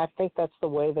 And I think that's the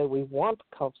way that we want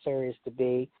the Cup Series to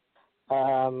be,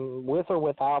 with or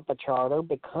without the charter,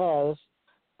 because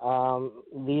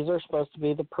these are supposed to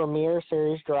be the premier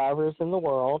series drivers in the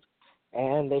world,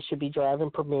 and they should be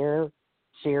driving premier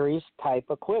series type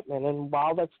equipment. And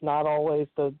while that's not always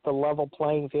the level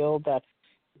playing field that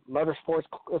motorsports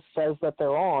says that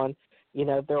they're on,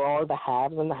 there are the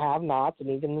haves and the have-nots, and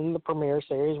even in the Premier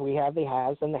Series, we have the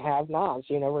haves and the have-nots,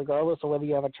 regardless of whether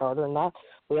you have a charter or not.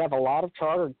 We have a lot of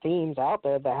chartered teams out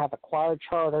there that have acquired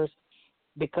charters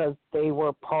because they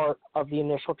were part of the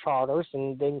initial charters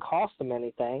and didn't cost them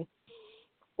anything,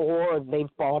 or they've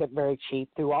bought it very cheap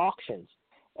through auctions.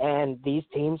 And these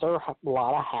teams are a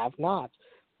lot of have-nots.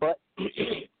 But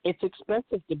it's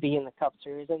expensive to be in the Cup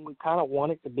Series, and we kind of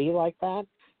want it to be like that.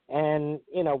 And,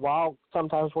 while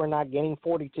sometimes we're not getting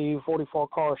 42, 44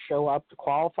 cars show up to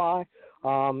qualify,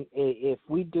 if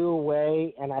we do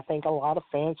away, and I think a lot of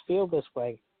fans feel this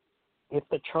way, if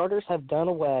the charters have done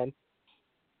away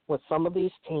with some of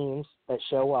these teams that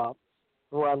show up,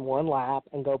 run one lap,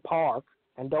 and go park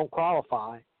and don't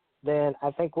qualify, then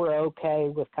I think we're okay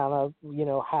with kind of,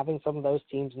 having some of those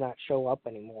teams not show up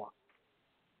anymore.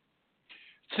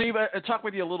 Steve, talk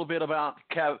with you a little bit about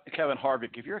Kevin Harvick.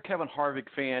 If you're a Kevin Harvick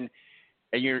fan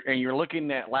and you're looking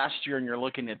at last year and you're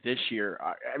looking at this year,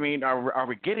 I mean, are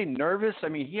we getting nervous? I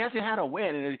mean, he hasn't had a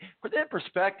win. And for that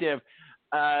perspective,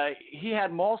 he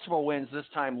had multiple wins this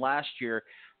time last year.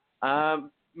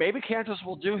 Maybe Kansas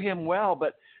will do him well,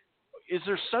 but is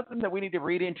there something that we need to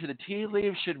read into the tea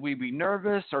leaves? Should we be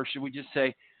nervous, or should we just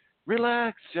say,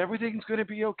 relax, everything's going to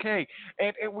be okay?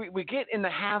 And we get in the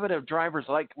habit of drivers,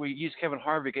 like we use Kevin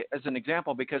Harvick as an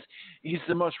example because he's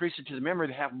the most recent to the memory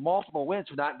to have multiple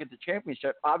wins without get the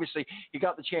championship. Obviously, he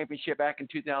got the championship back in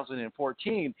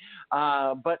 2014.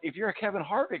 But if you're a Kevin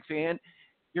Harvick fan,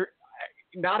 you're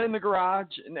not in the garage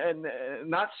and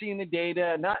not seeing the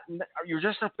data. You're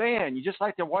just a fan. You just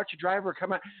like to watch a driver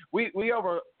come out. We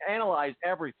overanalyze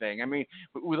everything. I mean,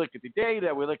 we look at the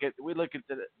data. We look at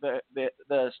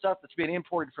the stuff that's being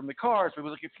imported from the cars. We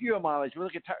look at fuel mileage. We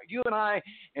look at you and I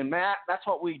and Matt. That's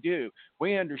what we do.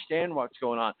 We understand what's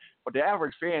going on. But the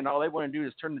average fan, all they want to do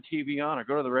is turn the TV on or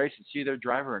go to the race and see their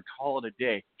driver and call it a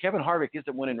day. Kevin Harvick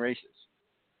isn't winning races.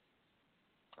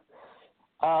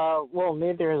 Well,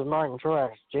 neither is Martin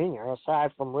Truex Jr.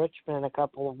 Aside from Richmond a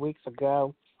couple of weeks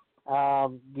ago,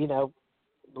 last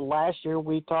year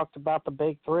we talked about the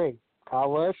big three: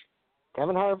 Kyle Busch,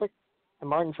 Kevin Harvick, and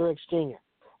Martin Truex Jr.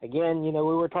 Again, we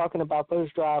were talking about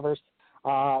those drivers.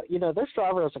 Those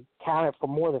drivers accounted for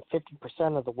more than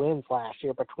 50% of the wins last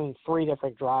year between three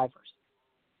different drivers.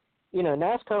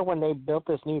 NASCAR, when they built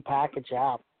this new package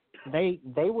out, they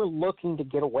were looking to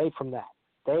get away from that.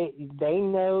 They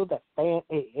know that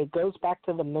it goes back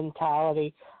to the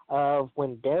mentality of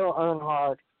when Dale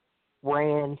Earnhardt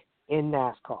ran in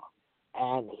NASCAR,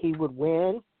 and he would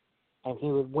win, and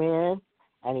he would win,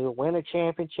 and he would win a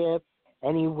championship,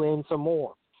 and he would win some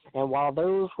more. And while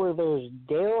those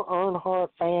Dale Earnhardt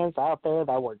fans out there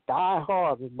that were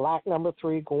die-hard with black number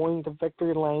 3 going to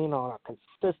victory lane on a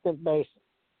consistent basis,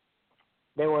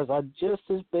 there was just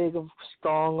as big of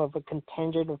strong of a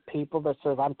contingent of people that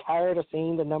says, I'm tired of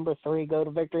seeing the number 3 go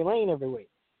to victory lane every week.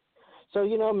 So,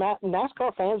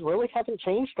 NASCAR fans really haven't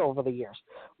changed over the years.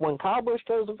 When Kyle Busch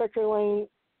goes to victory lane,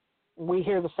 we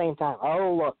hear the same time.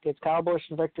 Oh, look, it's Kyle Busch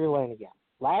in victory lane again.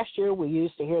 Last year, we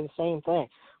used to hear the same thing.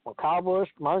 When Kyle Busch,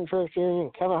 Martin Truex Jr.,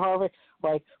 and Kevin Harvick,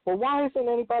 well, why isn't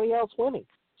anybody else winning?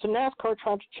 So NASCAR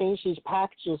tried to change these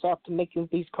packages up to make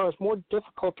these cars more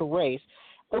difficult to race,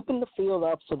 open the field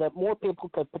up so that more people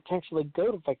could potentially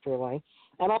go to victory lane,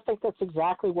 and I think that's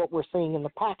exactly what we're seeing in the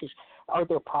package. Are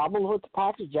there problems with the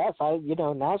package? Yes,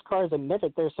 NASCAR has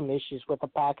admitted there's some issues with the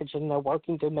package, and they're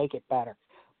working to make it better.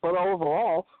 But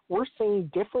overall, we're seeing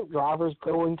different drivers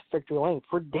going to victory lane.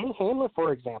 For Denny Hamlin,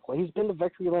 for example, he's been to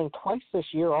victory lane twice this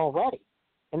year already.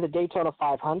 In the Daytona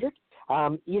 500,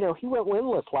 he went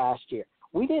winless last year.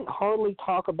 We didn't hardly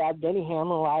talk about Denny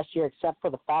Hamlin last year except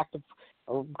for the fact of,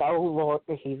 oh, Lord,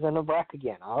 he's in a wreck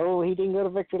again. Oh, he didn't go to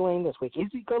victory lane this week. Is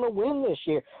he going to win this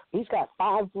year? He's got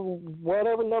 5,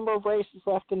 whatever number of races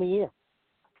left in the year.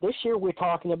 This year we're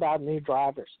talking about new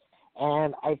drivers.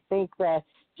 And I think that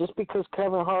just because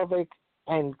Kevin Harvick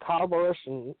and Kyle Busch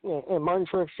and Martin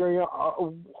Truex Jr.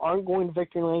 aren't going to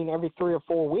victory lane every 3 or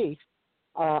 4 weeks,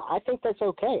 I think that's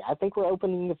okay. I think we're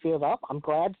opening the field up. I'm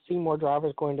glad to see more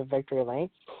drivers going to victory lane.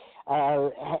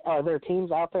 Are there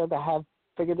teams out there that have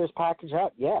figured this package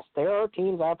out? Yes, there are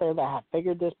teams out there that have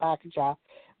figured this package out.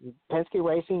 Penske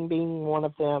Racing being one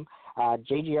of them,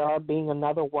 JGR being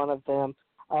another one of them.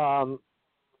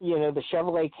 The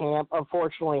Chevrolet camp,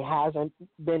 unfortunately, hasn't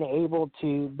been able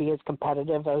to be as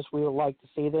competitive as we would like to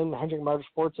see them. Hendrick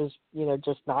Motorsports is,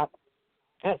 just not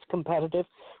as competitive.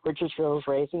 Richard Childress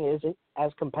Racing isn't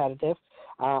as competitive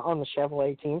on the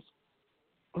Chevrolet teams.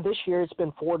 This year it's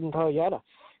been Ford and Toyota.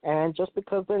 And just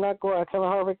because they're not going, Kevin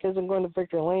Harvick isn't going to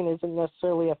victory lane isn't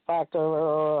necessarily a factor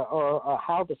or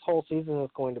how this whole season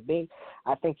is going to be.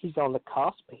 I think he's on the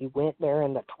cusp. He went there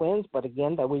in the Twins, but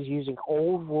again, that was using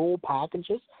old rule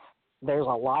packages. There's a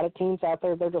lot of teams out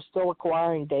there that are still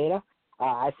acquiring data.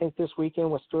 I think this weekend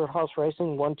with Stewart-Haas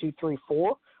Racing, 1, 2, 3,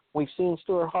 4. We've seen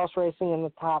Stewart-Haas Racing in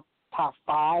the top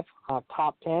 5,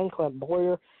 top 10. Clint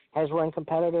Boyer has run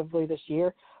competitively this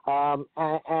year.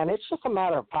 And it's just a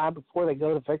matter of time before they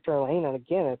go to victory lane. And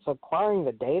again, it's acquiring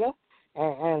the data.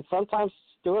 And sometimes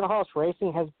Stewart-Haas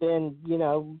Racing has been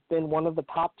one of the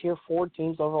top tier Ford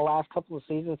teams over the last couple of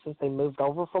seasons since they moved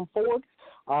over from Ford.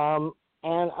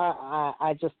 And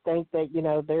I just think that,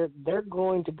 they're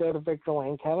going to go to victory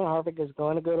lane. Kevin Harvick is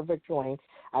going to go to victory lane.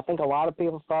 I think a lot of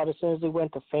people thought as soon as he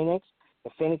went to Phoenix, the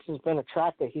Phoenix has been a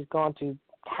track that he's gone to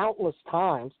countless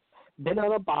times, been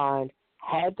on a bind,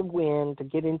 had to win to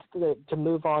get into to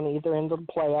move on either into the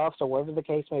playoffs or whatever the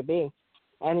case may be,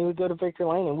 and he would go to victory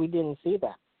lane, and we didn't see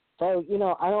that. So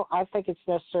I think it's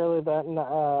necessarily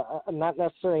not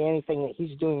necessarily anything that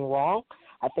he's doing wrong.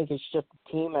 I think it's just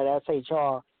the team at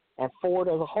SHR and Ford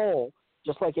as a whole,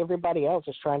 just like everybody else,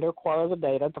 is trying to acquire the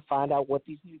data to find out what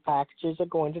these new packages are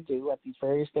going to do at these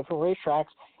various different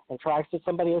racetracks, and tracks that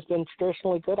somebody has been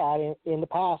traditionally good at in the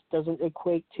past doesn't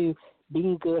equate to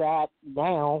being good at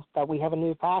now that we have a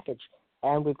new package.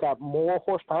 And we've got more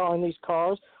horsepower in these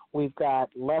cars. We've got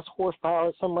less horsepower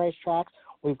at some racetracks.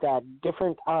 We've got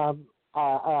different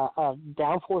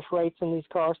downforce rates in these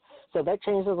cars. So that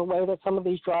changes the way that some of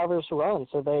these drivers run.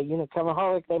 So Kevin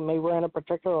Harvick, they may run a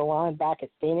particular line back at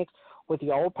Phoenix with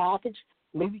the old package.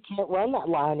 Maybe he can't run that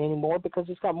line anymore because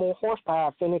he's got more horsepower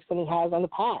at Phoenix than he has in the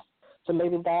past. So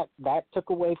maybe that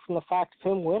took away from the fact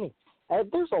of him winning.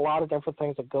 There's a lot of different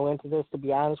things that go into this, to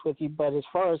be honest with you. But as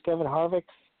far as Kevin Harvick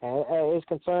is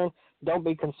concerned, don't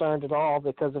be concerned at all,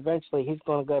 because eventually he's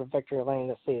going to go to victory lane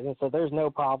this season. So there's no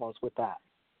problems with that.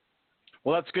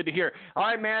 Well, that's good to hear. All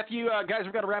right, Matthew, guys,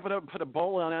 we've got to wrap it up and put a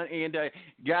bowl on it. And,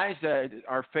 guys,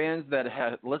 our fans that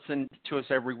have listened to us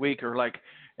every week are like,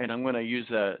 and I'm going to use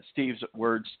Steve's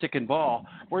word, stick and ball.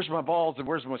 Where's my balls and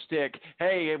where's my stick?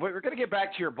 Hey, we're going to get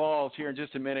back to your balls here in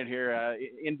just a minute here.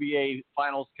 NBA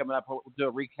Finals coming up. We'll do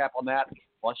a recap on that.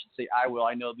 Well, I should say I will.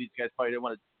 I know these guys probably don't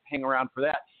want to hang around for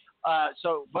that.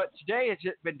 But today has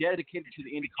been dedicated to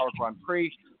the Indy Car Grand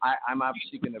Prix. I'm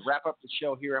obviously going to wrap up the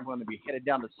show here. I'm going to be headed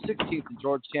down to 16th in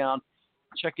Georgetown.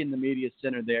 check in the media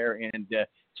center there, and so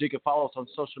you can follow us on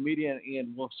social media,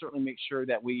 and we'll certainly make sure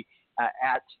that we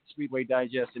at Speedway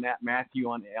Digest and at Matthew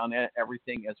on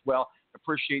everything as well.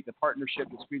 Appreciate the partnership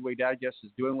that Speedway Digest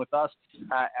is doing with us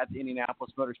at the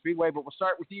Indianapolis Motor Speedway. But we'll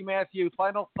start with you, Matthew.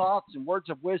 Final thoughts and words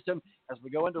of wisdom as we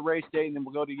go into race day, and then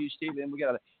we'll go to you, Steve. Then we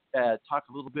got to talk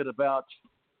a little bit about,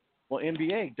 well,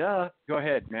 NBA. Duh. Go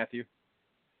ahead, Matthew.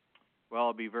 Well,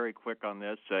 I'll be very quick on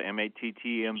this.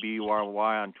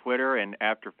 MATTMBURY on Twitter, and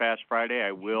after Fast Friday,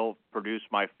 I will produce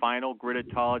my final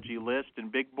Griditology list and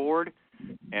big board,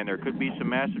 and there could be some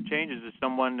massive changes if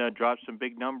someone drops some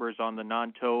big numbers on the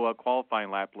non-tow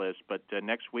qualifying lap list. But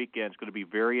next weekend, it's going to be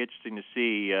very interesting to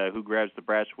see who grabs the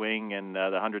brass wing and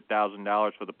the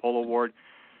 $100,000 for the pole award.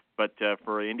 But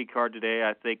for IndyCar today,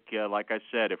 I think, like I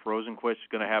said, if Rosenqvist is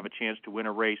going to have a chance to win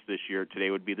a race this year, today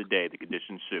would be the day. The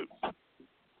conditions suit.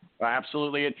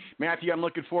 Absolutely. And Matthew, I'm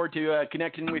looking forward to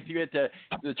connecting with you at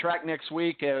the track next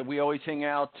week. We always hang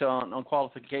out on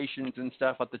qualifications and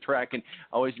stuff at the track, and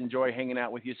I always enjoy hanging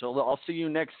out with you. So I'll see you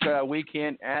next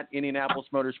weekend at Indianapolis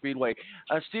Motor Speedway.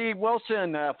 Steve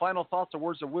Wilson, final thoughts or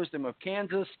words of wisdom of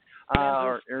Kansas,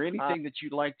 or anything that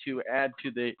you'd like to add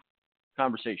to the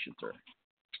conversation, sir?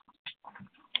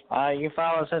 You can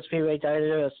follow us at Speedway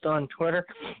Digest on Twitter.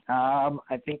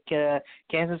 I think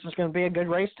Kansas is going to be a good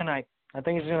race tonight. I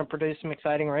think it's going to produce some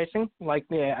exciting racing, like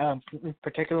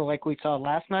particularly like we saw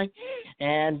last night.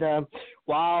 And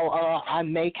while I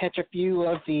may catch a few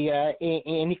of the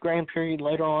Indy Grand Prix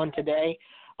later on today,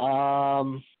 I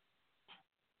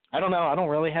don't know. I don't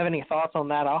really have any thoughts on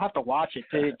that. I'll have to watch it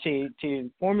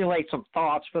to formulate some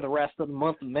thoughts for the rest of the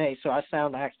month of May, so I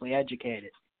sound actually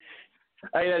educated.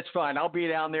 Hey, that's fine. I'll be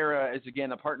down there as,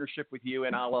 again, a partnership with you,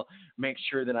 and I'll make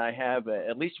sure that I have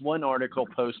at least one article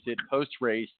posted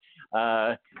post-race.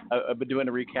 I've been doing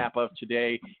a recap of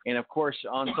today. And, of course,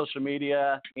 on social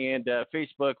media and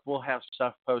Facebook, we'll have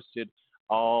stuff posted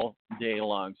all day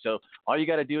long. So all you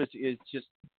got to do is just,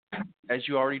 as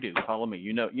you already do, follow me.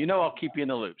 You know I'll keep you in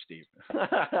the loop, Steve. All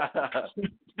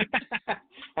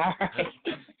right.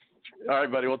 All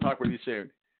right, buddy. We'll talk with you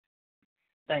soon.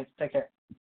 Thanks. Take care.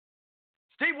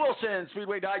 Steve Wilson,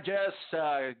 Speedway Digest.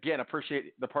 Again,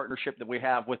 appreciate the partnership that we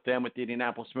have with them with the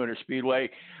Indianapolis Motor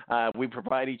Speedway. We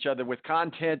provide each other with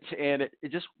content, and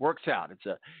it just works out.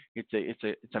 It's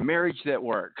a marriage that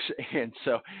works, and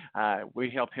so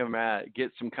we help him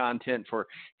get some content for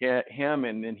him,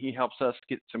 and then he helps us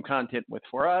get some content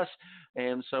for us,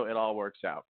 and so it all works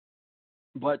out.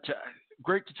 But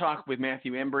great to talk with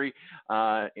Matthew Embury,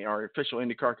 our official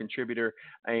IndyCar contributor.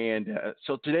 And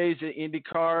so today's the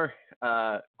IndyCar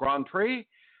Grand Prix.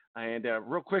 And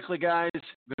real quickly, guys,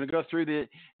 we're going to go through the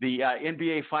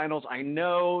NBA Finals. I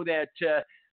know that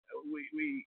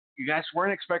you guys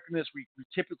weren't expecting this. We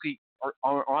typically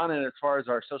are on it as far as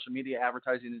our social media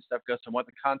advertising and stuff goes and what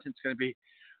the content's going to be.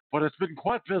 But it's been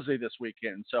quite busy this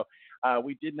weekend. So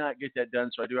we did not get that done.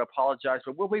 So I do apologize.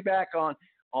 But we'll be back on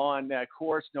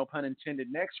course, no pun intended,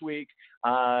 next week.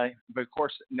 But, of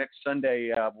course, next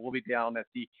Sunday we'll be down at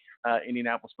the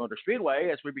Indianapolis Motor Speedway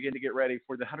as we begin to get ready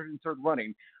for the 103rd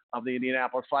running of the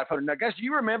Indianapolis 500. Now, guys, do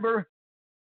you remember?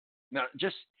 Now,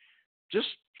 just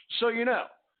so you know,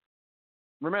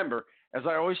 remember, as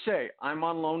I always say, I'm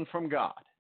on loan from God.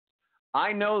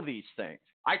 I know these things.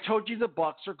 I told you the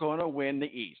Bucks are going to win the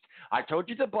East. I told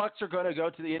you the Bucks are going to go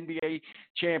to the NBA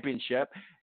championship.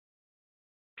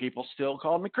 People still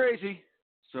called me crazy.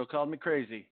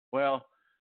 Well,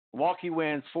 Milwaukee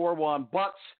wins 4-1.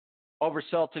 Bucks over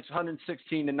Celtics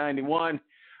 116-91.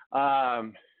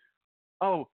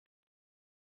 Oh,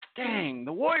 dang,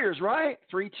 the Warriors, right?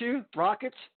 3-2,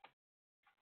 Rockets.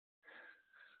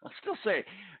 I'll still say,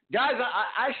 guys,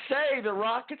 I say the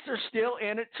Rockets are still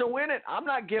in it to win it. I'm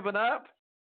not giving up.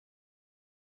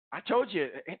 I told you,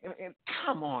 and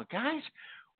come on, guys.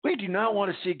 We do not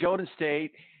want to see Golden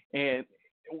State and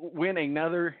win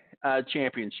another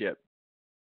championship.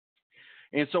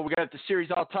 And so we got the series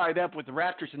all tied up with the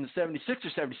Raptors and the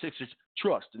 76ers. 76ers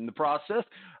trust in the process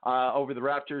over the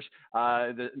Raptors.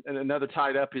 Another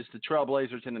tied up is the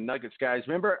Trailblazers and the Nuggets, guys.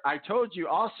 Remember, I told you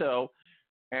also,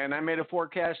 and I made a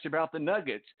forecast about the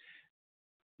Nuggets.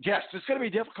 Yes, it's going to be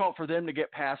difficult for them to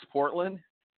get past Portland,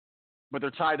 but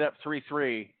they're tied up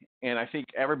 3-3, and I think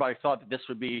everybody thought that this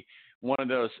would be one of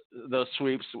those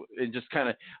sweeps and just kind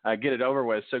of get it over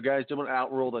with. So, guys, don't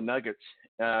outrule the Nuggets.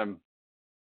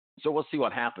 So we'll see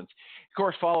what happens. Of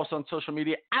course, follow us on social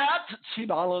media at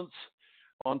C-Balance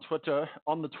on Twitter,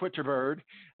 on the Twitter bird,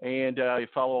 and you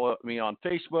follow me on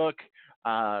Facebook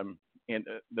and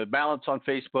the Balance on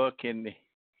Facebook. And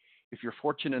if you're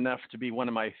fortunate enough to be one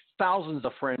of my thousands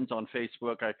of friends on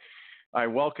Facebook, I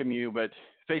welcome you. But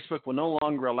Facebook will no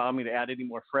longer allow me to add any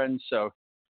more friends. So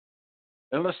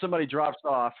unless somebody drops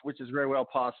off, which is very well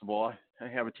possible, I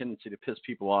have a tendency to piss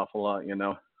people off a lot, you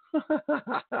know.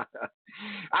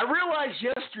 I realized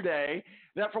yesterday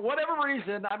that for whatever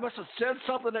reason, I must have said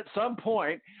something at some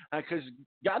point, because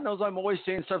God knows I'm always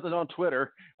saying something on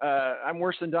Twitter. I'm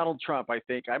worse than Donald Trump, I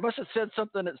think. I must have said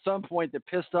something at some point that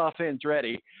pissed off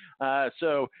Andretti.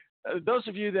 So those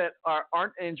of you that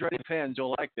aren't Andretti fans,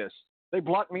 you'll like this. They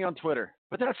blocked me on Twitter,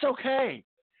 but that's okay.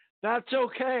 That's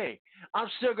okay. I'm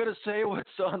still going to say what's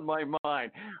on my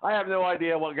mind. I have no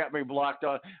idea what got me blocked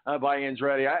on by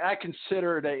Andretti. I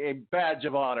consider it a badge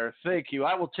of honor. Thank you.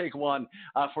 I will take one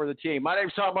for the team. My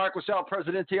name's Tom Marquis,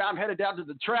 Presidente. I'm headed down to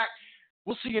the track.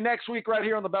 We'll see you next week right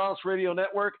here on the Balance Radio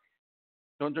Network.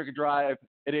 Don't drink and drive.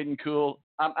 It isn't cool.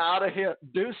 I'm out of here.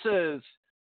 Deuces.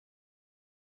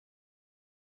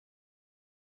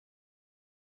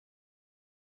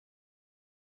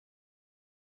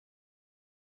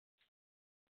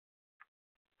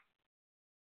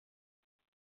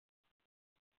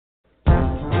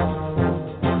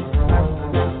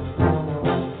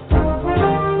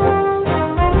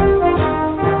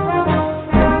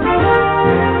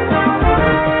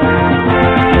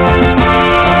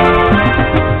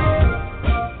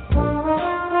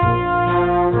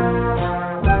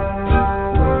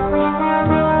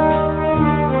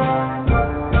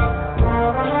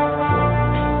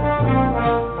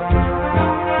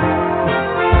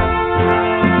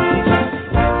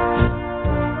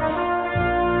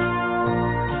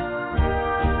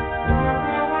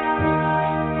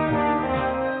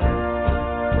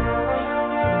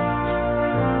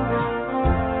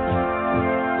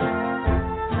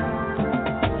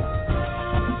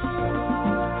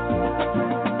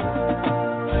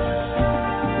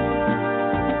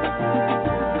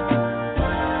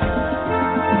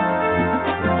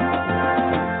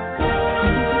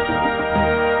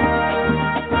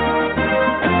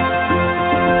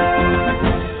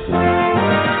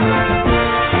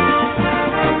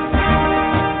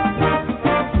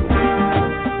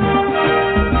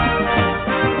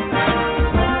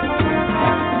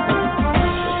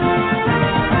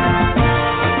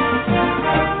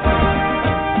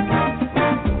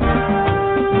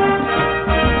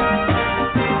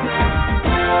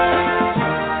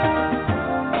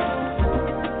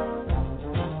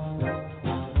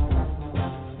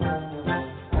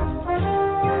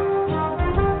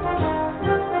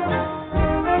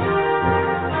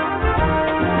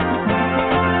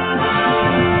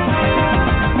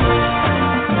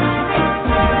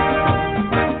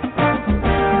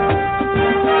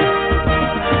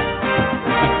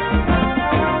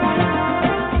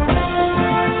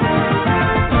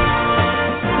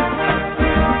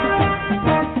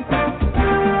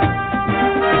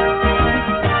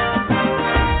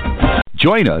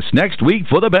 Join us next week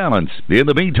for The Balance. In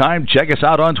the meantime, check us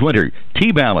out on Twitter,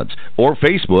 T-Balance, or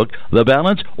Facebook, The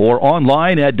Balance, or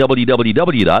online at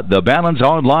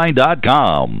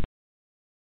www.thebalanceonline.com.